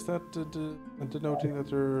 Square, is that denoting that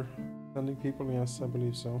they're sending people? Yes, I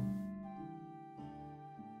believe so.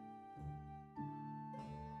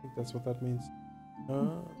 I think that's what that means.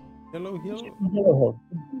 Yellow Hill? Yellow Hill.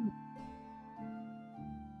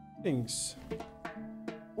 Things.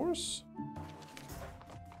 Horse?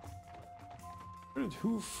 Spirit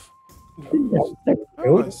hoof. Yeah, there we Oh,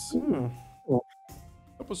 go. nice.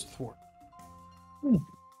 That was thwart. Hmm.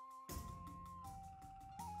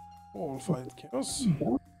 All fight chaos.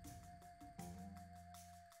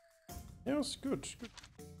 Yes, good.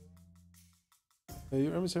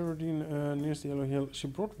 Your emissary near the Yellow Hill. She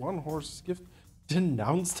brought one horse as gift.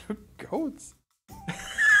 Denounced her goats.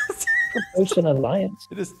 Propose an alliance.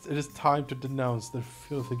 It is time to denounce the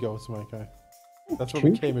filthy goats, my guy. That's what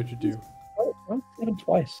True. we came here to do. Oh, well, get him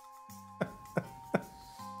twice.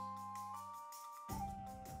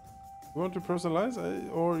 You want to personalize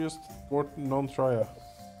or just thwart non-trier?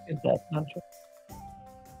 Is that not true?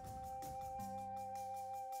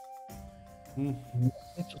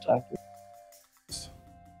 It's attack.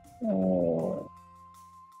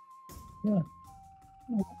 Yeah.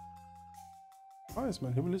 Nice,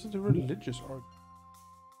 man. He will listen to religious arguments.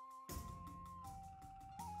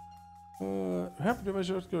 Happy to my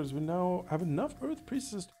short girls. We now have enough earth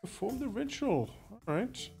priestesses to perform the ritual.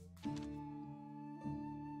 Alright.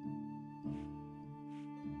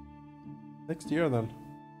 Next year then.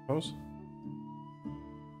 Suppose.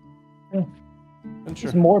 Yeah. And sure.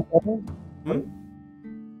 Is more better?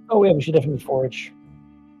 Oh yeah, we should definitely forage.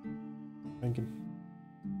 Thinking.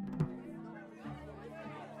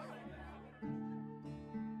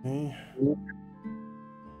 Okay.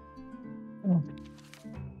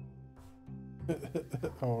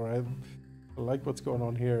 Alright. I like what's going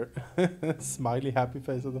on here. Smiley happy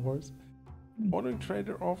face of the horse. Modern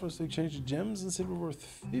trader offers to exchange gems and silver worth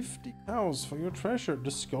 50 cows for your treasure,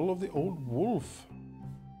 the skull of the old wolf.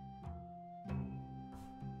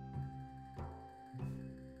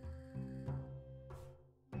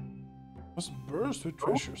 Must burst with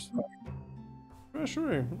treasures.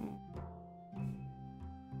 Treasury.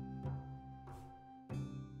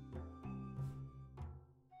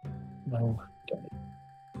 No.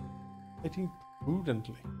 Fighting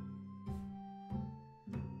prudently.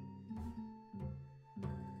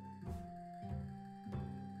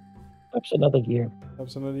 Perhaps another year.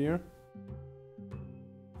 Perhaps another year?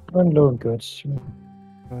 Run low on goods.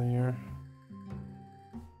 Another year.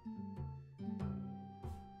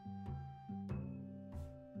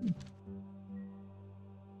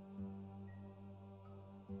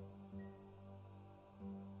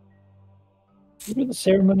 You do the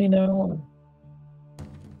ceremony now?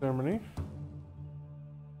 Ceremony.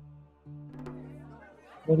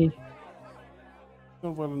 Ready?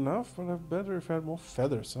 Not well enough, but I'd better if I had more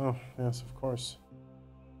feathers. Oh, yes, of course.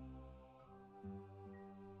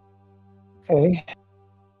 Okay.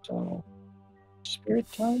 So,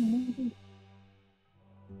 spirit time, maybe?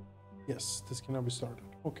 Yes, this can now be started.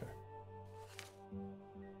 Okay.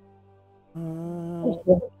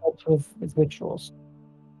 Helps with rituals.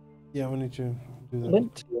 Yeah, we need to do that.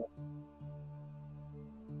 Flint.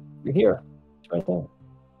 You're here. It's right there.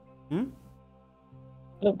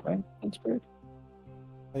 Flint, right? Flint spirit.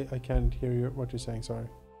 I can't hear you. What you're saying. Sorry.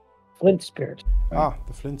 Flint spirit. Right? Ah,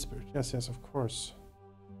 the flint spirit. Yes, yes, of course.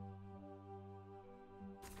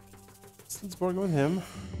 Let's bargain with him.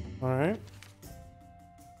 All right.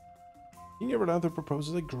 King Everlanther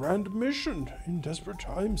proposes a grand mission. In desperate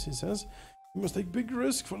times, he says, we must take big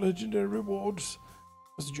risk for legendary rewards.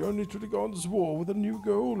 We must journey to the gods' war with a new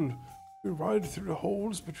goal. We ride through the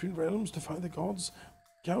holes between realms to find the gods,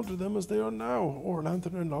 counter them as they are now.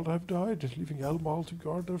 Orlanthor and Nalda have died, leaving Elmal to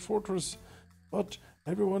guard their fortress. But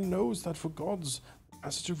everyone knows that for gods, the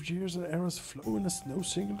passage of years and eras flow in no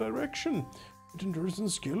single direction. With endurance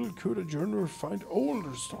and skill, could a journeyer find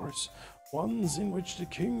older stories, ones in which the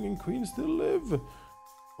king and queen still live.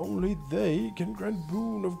 Only they can grant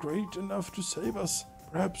boon of great enough to save us,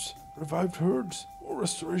 perhaps revived herds or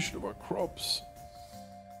restoration of our crops.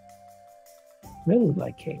 Really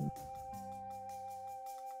like King.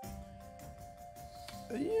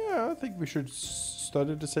 Yeah, I think we should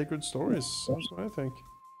study the sacred stories. That's what I think.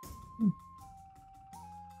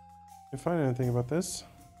 You find anything about this?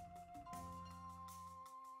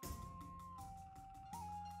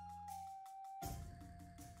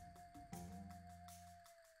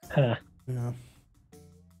 Huh. Yeah.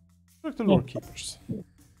 Look, the Lord Keepers.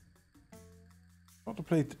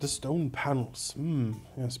 Contemplate the stone panels.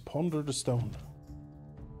 Yes, ponder the stone.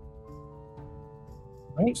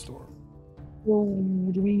 Right. Store. Well,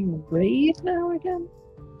 do we raid now again?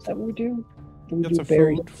 Is that what we do? Do we Get do some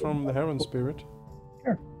berries? food from the heron spirit.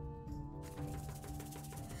 Sure.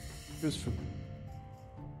 Here's food.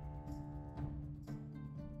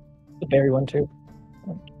 The berry one too.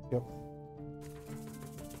 Yep.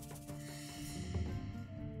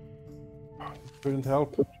 Couldn't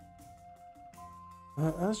help.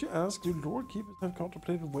 As you ask, do Lord Keepers have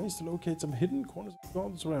contemplated ways to locate some hidden corners of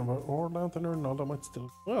God's realm where Orlanth and Ernalda might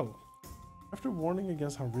still dwell? After warning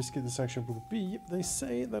against how risky this action would be, they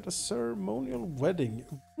say that a ceremonial wedding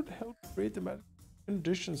would help create the magic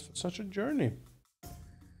conditions for such a journey.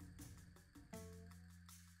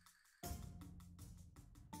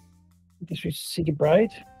 Guess we seek a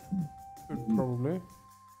bride. Probably.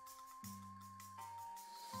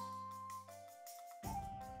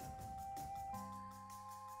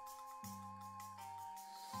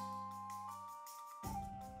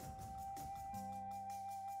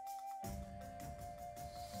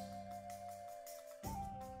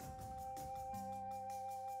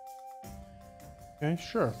 Okay,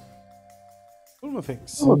 sure. Ulma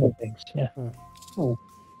thinks. All of the things, yeah. Go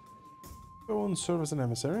and serve as an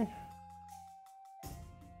emissary.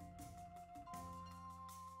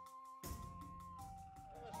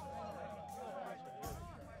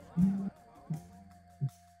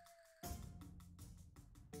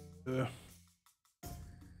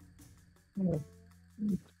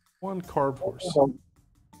 One carved horse.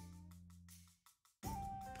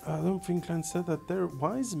 Dunfinclan said that their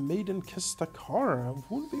wise maiden Kestakara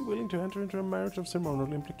would be willing to enter into a marriage of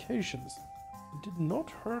ceremonial implications. It did not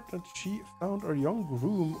hurt that she found our young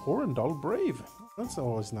groom Orendal brave. That's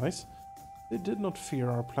always nice. They did not fear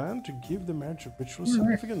our plan to give the marriage ritual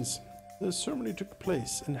significance. The ceremony took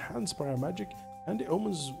place, enhanced by our magic, and the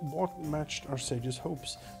omens matched our sage's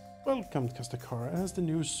hopes. Welcomed Kestakara as the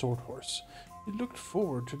new sword horse. We looked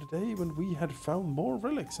forward to the day when we had found more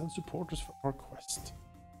relics and supporters for our quest.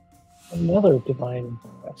 Another divine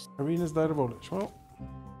quest. Arena's died of old age. Well,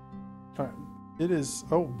 it is.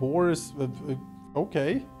 Oh, war is.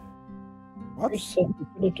 Okay. What? You said we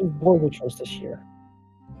couldn't do war rituals this year.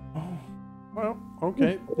 Oh, well,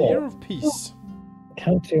 okay. The year of peace.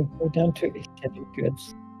 We're down to heavy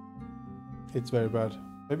goods. It's very bad.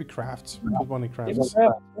 Maybe crafts. Put one in crafts.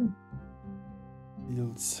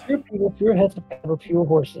 Fields. Fewer heads of cattle, fewer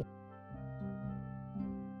horses.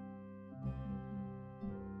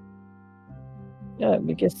 Yeah,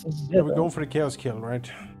 I guess this is it. Yeah, we're going for the chaos kill, right?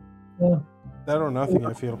 Yeah. That or nothing,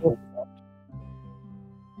 I feel.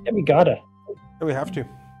 Yeah, we gotta. Yeah, we have to.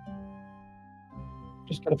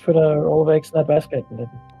 Just gotta put all the eggs in that basket and then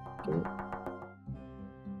do it.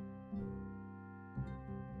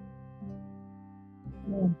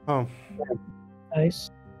 Oh.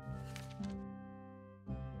 Nice.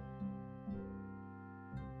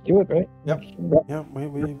 Do it, right? Yep. Yeah,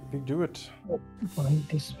 we do it. Find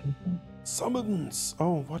these people. Summons!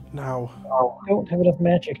 Oh, what now? I don't have enough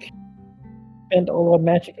magic. Spend all our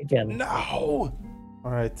magic again. No!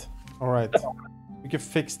 Alright. Alright. We can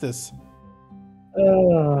fix this.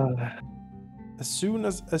 As soon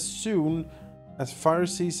as fire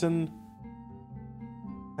season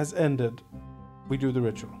has ended, we do the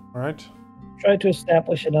ritual, alright? Try to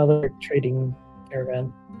establish another trading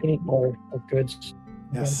caravan. We need more of goods.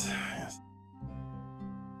 Yes, yes.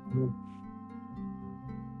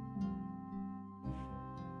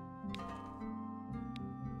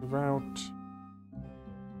 The route.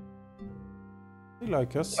 They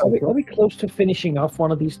like us. Are we close to finishing off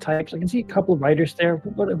one of these types? I can see a couple of riders there.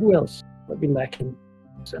 Who else would be lacking?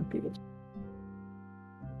 Send people.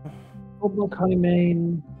 Obo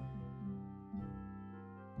Conimane.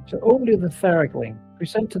 So only the Tharagling. If we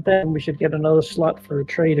send to them, we should get another slot for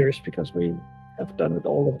traders because we have done with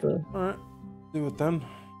all of the. Alright, do it then.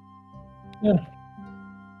 Yeah.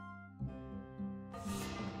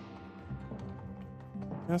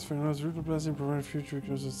 Yes, for now, root of blessing, provide future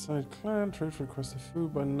because of side clan, trade for requested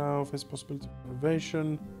food by now, face possibility of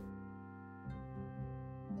innovation.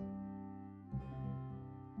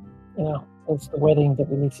 Yeah, that's the wedding that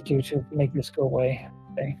we need to do to make this go away.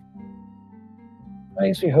 Okay. I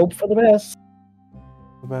guess we hope for the best.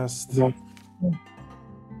 The best.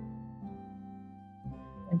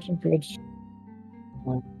 Some goods.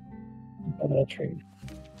 That trade.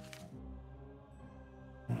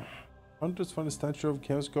 Hunters find a statue of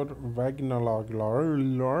Chaos God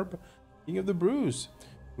Ragnarlarb, King of the Brews,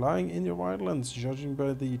 lying in your wildlands. Judging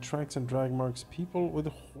by the tracks and drag marks, people with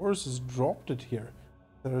horses dropped it here.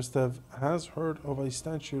 Therastev has heard of a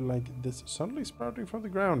statue like this suddenly sprouting from the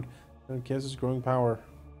ground, and Chaos' growing power.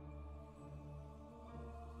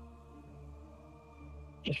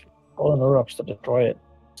 Just calling her up to destroy it.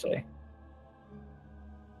 Say.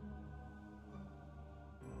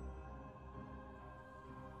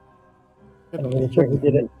 I'm really sure he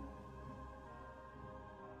did it.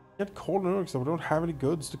 Can't call him because we don't have any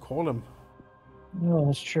goods to call him. No,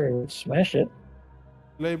 that's true. Smash it.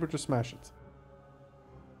 Labor to smash it.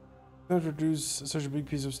 Don't reduce such a big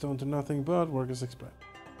piece of stone to nothing, but work as expected.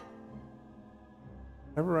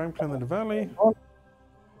 Ever I'm climbing the valley.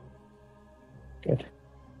 Good.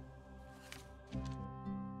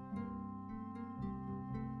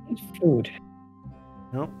 It's food.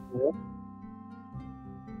 Yep.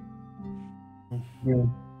 Yeah.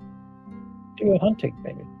 Do a hunting,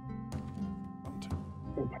 maybe.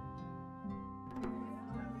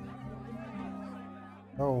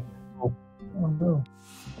 Oh. Oh no.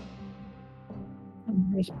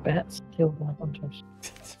 There's bats killed by hunters.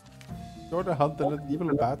 You're the hunter that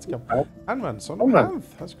evil bats come. Hanman, son of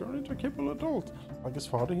Hanth, has grown into a capable adult. Like his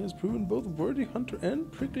father, he has proven both worthy hunter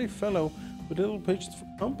and prickly fellow with little patience for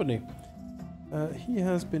company. He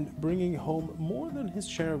has been bringing home more than his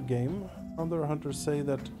share of game. Other hunters say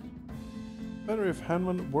that better if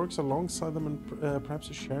Hanman works alongside them and perhaps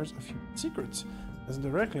he shares a few secrets. Doesn't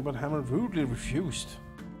directly, but Hanman rudely refused.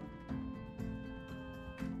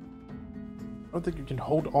 I don't think you can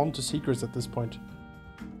hold on to secrets at this point.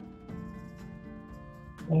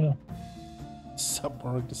 Yeah.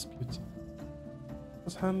 Submarine disputes.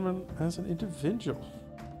 Was Hanman as an individual?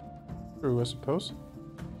 True, I suppose.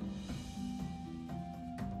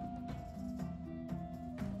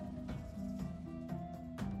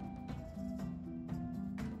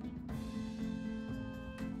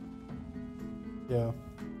 Yeah.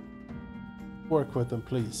 Work with him,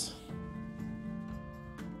 please.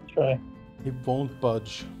 Try. He won't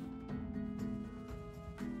budge.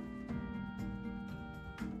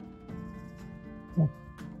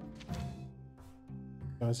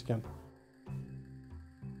 Guys, again.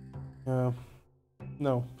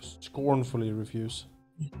 No, scornfully refuse.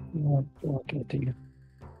 I'll give it to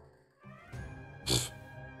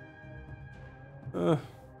you.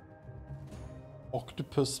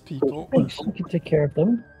 Octopus people. She can take care of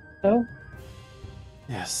them. No?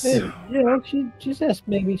 Yes. You know, she just asked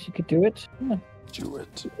maybe she could do it. Yeah. Do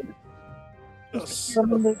it. Yes. Oak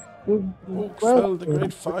fell the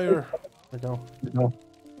great fire. There we go. No.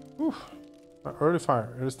 Oof. Early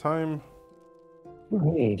fire. It is time.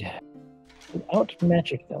 Wait. Without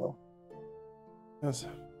magic, though. Yes.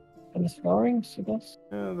 And the scarrings, I guess?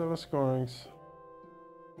 Yeah, there were scorings.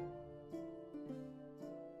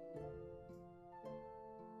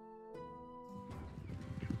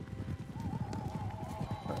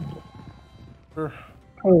 Sure.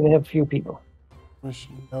 Oh, they have few people.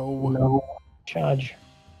 No. Charge.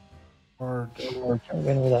 Charge. I'm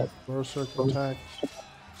going with that. Berserk attack.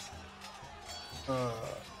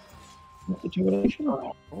 Situation?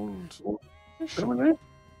 Hold.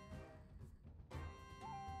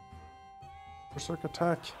 Berserk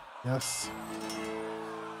attack. Yes.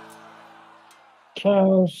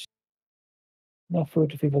 Cows. Enough food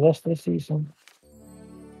to feed the rest of the season.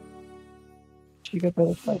 She got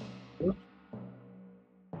better fight.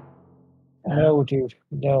 No, dude.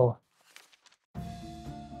 No.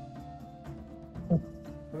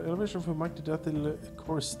 Elevation from Mike to death in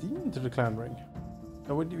correspond to the clan ring.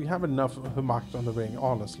 Now, we have enough Humak on the ring,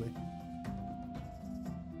 honestly.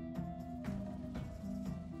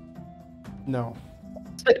 No.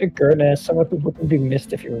 A Gurna, someone who wouldn't be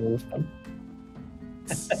missed if you removed them.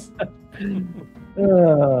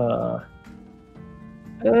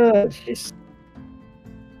 She's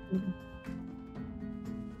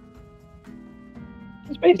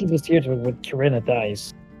basically just here to when Corinna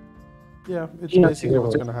dies. Yeah, it's Yeah, basically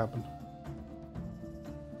what's going to happen.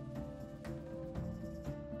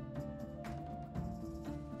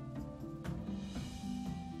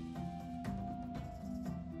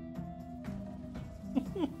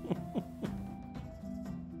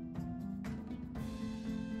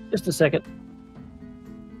 Just a second.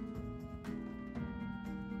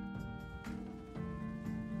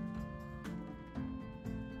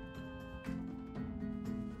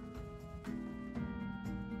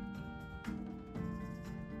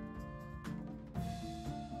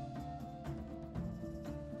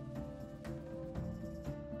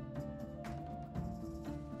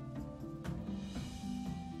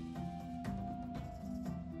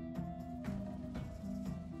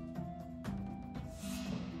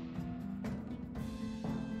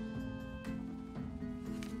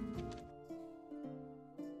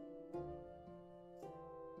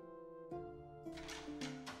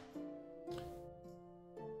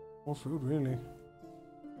 More food, really.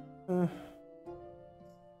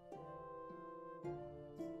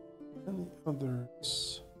 Any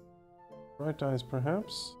others? Bright eyes,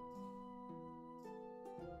 perhaps?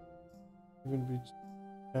 Even we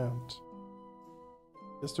can't.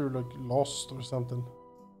 Guess they're like lost or something.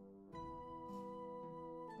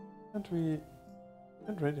 Can't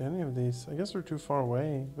raid any of these. I guess they're too far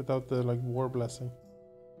away without the like war blessing.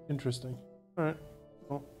 Interesting. Alright.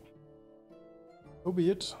 Well, so be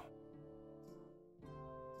it.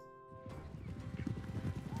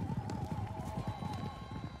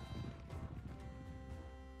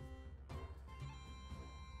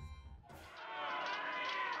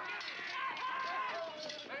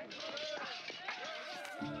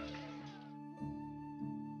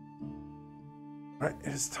 Right,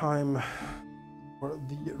 it's time for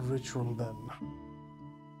the ritual then.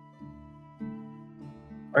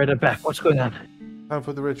 Alright, I'm back. What's going on? Time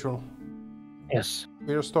for the ritual. Yes.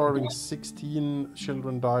 We are starving. 16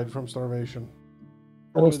 children died from starvation.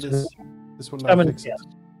 Well, Only let's this will now fix it. yes.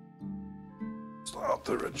 Start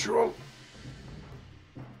the ritual.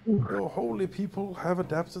 The holy people have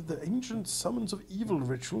adapted the ancient summons of evil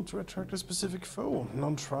ritual to attract a specific foe,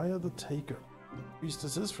 Nantria the Taker.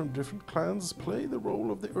 Priestesses from different clans play the role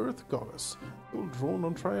of the Earth Goddess, who will draw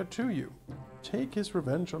Nantria to you. Take his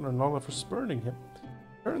revenge on Anala for spurning him.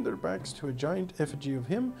 Turn their backs to a giant effigy of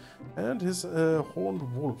him and his horned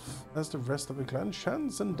wolf, as the rest of the clan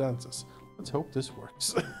chants and dances. Let's hope this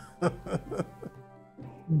works.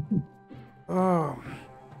 Oh.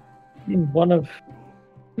 One of...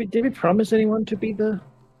 Did we promise anyone to be the...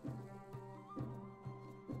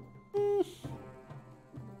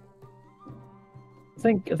 I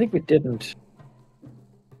think we didn't.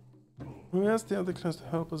 We asked the other clans to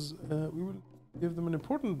help us. We will give them an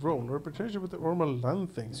important role. Reputation with the Orma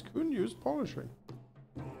land things couldn't use polishing.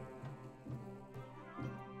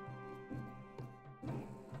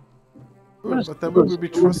 Good, but then we will be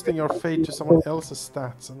trusting our fate to someone else's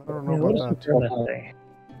stats, and I don't know about that.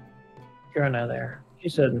 Kierna there. She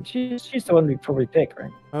said she's the one we probably pick,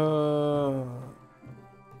 right?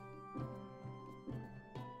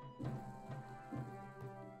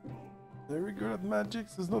 Very good at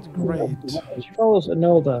magics is not great. She follows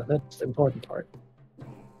Anolda. That's the important part.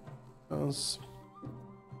 I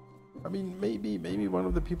mean, maybe one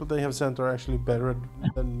of the people they have sent are actually better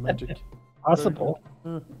than magic. Possible.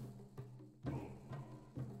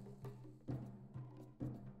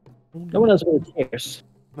 No one else really cares.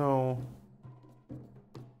 No.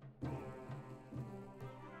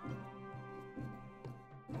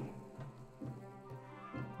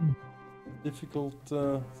 Difficult.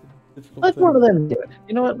 Let one of them do it.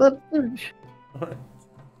 You know what? Alright.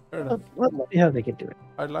 Fair enough. Let me how they can do it.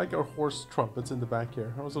 I like our horse trumpets in the back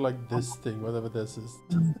here. I also like this thing, whatever this is.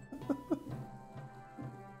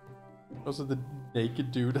 Also the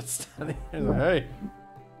naked dude that's standing here. Like,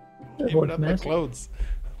 hey, came up my clothes.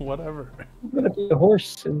 Whatever. I'm gonna be a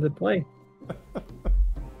horse in the play.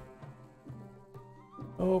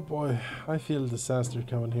 Oh boy, I feel disaster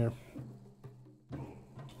coming here.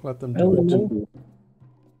 Let them do it.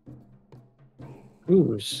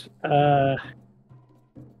 Who's?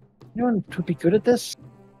 Anyone would be good at this?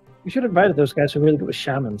 We should have invited those guys who are really good with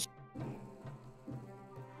shamans.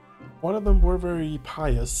 One of them were very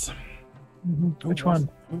pious. Which one?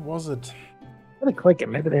 Who was it? I'm gonna click it.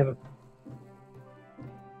 Maybe they have a.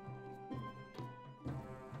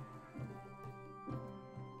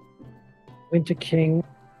 Winter King.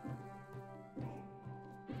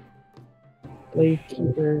 Blade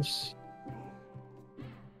Keepers.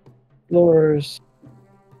 Explorers.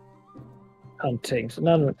 Hunting. So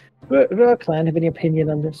none of them. Do our clan have any opinion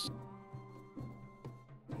on this?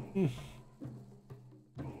 No.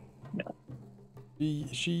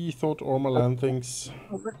 She thought Orma land things.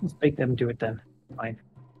 Well, let's make them do it then. Fine.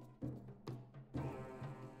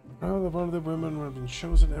 Now that one of the women who have been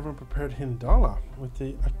chosen, everyone prepared Hindala with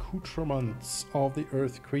the accoutrements of the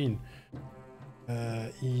Earth Queen.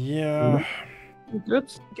 Yeah.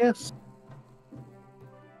 Goods, I guess.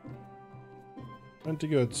 Plenty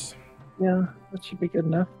goods. Yeah, that should be good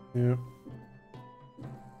enough. Yeah.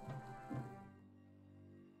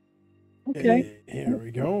 Okay. Here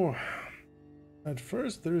we go. At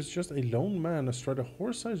first, there is just a lone man astride a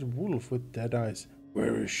horse-sized wolf with dead eyes.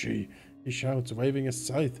 Where is she? He shouts, waving a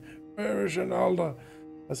scythe. Where is Shenalda?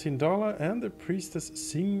 As Hindala and the priestess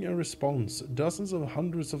sing a response, dozens of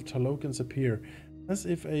hundreds of Talokans appear, as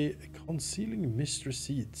if a concealing mist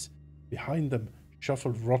recedes. Behind them,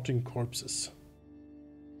 shuffle rotting corpses.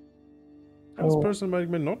 This person may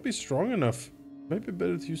not be strong enough. Maybe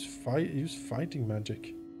better to use fighting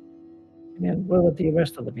magic. Yeah, what about the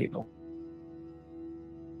rest of the people?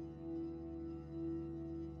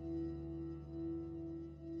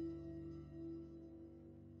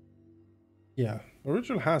 Yeah, the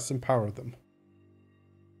ritual has empowered them.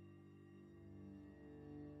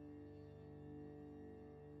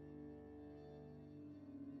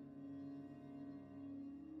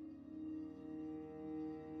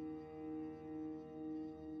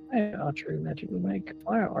 Archery magic will make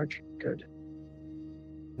fire archery good.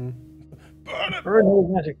 Burn it! Burn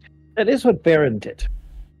hold magic. That is what Baron did.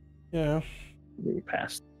 Yeah. We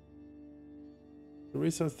passed.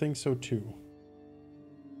 Teresa thinks so too.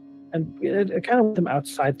 And it kind of put them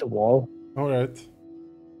outside the wall. Alright. Is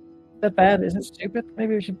that bad? Is it stupid?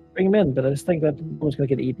 Maybe we should bring him in, but I just think that one's going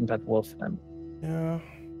to get eaten by the wolf then. Yeah.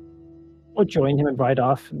 We'll join him and ride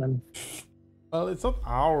off and then... Well, it's not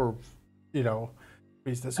our,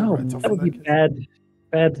 priestess who Oh, rides off that in would be case.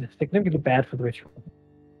 bad, significantly bad for the ritual.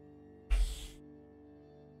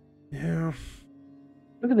 Yeah.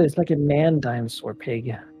 Look at this, like a man dinosaur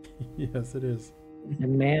pig. Yes, it is. A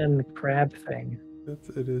man crab thing.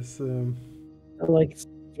 It is. Like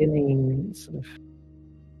skinning sort of.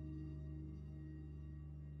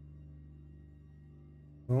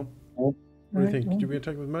 Well, what do you think? Do we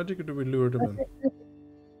attack with magic or do we lure them in?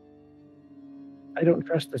 I don't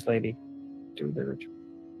trust this lady. Do the ritual.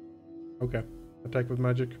 Okay. Attack with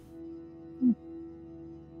magic.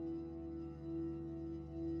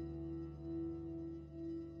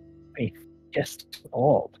 Just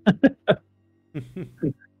all.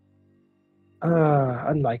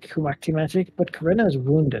 Unlike Humakti magic, but Karina is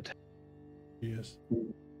wounded. Yes.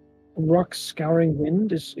 Rock Scouring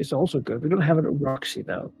Wind is also good. We don't have it at Roxy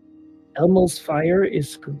though. Elmel's Fire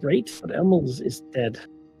is great, but Elmel's is dead.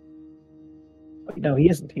 No, he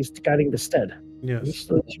isn't. He's guiding the stead. Yes. He's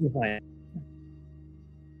still fine.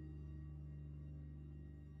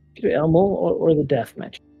 Do Elmel or the death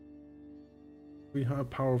match. We have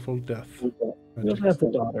powerful death. We also have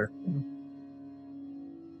the daughter.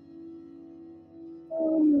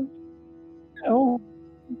 No.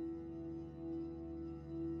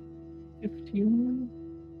 15?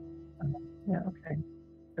 Yeah, okay.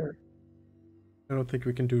 Sure. I don't think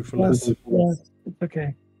we can do it for less. Yeah, it's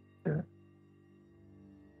okay. Sure.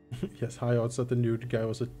 Yes, high odds that the nude guy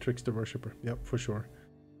was a trickster worshipper. Yep, for sure.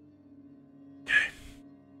 Okay.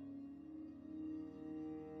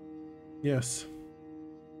 Yes.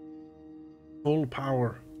 Full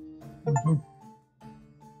power.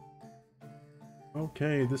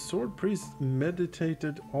 Okay, the sword priests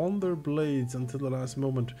meditated on their blades until the last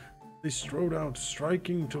moment. They strode out,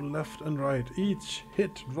 striking to left and right. Each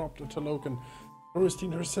hit dropped a Talokan.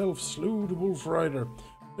 Oristine herself slew the wolf rider.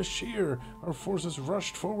 The sheer, our forces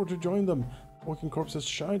rushed forward to join them. Walking corpses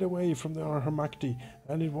shied away from the Hermakti,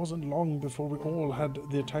 and it wasn't long before we all had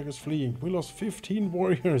the attackers fleeing. We lost 15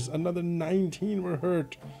 warriors, another 19 were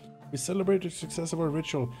hurt. We celebrated the success of our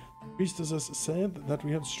ritual. Priestesses said that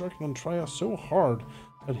we had struck Nantraya so hard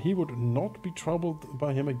that he would not be troubled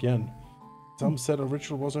by him again. Some said our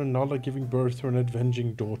ritual was our Nala giving birth to an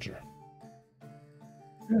avenging daughter.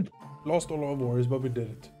 Good. Lost all our warriors, but we did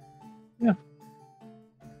it. Yeah.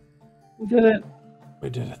 We did it. We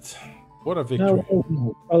did it. What a victory.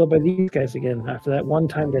 No, followed by these guys again after that one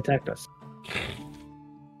time they attacked us.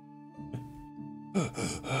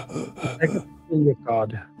 Your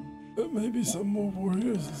god. Maybe some more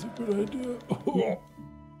warriors is a good idea.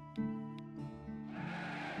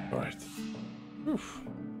 Alright.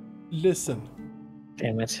 Listen.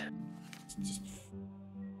 Damn it. Just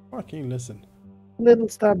fucking listen. Little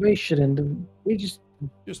starvation and we just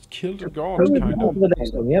killed a god, kind of.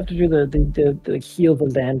 We have to do the heal the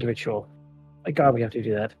land ritual. My god, we have to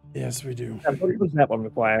do that. Yes, we do. What does that one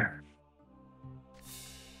require?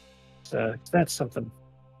 So that's something.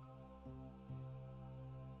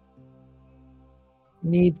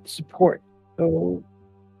 Need support. So,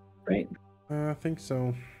 right? I think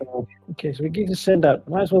so. Okay, so we get to send out.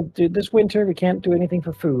 Might as well do this winter. We can't do anything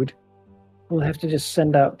for food. We'll have to just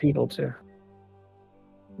send out people to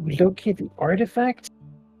locate the artifact.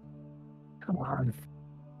 Come on.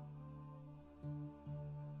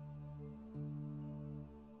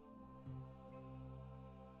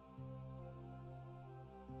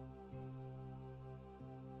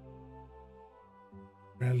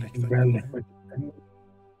 Relic.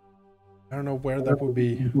 I don't know where that would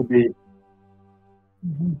be.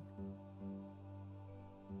 Mm-hmm.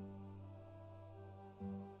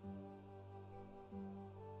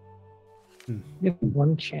 Give me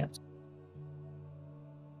one chance.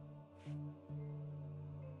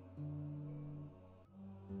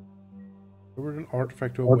 Where would an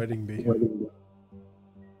artifact to a wedding be?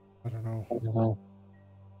 I don't know.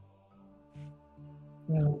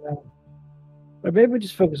 No. But maybe we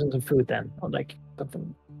just focus on some food then, or like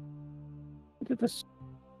something. Look at this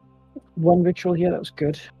one ritual here that was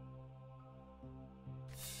good.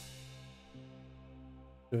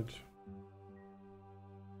 Good.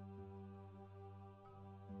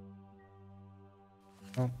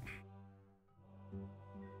 Oh.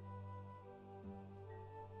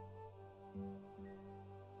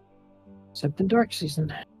 Except in dark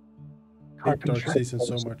season. I hate dark Carpentry. season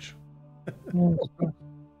so much.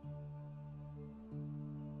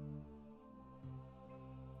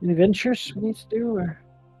 Any adventures we need to do, or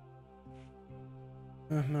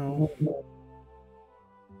No.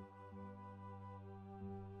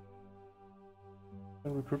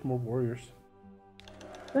 I'll recruit more warriors.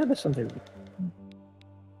 that is something.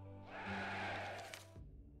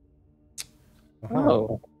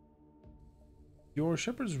 Oh, Your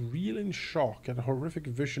shepherds reel in shock at a horrific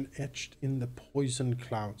vision etched in the poison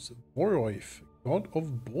clouds. Voroif, god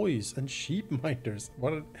of boys and sheep minders.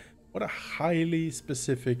 What a highly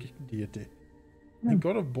specific deity. The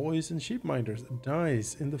god of boys and sheep minders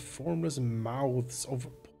dies in the formless mouths of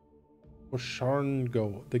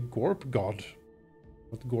Posharngo, the Gorp god.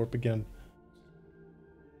 Not Gorp again.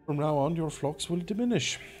 From now on, your flocks will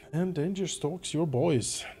diminish, and danger stalks your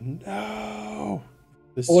boys. No!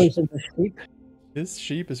 boys and the sheep. This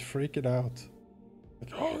sheep is freaking out.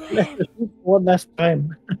 Like, oh Let god! the sheep one last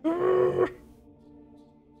time. Ah!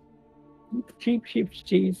 Sheep,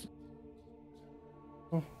 cheese.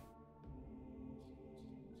 Oh.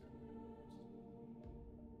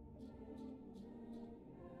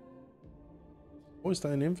 Boys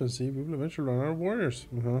die in infancy, we will eventually run out of warriors.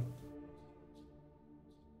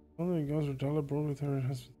 Only gods are dollar brought with her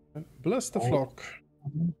husband. Bless the flock.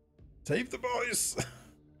 Save the boys!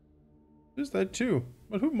 Who's that too?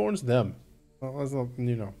 But who mourns them? Well, that's not,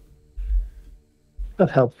 you know.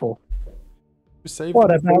 Not helpful. We save What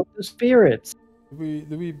them. about the spirits? Do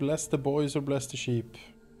we bless the boys or bless the sheep?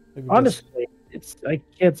 Maybe Honestly, it's like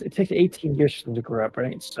kids. It takes 18 years for them to grow up,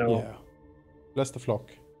 right? So yeah. Bless the flock.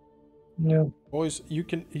 no. Boys, you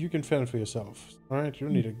can fend for yourself. Alright, you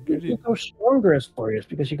don't need a You go stronger as warriors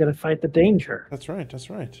because you got to fight the danger. That's right, that's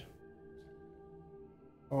right.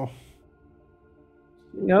 Oh,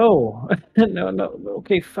 No, no.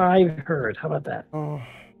 Okay, 5 herd. How about that? oh.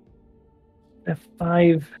 A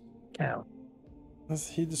 5 cow. As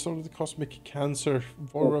he dissolved the cosmic cancer,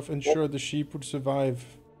 Vorov ensured the sheep would survive.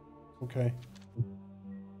 Okay.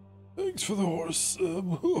 Thanks for the horse.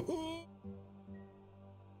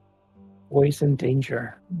 Boys in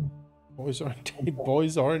danger. Boys are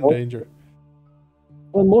in danger.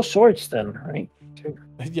 Well, more swords then, right?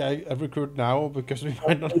 Yeah, I recruit now because we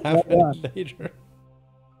might not have any later.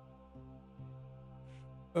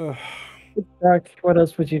 Dark. What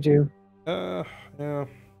else would you do? Yeah.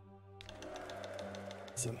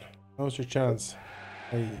 Listen, now's your chance.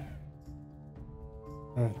 Hey.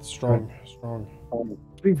 Strong. Do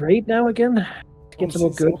we raid now again? To get some more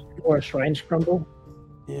Honestly, good before our shrines crumble?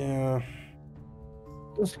 Yeah.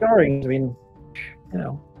 The scarring, I mean, you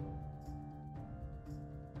know.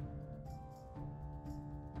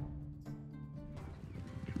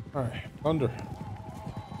 Alright, Thunder.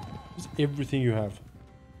 Use everything you have.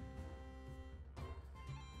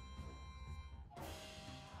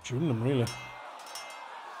 Shooting them, really.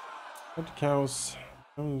 Got the cows.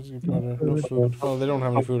 No food. Oh, they don't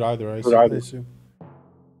have any food either, I assume.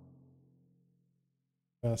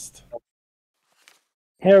 Best.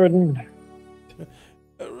 Herodin.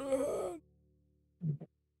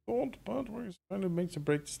 Don't, but we're trying to make to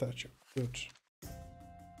break the statue. Good.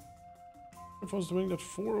 Fostering that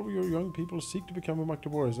 4 of your young people seek to become a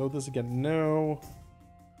Magdaboris. Oh, this again. No.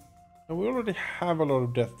 And we already have a lot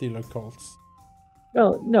of death dealer cults.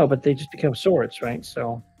 Well, no, but they just become swords, right?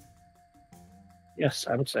 So, yes,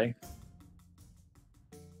 I would say.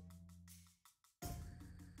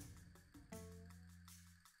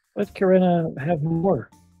 Let Karina have more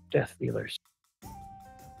death dealers.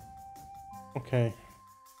 Okay.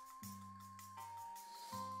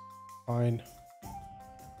 Fine.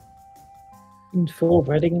 In 4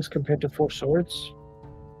 weddings compared to 4 swords.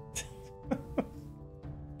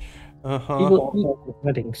 Evil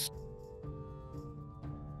weddings.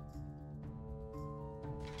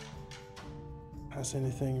 Has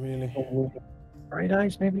anything really? Bright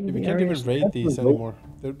eyes, maybe. We can't even raid these anymore.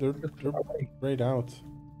 They're raid out.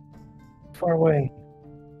 Far away.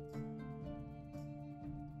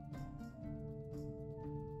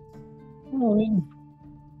 Oh, I mean,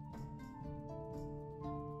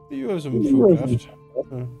 You have some food left.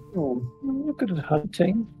 you're good at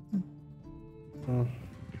hunting.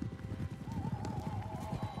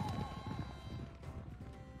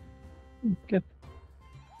 Good.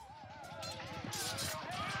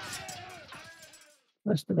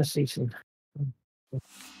 Rest of the season.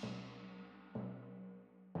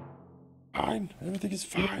 Fine. Everything is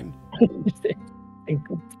fine.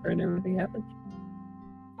 twinkle and everything happens.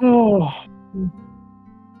 Oh.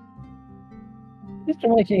 At least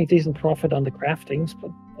we're making a decent profit on the craftings,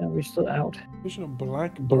 but yeah, we're still out. Vision of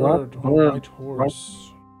black bird on white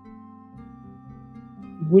horse.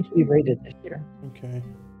 Would be raided this year. Okay.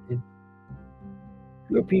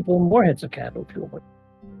 Fewer people, more heads of cattle. Fewer.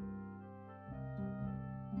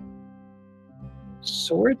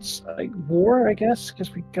 Swords, like war, I guess,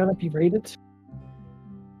 because we gotta be raided.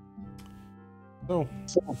 No.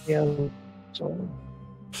 So, yeah. So.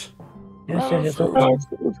 Yes,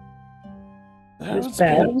 It's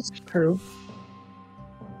bad. It's true.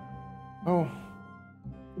 Oh.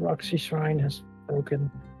 Roxy Shrine has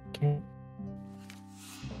broken. Can't.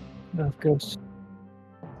 No goods.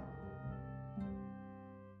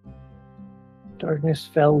 Darkness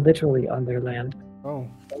fell literally on their land. Oh.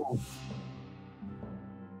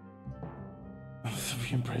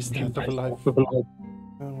 We embrace death of a life. Oh,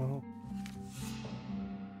 well.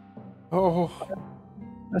 Oh.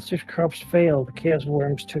 Lester's crops failed. The chaos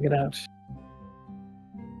worms took it out.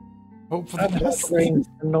 Hope for the best. Rain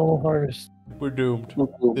for no harvest. We're doomed.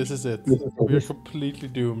 This is it. We are completely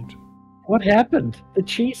doomed. What happened? The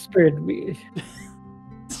cheese spirit.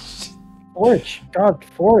 Forage. God,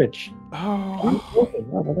 forage. Oh. Oh,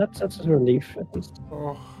 well, that's a relief. At least.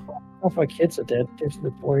 Oh. Half our kids are dead. There's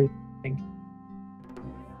the boy thing.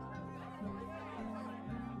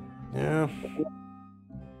 Yeah.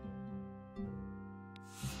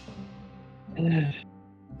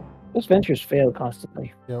 Those ventures fail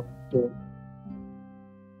constantly. Yep.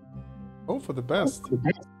 Oh, for the best.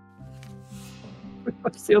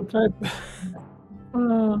 What's the alternative?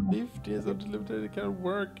 50 is undelivered, it can't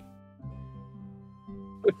work.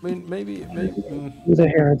 I mean, maybe. Do the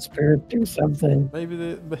Heron Spirit, do something.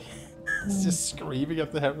 Maybe it's just screaming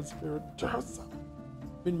at the Heron Spirit. Just.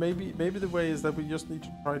 I mean, maybe the way is that we just need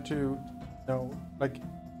to try to, you know, like,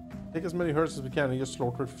 take as many herds as we can and just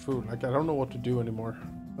slaughter it for food. Like, I don't know what to do anymore.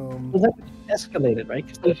 Well, that escalated, right?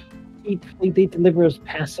 Because they deliver us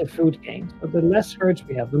passive food gains. But the less herds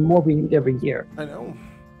we have, the more we need every year. I know.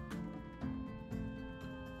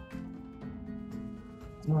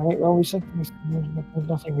 All right. Well, we said there's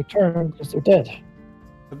nothing returned because they're dead.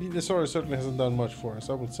 The Venusaurus certainly hasn't done much for us.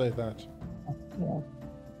 I would say that. Yeah.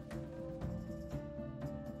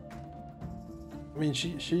 I mean,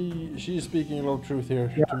 she's speaking a lot of truth here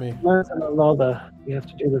to me. We have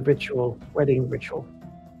to do the ritual, wedding ritual.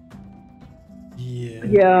 Yeah.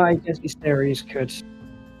 Yeah, I guess Viserys could.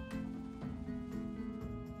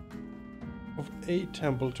 Of a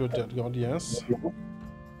temple to a dead god, yes.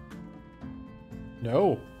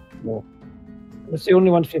 No. No. It's the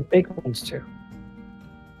only ones we have big ones too.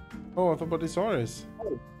 Oh, I thought about Isaris.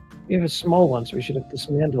 We have a small one, so we should have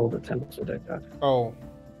dismantled the temple to that god. Oh.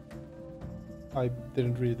 I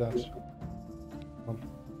didn't read that.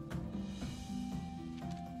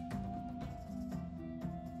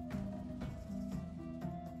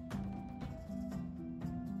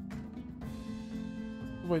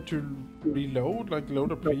 Way to reload, like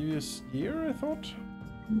load a previous year, I thought?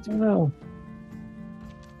 I don't know.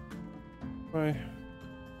 Why?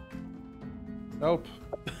 Help.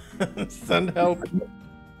 Send help.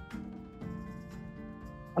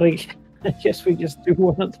 I guess we just do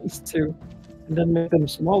one of these two and then make them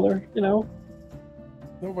smaller, you know?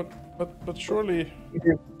 No, but surely You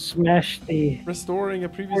could smash the... restoring a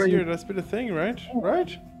previous year, that's been a thing, right?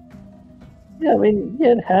 Right? Yeah, I mean,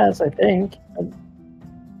 yeah, it has, I think. I'll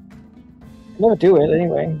never do it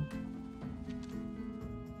anyway.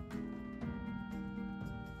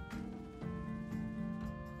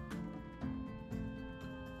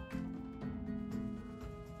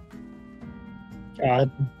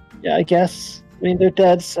 God. Yeah, I guess. I mean, they're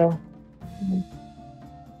dead, so...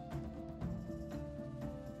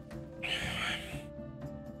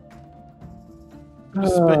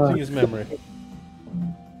 Respecting his memory.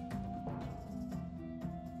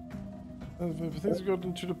 If things have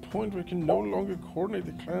gotten to the point where we can no longer coordinate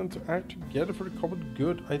the clan to act together for the common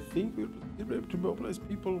good, I think we'll be able to mobilize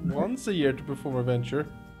people once a year to perform a venture.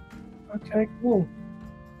 Okay, cool.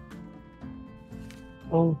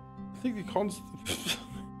 Well, I think the constant...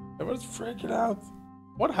 Everyone's freaking out.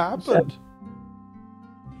 What happened?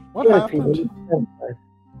 What happened?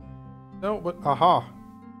 No, but... Aha.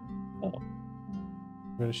 Oh.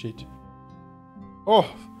 I'm gonna sheet. Oh,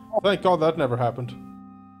 thank God that never happened.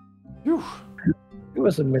 Phew. It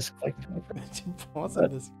was a misclick. It was a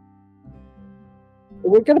misclick.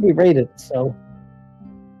 We're gonna be raided, so...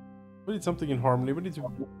 We need something in harmony. We need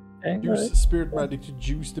to Okay, use spirit magic to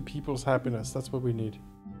juice the people's happiness. That's what we need.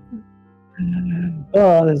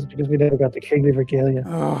 Oh, this is because we never got the Kingly Regalia.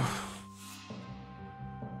 Oh.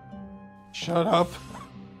 Shut up.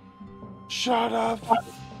 Shut up.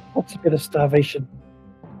 What's a bit of starvation?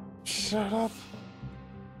 Shut up.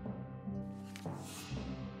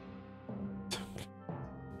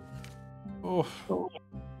 Oh.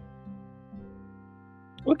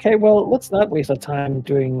 Okay, well, let's not waste our time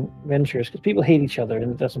doing ventures because people hate each other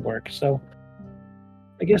and it doesn't work. So,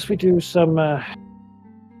 I guess we do some,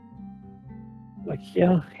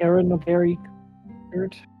 heron or berry.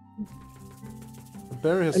 Bird.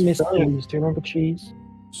 Barry I has miss food. cheese. Do you remember cheese?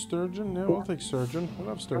 Sturgeon? Yeah, we'll take sturgeon. I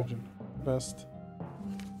love sturgeon. Best.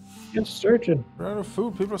 Yes, sturgeon. We're out of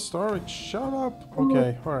food. People are starving. Shut up.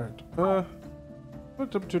 Okay, alright.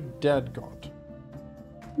 Put up to dead god.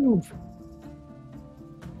 Move.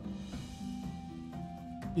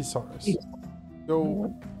 He's sorry.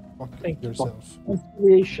 Go fuck Thank you. yourself.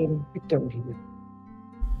 Creation victory.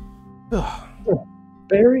 Ugh.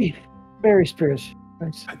 Berry spirit.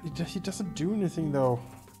 Nice. He doesn't do anything though.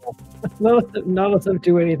 None of them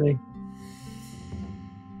do anything.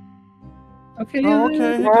 Okay. Oh,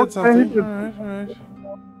 okay, he did something. Alright.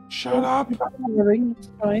 Shut up! It's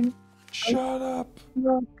fine. Shut up!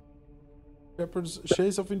 Shepherds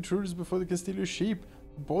chase off intruders before they can steal your sheep.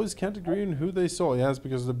 The boys can't agree on who they saw. Yes,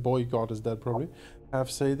 because the boy god is dead, probably. Half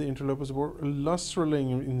say the interlopers wore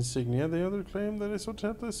lustring insignia. The other claim that they saw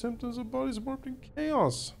telltale symptoms of bodies warped in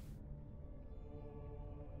chaos.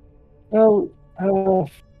 Well, I don't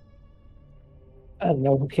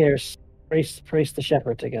know. Who cares? Praise the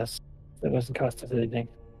shepherd, I guess. That doesn't cost us anything.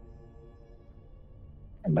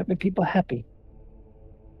 And might make people happy.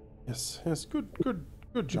 Yes, good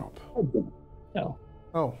job. No.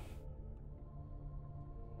 Oh.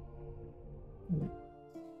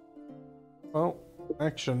 Well,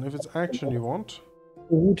 action. If it's action you want.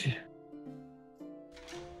 Food.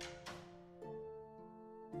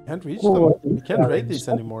 Can't reach them. We can't raid these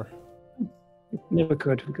anymore. Never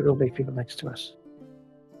could. We could all make people next to us.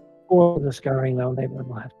 Or the scarring, though, they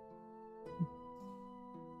will have.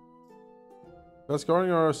 That's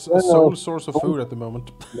going our sole source of food at the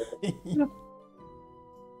moment.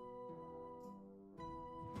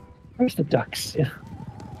 Where's the ducks? Yeah.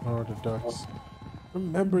 Oh, the ducks.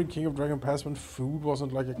 Remembering King of Dragon Pass when food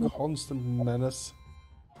wasn't like a constant menace.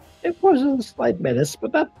 It was a slight menace,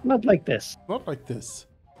 but not like this. Not like this.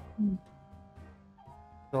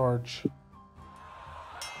 Charge.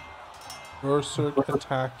 Berserk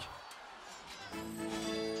attack.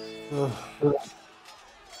 Ugh.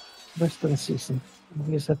 Rest of the season.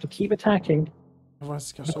 We just have to keep attacking.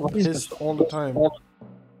 Everyone's so pissed all the time.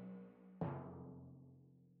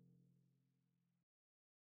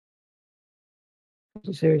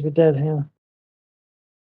 The series are dead, yeah.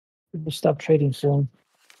 We'll stop trading soon.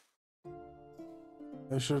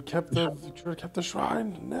 They should have kept the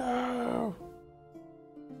shrine. No.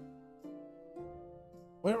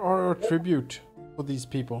 Where are our tribute for these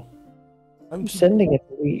people? I'm sending it.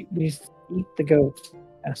 We eat the goats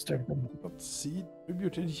faster. Not see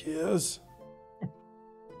tribute in years.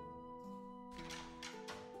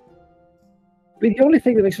 The only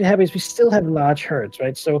thing that makes me happy is we still have large herds,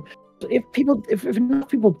 right? So if enough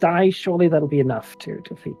people die, surely that'll be enough to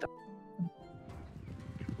feed them.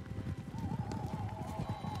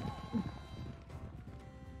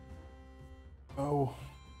 Oh.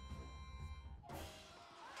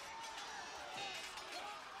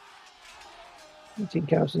 18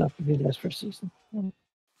 cows enough to feed us for a season.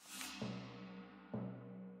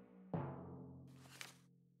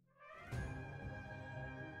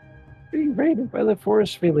 Being raided by the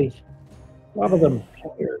forest village. A lot of them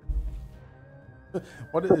here.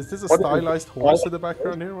 What is this? A stylized horse in the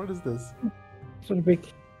background here? What is this? Sort of big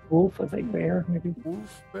wolf, I think, bear, maybe.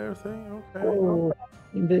 Wolf bear thing? Okay. Oh,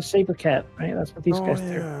 the saber cat, right? That's what these guys do.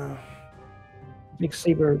 Yeah. Big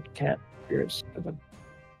saber cat beards.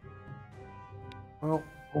 Well,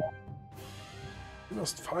 we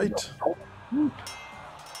must fight.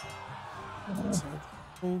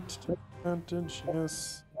 Advantage,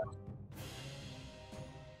 yes.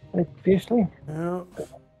 Like fiercely? Yeah.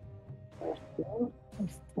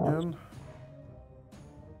 Again.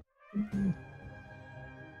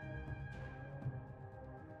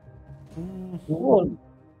 One.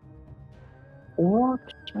 Or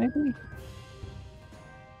maybe?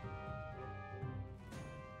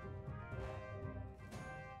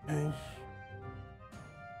 Okay.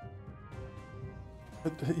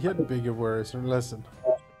 He had bigger worries, or listen.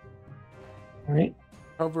 Right.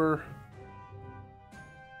 Cover.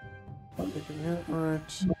 Yeah,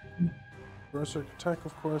 alright. Berserk attack,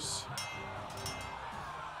 of course.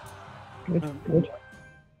 Good, good.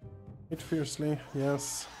 Hit fiercely,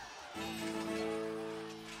 yes.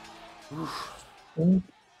 Oof.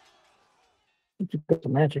 to get the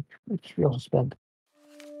magic, which we also spend.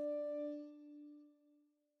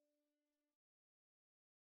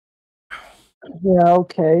 Yeah,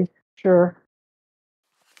 okay, sure.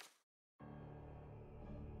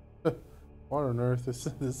 What on earth is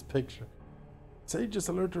this picture? Sages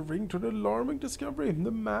alert a ring to an alarming discovery.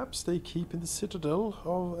 The maps they keep in the citadel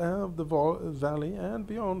of the valley and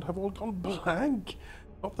beyond have all gone blank.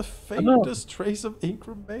 Not the faintest trace of ink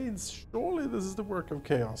remains. Surely this is the work of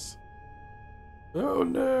chaos. Oh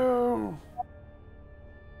no!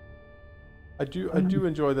 I do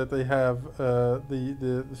enjoy that they have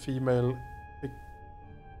the female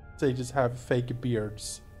sages have fake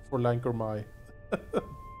beards for Lankormai.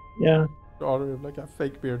 Yeah. Honor him, like have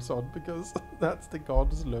fake beards on because that's the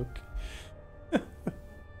god's look.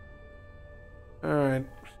 Alright.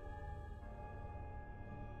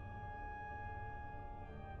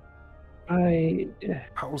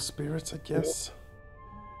 Owl spirits, I guess.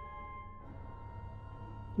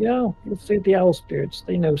 Yeah, let's see the owl spirits.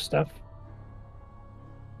 They know stuff.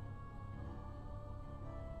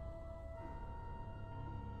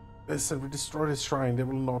 Listen, we destroy his shrine, they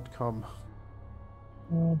will not come.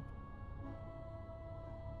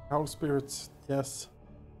 Owl spirits, yes.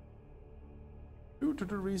 Flew to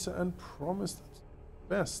Teresa and promised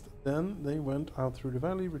best. Then they went out through the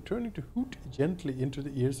valley, returning to hoot gently into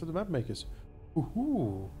the ears of the mapmakers.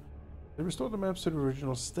 Woohoo! They restored the maps to the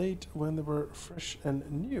original state when they were fresh and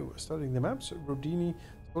new. Studying the maps, Rodini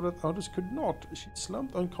saw that others could not. She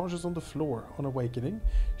slumped unconscious on the floor. On awakening,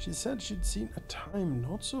 she said she'd seen a time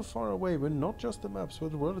not so far away when not just the maps,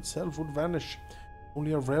 but the world itself would vanish.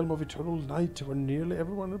 Only a realm of eternal night where nearly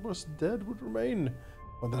everyone that was dead would remain.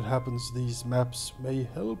 When that happens, these maps may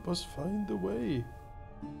help us find the way.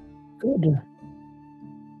 Good.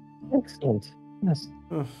 Excellent. Yes.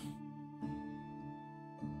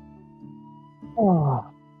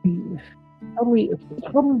 How do we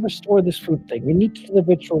restore this food thing? We need to kill the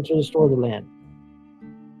ritual to restore the land.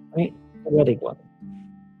 Right? The wedding one.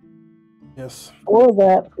 Yes. For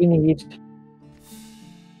that, we need...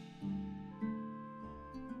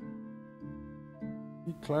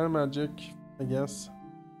 Clear magic, I guess.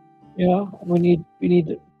 Yeah, we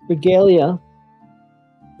need regalia.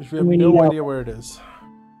 Which we have no idea where it is.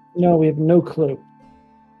 No, we have no clue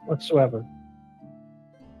whatsoever.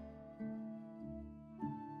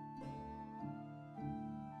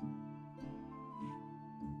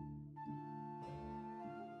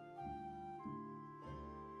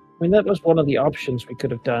 I mean, that was one of the options we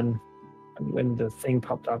could have done when the thing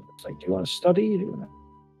popped up. It's like, do you want to study?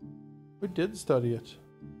 We did study it.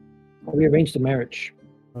 Well, we arranged the marriage.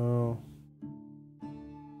 Oh.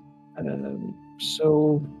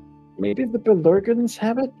 So maybe the Belurgans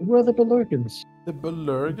have it? Who are the Belurgans? The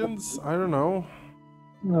Belurgans? I don't know.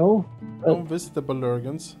 No. Don't visit the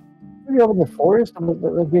Belurgans. Maybe over in the forest?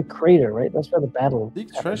 There'll be a crater, right? That's where the battle.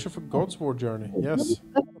 Seek treasure for Godsword journey. Yes.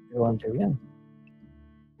 That's what we want to, yeah.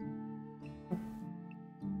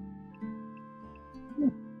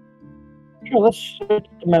 Sure, let's search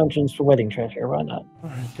the mountains for wedding treasure. Why not?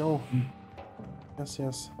 Alright, go. Yes,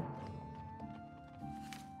 yes.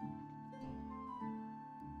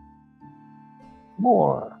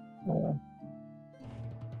 More.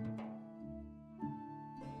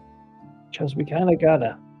 Because we kind of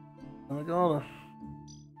gotta. No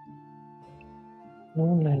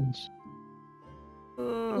lens.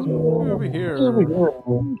 Over here. Here we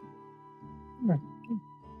go.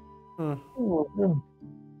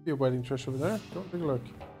 Be a wedding treasure over there. Go take a look.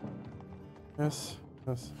 Yes,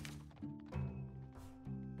 yes.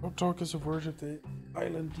 Lord Tarkus of worship the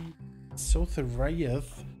island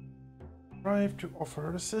Sotheraeth arrived to offer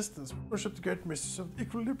her assistance. Worship the great mistress of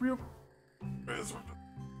equilibrium.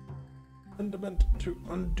 Fundament to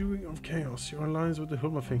undoing of chaos. Your alliance with the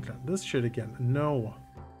Hulmafin clan. This shit again. No.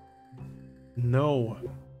 No.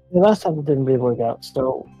 The last time it didn't really work out,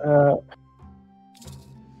 so no.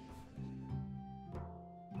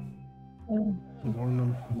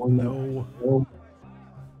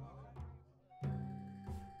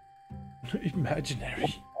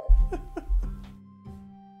 Imaginary.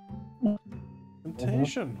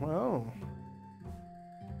 Temptation. Wow.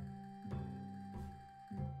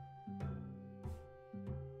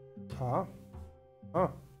 Huh? Huh.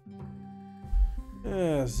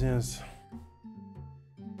 Yes, yes.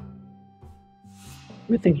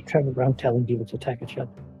 we think you travel around telling people to attack each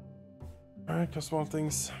other. Alright, just one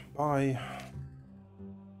things. Bye.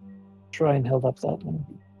 Try and held up that one.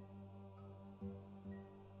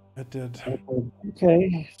 It did.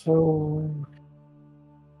 Okay, so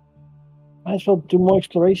might as well do more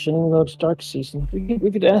exploration, even though it's dark season.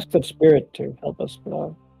 We could ask that spirit to help us,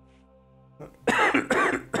 but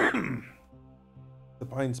The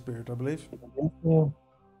Pine Spirit, I believe. Yeah.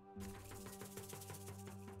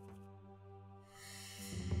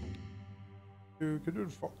 You could do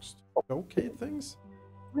the fox. Locate things?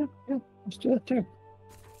 Yeah, let's do that too.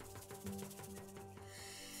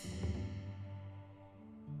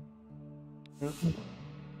 Yeah.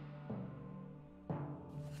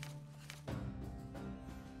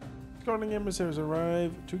 Guarding emissaries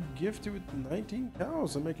arrive to gift you with 19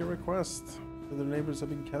 cows and make a request. Their neighbors have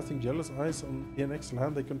been casting jealous eyes on PNX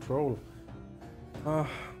land they control.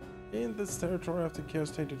 In this territory after Chaos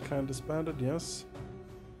Tainted Clan disbanded, yes.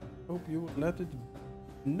 Hope you would let it be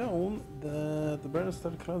known that the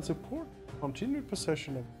Baronstead clan support continued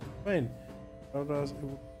possession of Spain. Otherwise, it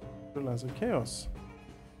would be the lands of chaos.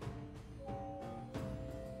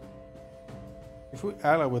 If we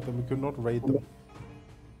ally with them, we could not raid them.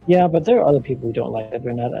 Yeah, but there are other people we don't like that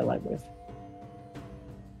we're not allied with.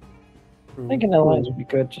 True. I think an alliance would be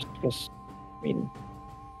good just because, I mean,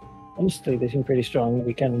 honestly, they seem pretty strong.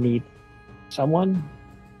 We kind of need someone.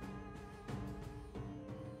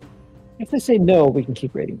 If they say no, we can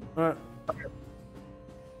keep raiding. Alright.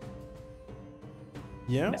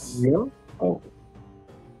 Yes. No? Oh.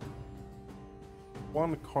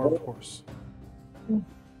 One cart horse. Hmm.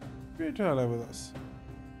 Great to ally with us.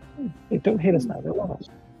 They don't hate us now, they love us.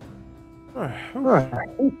 Alright. Alright.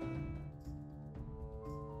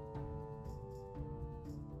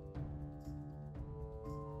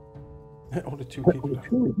 Only two people.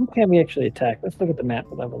 Who can we actually attack? Let's look at the map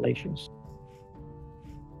of revelations.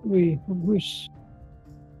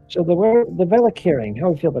 So the Valkyrie, how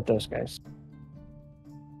do we feel about those guys?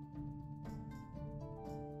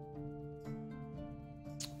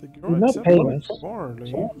 The They're not paying us.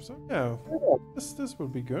 Barley. So yeah, this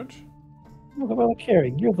would be good. Oh, the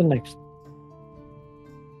Valkyrie, you're the next.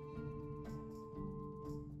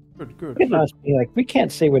 Good. You can ask me, like, we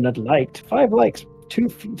can't say we're not liked. 5 likes, 2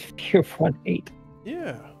 fear, 1 hate.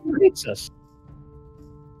 Yeah. Who hates us?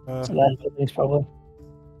 That's the last things probably.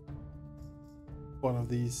 One of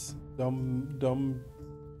these dumb.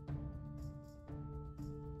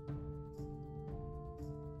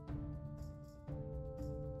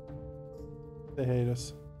 They hate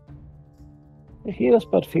us. They hate us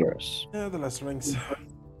but fear us. Yeah, the Lesser Rings.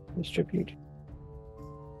 Distribute.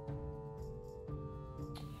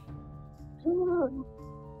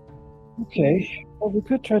 Okay. Well, we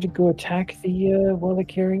could try to go attack the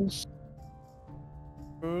Valkyries.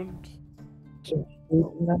 Good. So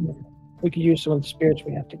we could use some of the spirits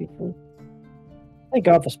we have to get through. Thank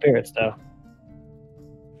God for spirits, though.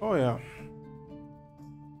 Oh yeah.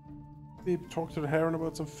 We talked to the Heron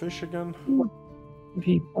about some fish again. If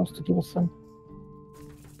he wants to give us some.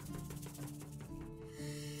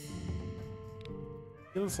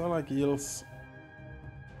 Eels, I like eels.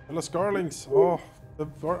 Hello, Scarlings. Oh,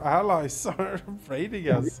 our allies are raiding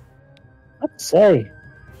us. Let's say.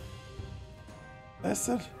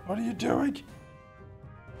 Listen, what are you doing?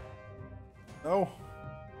 No.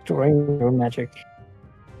 Destroying your magic.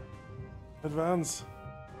 Advance.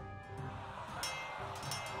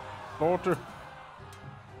 Slaughter.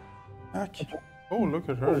 Back. Oh, look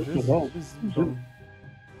at her. She's quite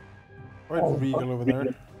regal over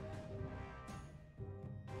there.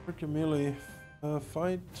 Quick melee.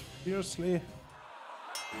 Fight fiercely.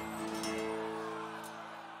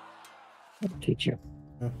 I'll teach you.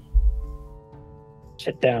 Yeah.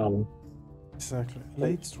 Sit down. Exactly.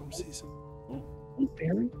 Late storm season.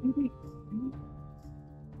 Berry, maybe?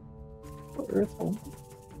 Earthworm.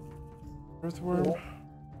 Earthworm.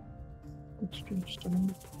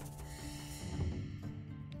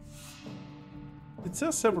 It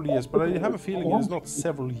says several years, but I have a feeling it's not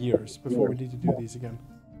several years before we need to do these again.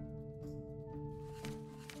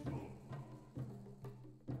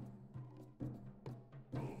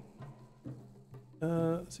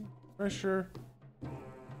 Pressure.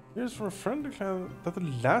 Here's for a friend that the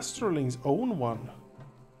Lastrolings own one.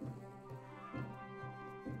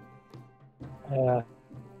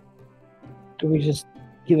 Do we just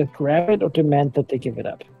either grab it or demand that they give it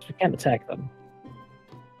up? We can't attack them.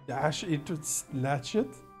 Dash into snatch it?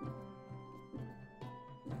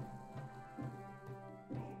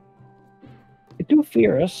 They do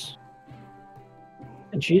fear us.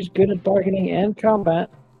 And she's good at bargaining and combat.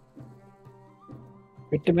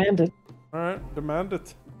 We demand it. Alright, demand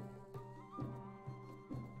it.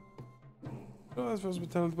 Well, as far as we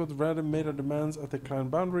tell about the random made our demands at the clan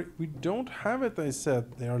boundary, we don't have it, they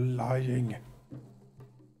said. They are lying.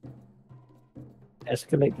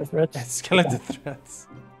 Escalate the threats. Escalate the threats.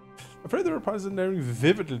 Afraid the replies are now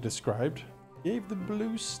vividly described. Gave the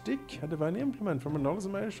blue stick a divine implement from a knowledge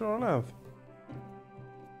of Mary Charlotte.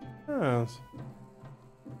 Yes.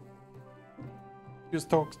 Just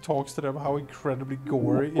talks to them how incredibly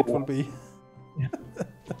gory it will be. Yeah.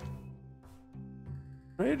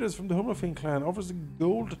 Raiders from the Humlafin clan offers a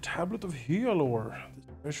gold tablet of Hyalor.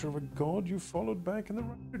 The treasure of a god you followed back in the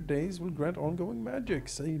Rider days will grant ongoing magic.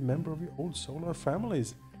 Say, member of your old solar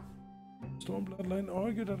families. Storm Bloodline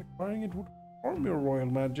argued that acquiring it would harm your royal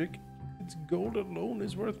magic. Its gold alone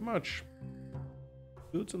is worth much.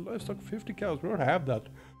 Goods and livestock, 50 cows. We don't have that.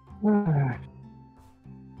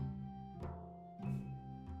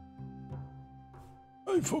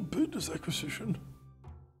 I forbid this acquisition.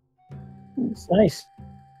 It's nice.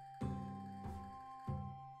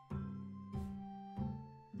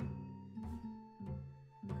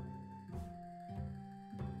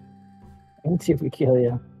 Let's see if we kill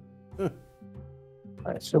you.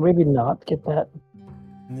 Alright, so maybe not get that.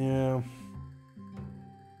 Yeah.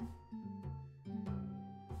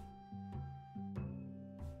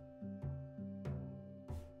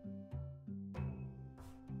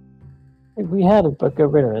 If we had it, but get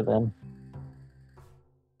rid of it then.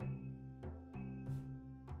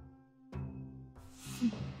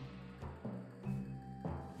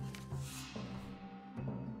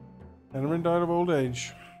 Henry died of old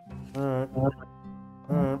age. Alright.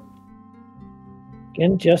 Alright.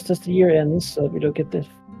 Again, just as the year ends, so we don't get this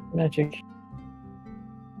magic.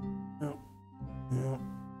 Yeah. Yeah.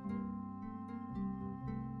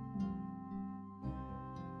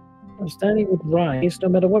 Our standing would rise no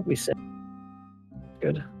matter what we said.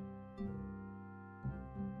 Good.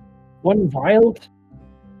 One wild.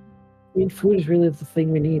 I mean, food is really the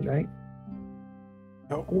thing we need, right?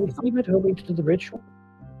 No. Are we thinking about hoping to do the ritual?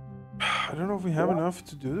 I don't know if we have enough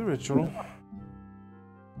to do the ritual.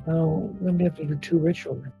 Oh, then we have to do 2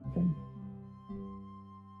 rituals. And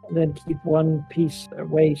then keep one piece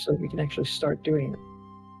away so we can actually start doing it.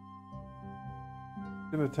 I'm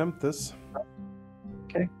gonna attempt this.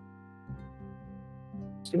 Okay.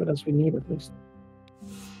 See what else we need at least.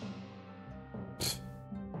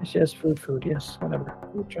 Yes, food, yes, whatever.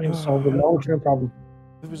 We're trying to solve the long-term problem.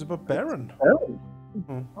 It was about Baron. Oh.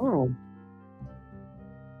 Hmm. Oh.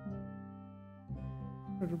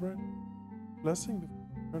 Blessing before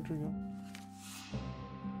entering up.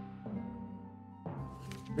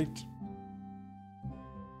 Great.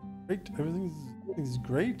 Great. Everything's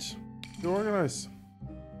great. You organize.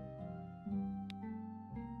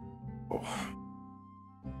 Oh.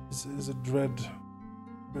 This is a dread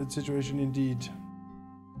situation indeed.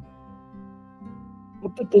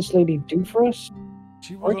 What did this lady do for us?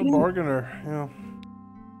 She was Bargaining? a bargainer, yeah.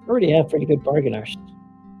 We already have pretty good bargainers.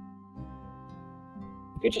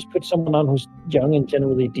 You could just put someone on who's young and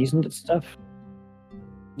generally decent at stuff.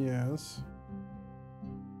 Yes.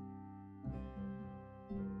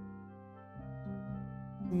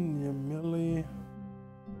 Yeah, melee.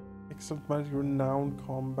 Excellent magic, renowned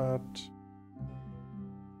combat. Is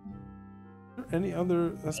there any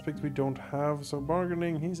other aspect we don't have? So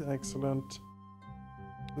bargaining, he's excellent.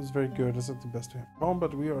 He's very good. That's not the best we have.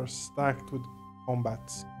 Combat, we are stacked with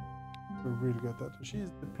combats. We're really good at that. She's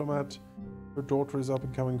diplomat. Her daughter is up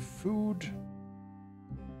and coming. Food.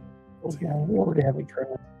 Okay, we already have a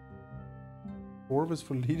colonel. Orvis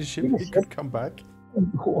for leadership. He could come back.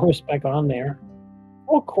 Horse back on there.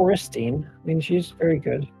 Oh, Coristine. I mean, she's very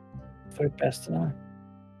good. 3rd best in our.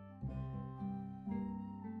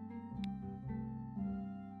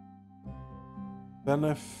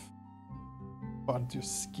 Venef. Why don't you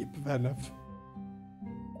skip Venef?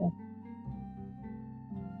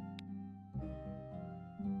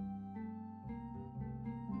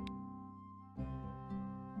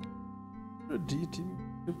 Deity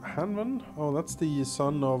Hanman? Oh, that's the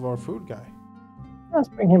son of our food guy. Let's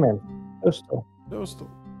bring him in. Dostal. Dostal.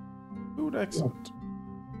 Food excellent.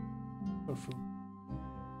 Or food.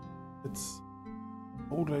 It's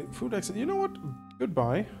old lady. Food excellent. You know what?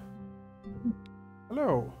 Goodbye.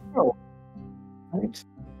 Hello. Oh. Right.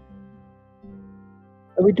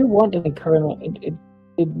 But we do want an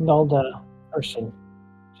Nalda person.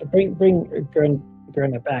 So bring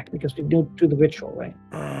Gurna back because we do the ritual, right?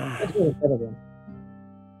 Let's do it better then.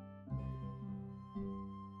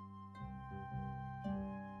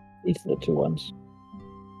 These are the 2 ones.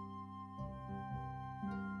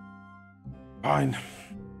 Fine.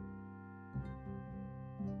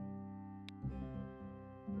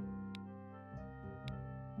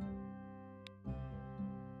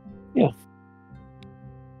 Yeah.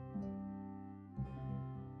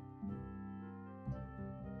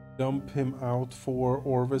 Dump him out for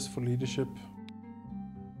Orvis for leadership.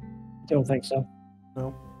 Don't think so.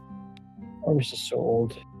 No. Orvis is so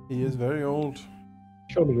old. He is very old.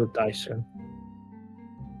 Surely he'll die soon.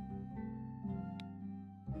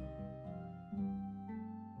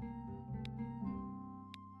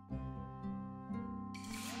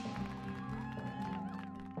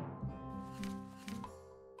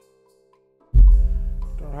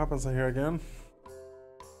 happens here again.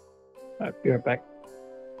 Alright, be right back.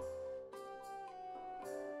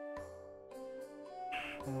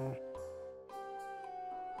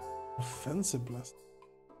 Offensive blast.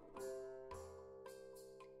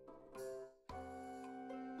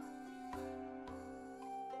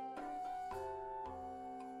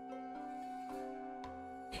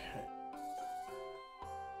 Okay.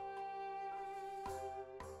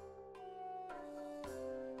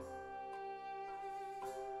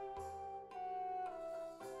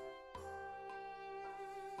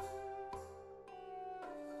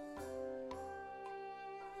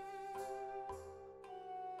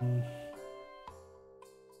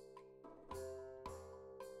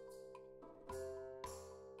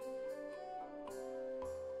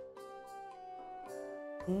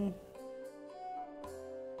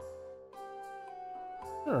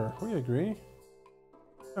 Sure, we agree.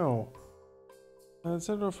 No.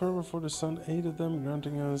 Instead of fervor for the sun aided them,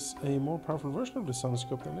 granting us a more powerful version of the sun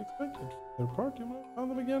scope than expected. For their part, you might have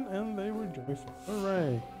found them again, and they were joyful.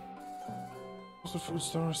 Hooray! Also food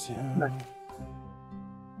stars, yeah.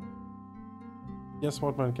 Guess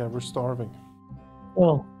what, Mancat? We're starving.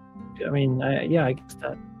 Well, I mean, yeah, I guess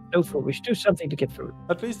that. No food. We should do something to get food.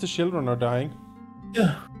 At least the children are dying.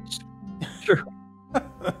 Yeah, true.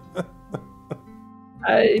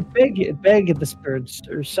 I beg the spirits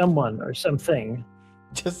or someone or something.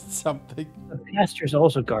 Just something. The pasture's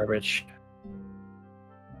also garbage.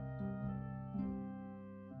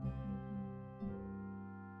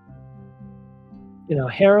 You know,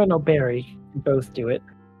 Heron or Barry can both do it.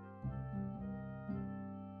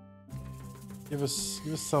 Give us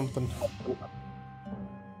something.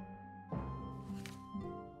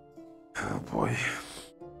 Oh boy.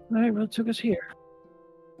 Alright, well, it took us here.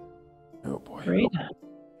 Oh boy. Right?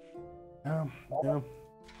 Yeah, yeah.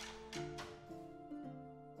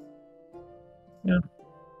 Yeah.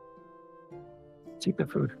 Take the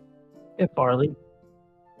food. Get barley.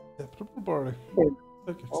 Acceptable barley. Yeah.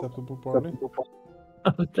 Take acceptable barley.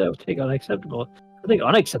 I'll take unacceptable. I'll take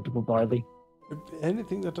unacceptable barley.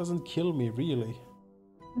 Anything that doesn't kill me, really.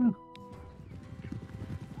 Yeah.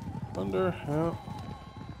 Thunder, yeah.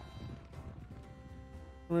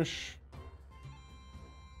 Wish.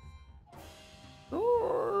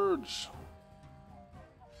 George!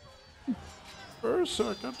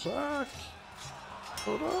 Berserk attack!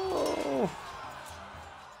 Oh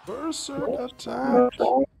no! Berserk attack!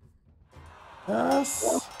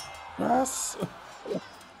 Yes! Yes!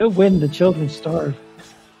 He'll win, the children starve.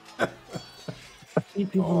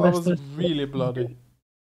 People Oh, that messed was us. really bloody.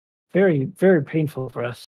 Very, very painful for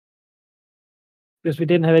us. Because we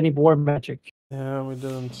didn't have any war magic. Yeah, we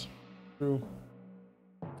didn't. True.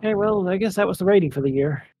 Okay, well, I guess that was the rating for the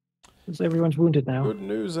year. Because everyone's wounded now. Good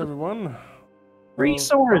news, everyone. 3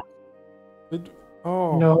 swords!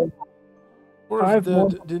 Oh. No. Or 5 more.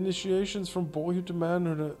 the initiations from boyhood to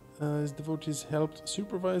manhood, his devotees helped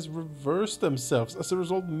supervise reverse themselves. As a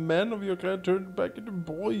result, men of your clan turned back into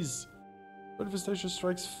boys. Manifestation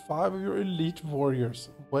strikes 5 of your elite warriors.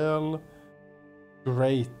 Well,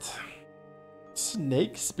 great.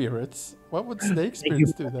 Snake spirits? What would snake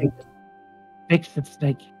spirits do then? Fix the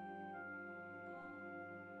snake.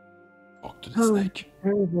 Talk to the snake.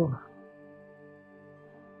 Terrible.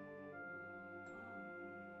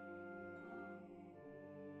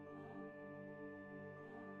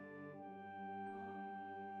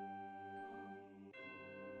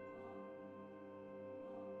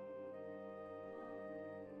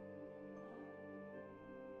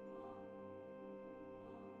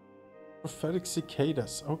 Prophetic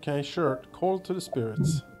cicadas. Okay, sure. Call to the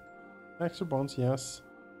spirits. Extra bonds, yes.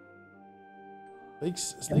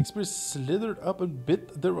 Snake spirits slithered up and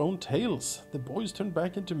bit their own tails. The boys turned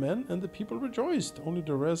back into men, and the people rejoiced. Only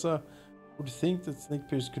Doreza would think that snake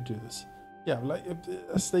spirits could do this. Yeah, like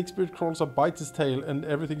a snake spirit crawls up, bites his tail, and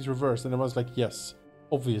everything's reversed. And everyone's like, yes,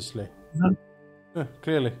 obviously. Yeah,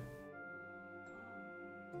 clearly.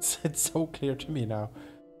 It's so clear to me now.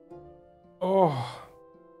 Oh.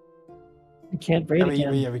 We can't raid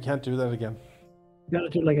again. Yeah, we can't do that again. We gotta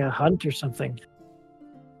do like a hunt or something.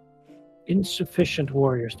 Insufficient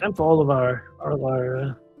warriors. Time for all of our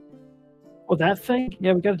oh, that thing?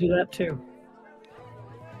 Yeah, we gotta do that too.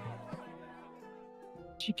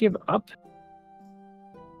 Did she give up?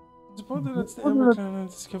 It's important that it's the Ember Clan and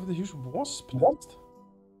discover the huge wasp nest.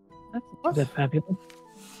 That's that fabulous.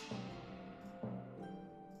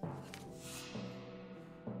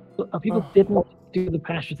 People didn't do the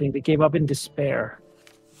pasture thing. They gave up in despair.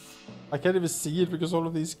 I can't even see it because all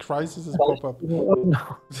of these crises pop up. Oh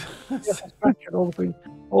no.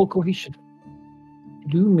 All cohesion.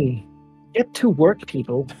 Do me. Get to work,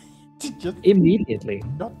 people. Just, Immediately.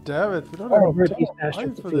 God damn it! We don't Oh, have where these time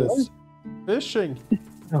bastards for feel. this. Fishing.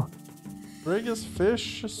 No. Bring us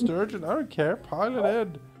fish, sturgeon. I don't care. Pile it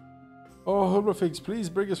in. Oh, Hummerfigs, please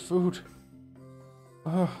bring us food.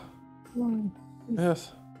 Oh,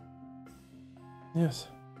 yes. Yes.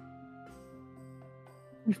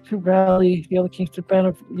 To rally the other kings to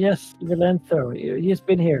banner. Yes, Valentho. He has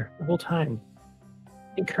been here the whole time.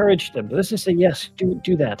 Encourage them. Let's just say yes. Do that.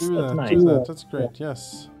 Do That's that. nice. Do that. That's great.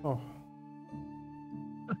 Yes. Oh.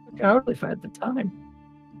 Cowardly if I had the time.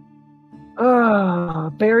 Ah,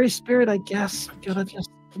 berry spirit. I guess I gotta just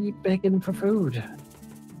keep begging for food.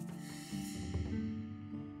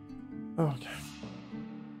 Okay.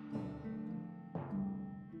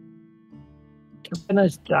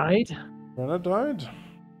 Cabana's died. Brenna died.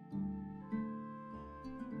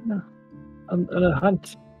 On a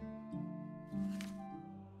hunt.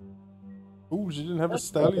 Oh, she didn't have a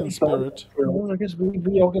stallion spirit. Well, I guess we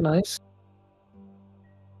reorganize.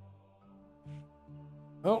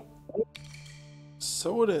 Well,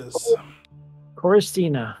 so it is.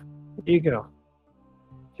 Coristina, here you go.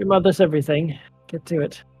 Your mother's everything. Get to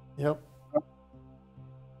it. Yep.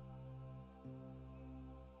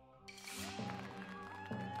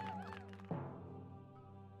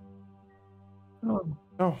 Oh,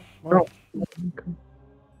 Oh, well. okay.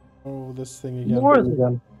 Oh, this thing again. More of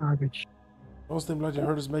them. Garbage. Muslim bloody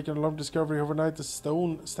herders making an alarm discovery overnight. The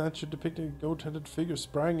stone statue depicting a goat-headed figure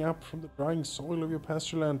sprang up from the drying soil of your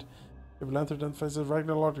pasture land. Your lantern identifies as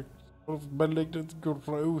Ragnarok of malignant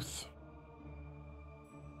growth.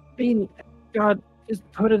 I mean, God, just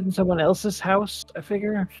put it in someone else's house, I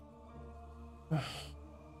figure.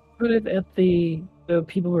 Put it at the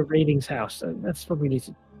people we're raiding's house. That's what we need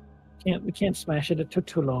to. We can't smash it. It took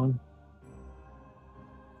too long.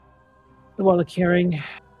 The wall of carrying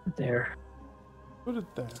there. Put it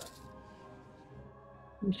there.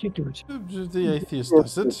 We should do it. The atheist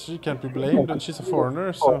does it. She can't be blamed, and she's a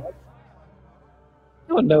foreigner, so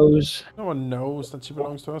No one knows. no one knows that she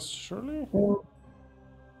belongs to us, surely? We're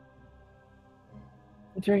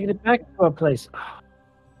dragging it back to our place.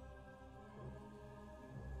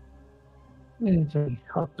 It's a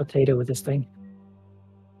hot potato with this thing.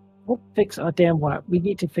 We'll fix our damn wire. We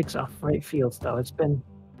need to fix our right fields, though. It's been.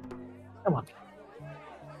 Come on.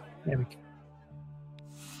 There we go.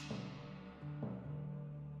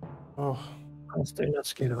 Oh, They're not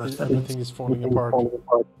scared of us. everything is falling apart.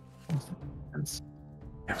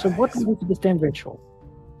 So what do we do for this damn ritual?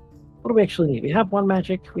 What do we actually need? We have one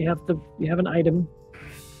magic. We have an item.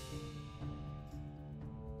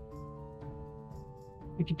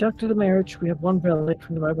 We conducted the marriage. We have one relic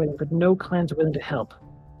from the right wedding, but no clans are willing to help.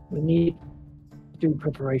 We need to do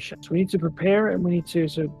preparations. We need to prepare, and we need to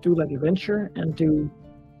sort of do like a venture and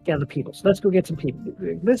gather people. So let's go get some people.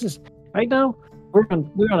 This is right now. We're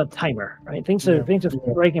on a timer, right? Things are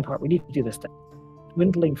breaking apart. We need to do this thing.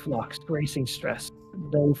 Dwindling flocks, racing stress,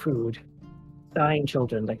 no food, dying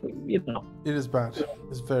children. Like It is bad.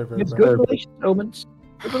 It's very, very it's bad. good relations, omens.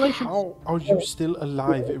 Good relations. How are you still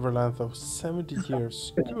alive, Iverlantho? 70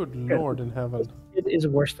 years. Good Lord in heaven. It is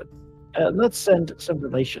worse than. Let's send some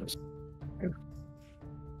relations.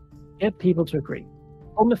 Get people to agree.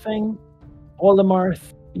 Omething,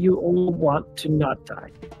 Olamarth, you all want to not die.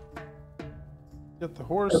 Get the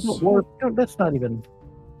horse. No, that's not even.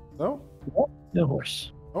 No? No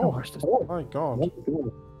horse. Oh, No horse. my God.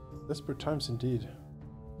 Desperate times indeed.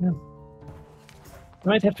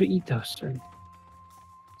 Might have to eat those. Or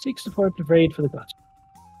seek support to raid for the gods.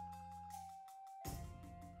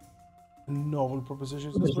 Novel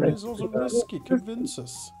propositions, but it's also risky. Convince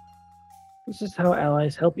us. This is how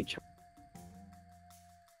allies help each other.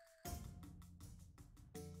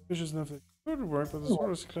 Vicious enough that could work, but the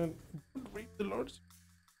Saurus clan would read the Lord's.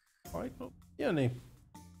 Might not be any.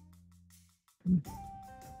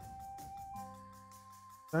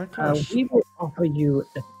 We will offer you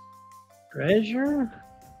a treasure.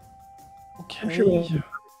 Okay. I'm sure we have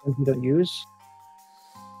we don't use.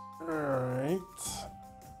 Alright.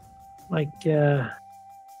 Like,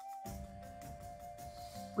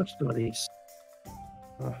 what's one of these?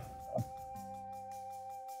 I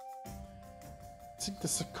think the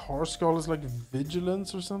Sakar skull is like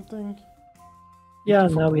vigilance or something. Yeah,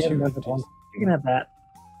 For no, we have another one. opportunities. You can have that.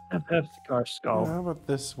 Have the car skull. How about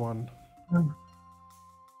this one?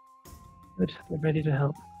 Good. We're ready to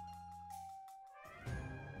help.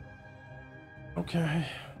 Okay.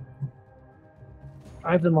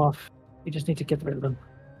 Drive them off. We just need to get rid of them.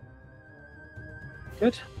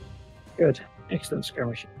 Good. Good. Excellent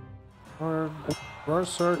skirmish.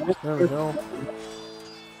 Berserk. There we go.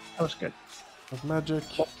 That was good. With magic.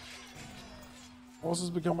 Horses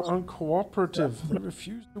become uncooperative. They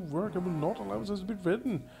refuse to work and will not allow themselves to be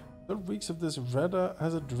ridden. 12 weeks of this, Reda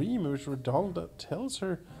has a dream in which Redalda tells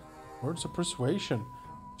her words of persuasion.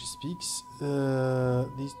 She speaks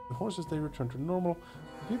these horses, they return to normal.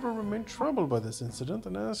 People remain troubled by this incident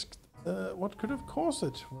and asked what could have caused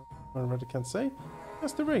it. When Reda can't say,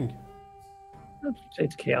 that's the ring. I'd say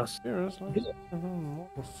it's chaos. Spirits, like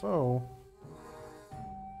a foe.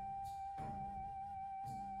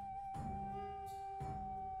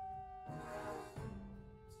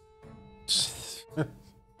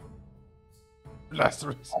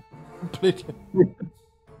 Lazarus. Completely.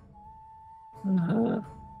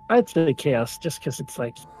 I'd say chaos, just because it's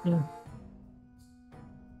like, yeah.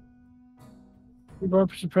 We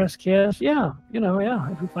want to suppress chaos? Yeah,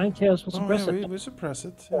 yeah. If we find chaos, we'll suppress it. We suppress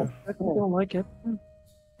it, yeah. We don't like it.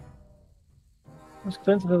 Let's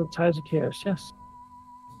cleanse the ties of chaos, yes.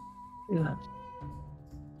 Do that.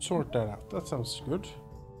 Sort that out. That sounds good.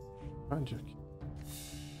 Magic.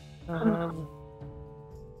 Have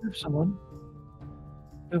someone.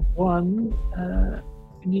 We have one.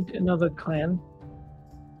 We need another clan.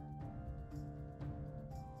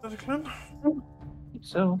 Another clan?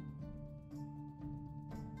 So.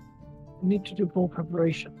 We need to do more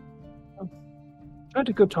preparation. Try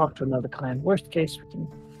to go talk to another clan. Worst case, we can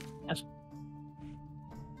ask.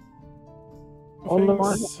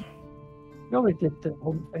 Orlamans. We already did the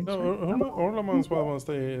whole thing. No, Orlamans were the ones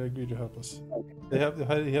they agreed to help us. He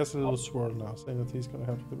has a little swirl now, saying that he's going to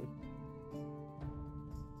help the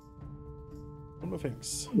one more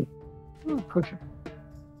things. Push it.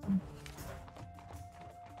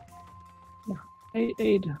 Yeah.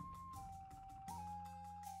 Aid.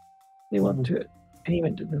 They want to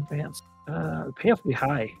payment in advance. The payoff will be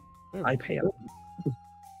high. High payoff.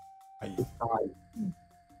 High.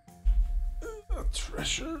 A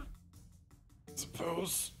treasure, I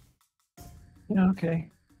suppose. Yeah, okay.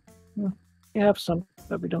 Yeah, we have some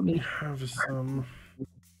that we don't need. Have some.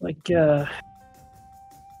 Like,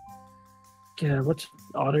 what's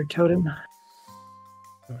Otter Totem?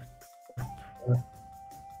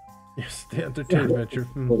 Yes, the entertainment.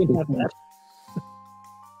 We can have that.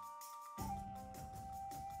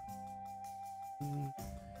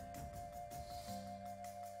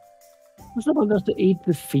 Was someone goes to aid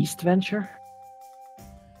the feast venture?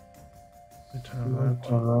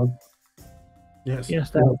 Yes.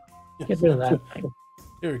 Yes, that. Get rid of that.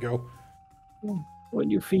 Here we go. When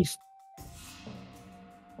you feast.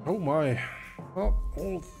 Oh my. Well,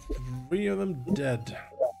 all 3 of them dead.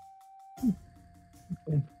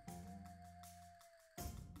 Okay.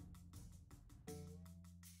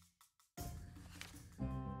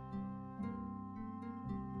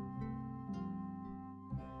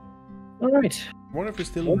 All right. I wonder if we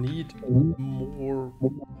still need more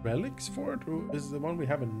relics for it, or is the one we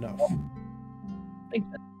have enough? I think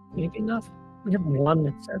that's maybe enough. We have one,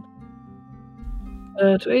 it said.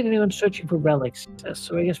 To aid anyone searching for relics, it says,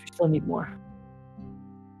 so I guess we still need more.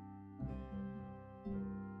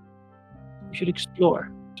 We should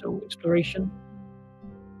explore. So, exploration.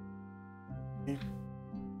 Okay.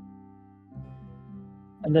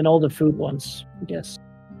 And then all the food ones, I guess.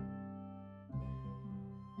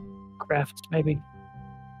 Crafts, maybe.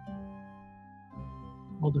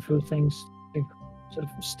 All the food things to sort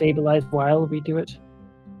of stabilize while we do it.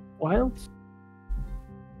 Wild?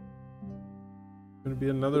 Gonna be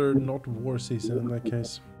another not war season in that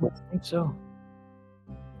case. I think so.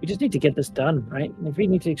 We just need to get this done, right? And if we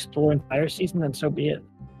need to explore in fire season, then so be it.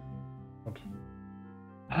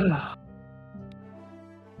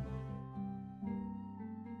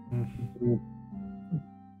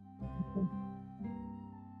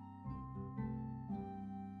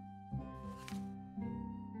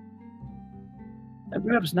 And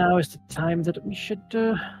perhaps now is the time that we should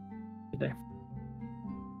there.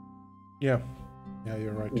 Yeah,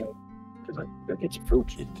 you're right. Because I go get some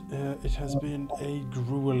fruit. It has been a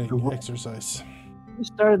grueling exercise. We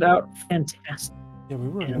started out fantastic. Yeah, we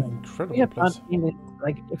were in an incredible We have place.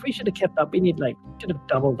 like if we should have kept up, we should have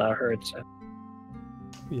doubled our herds.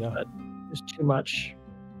 Yeah, But there's too much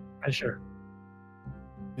pressure.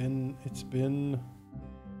 it's been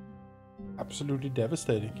absolutely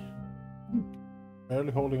devastating.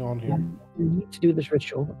 Barely holding on here. We need to do this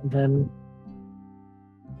ritual, and then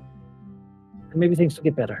maybe things will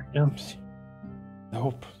get better. You know. I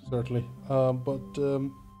hope, certainly. But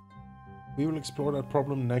we will explore that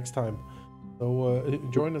problem next time. So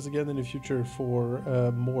join us again in the future for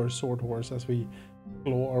more Sword Horse as we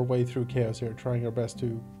claw our way through chaos here, trying our best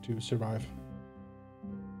to survive.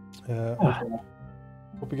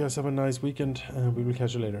 Hope you guys have a nice weekend, and we will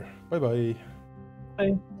catch you later. Bye-bye.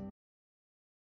 Bye.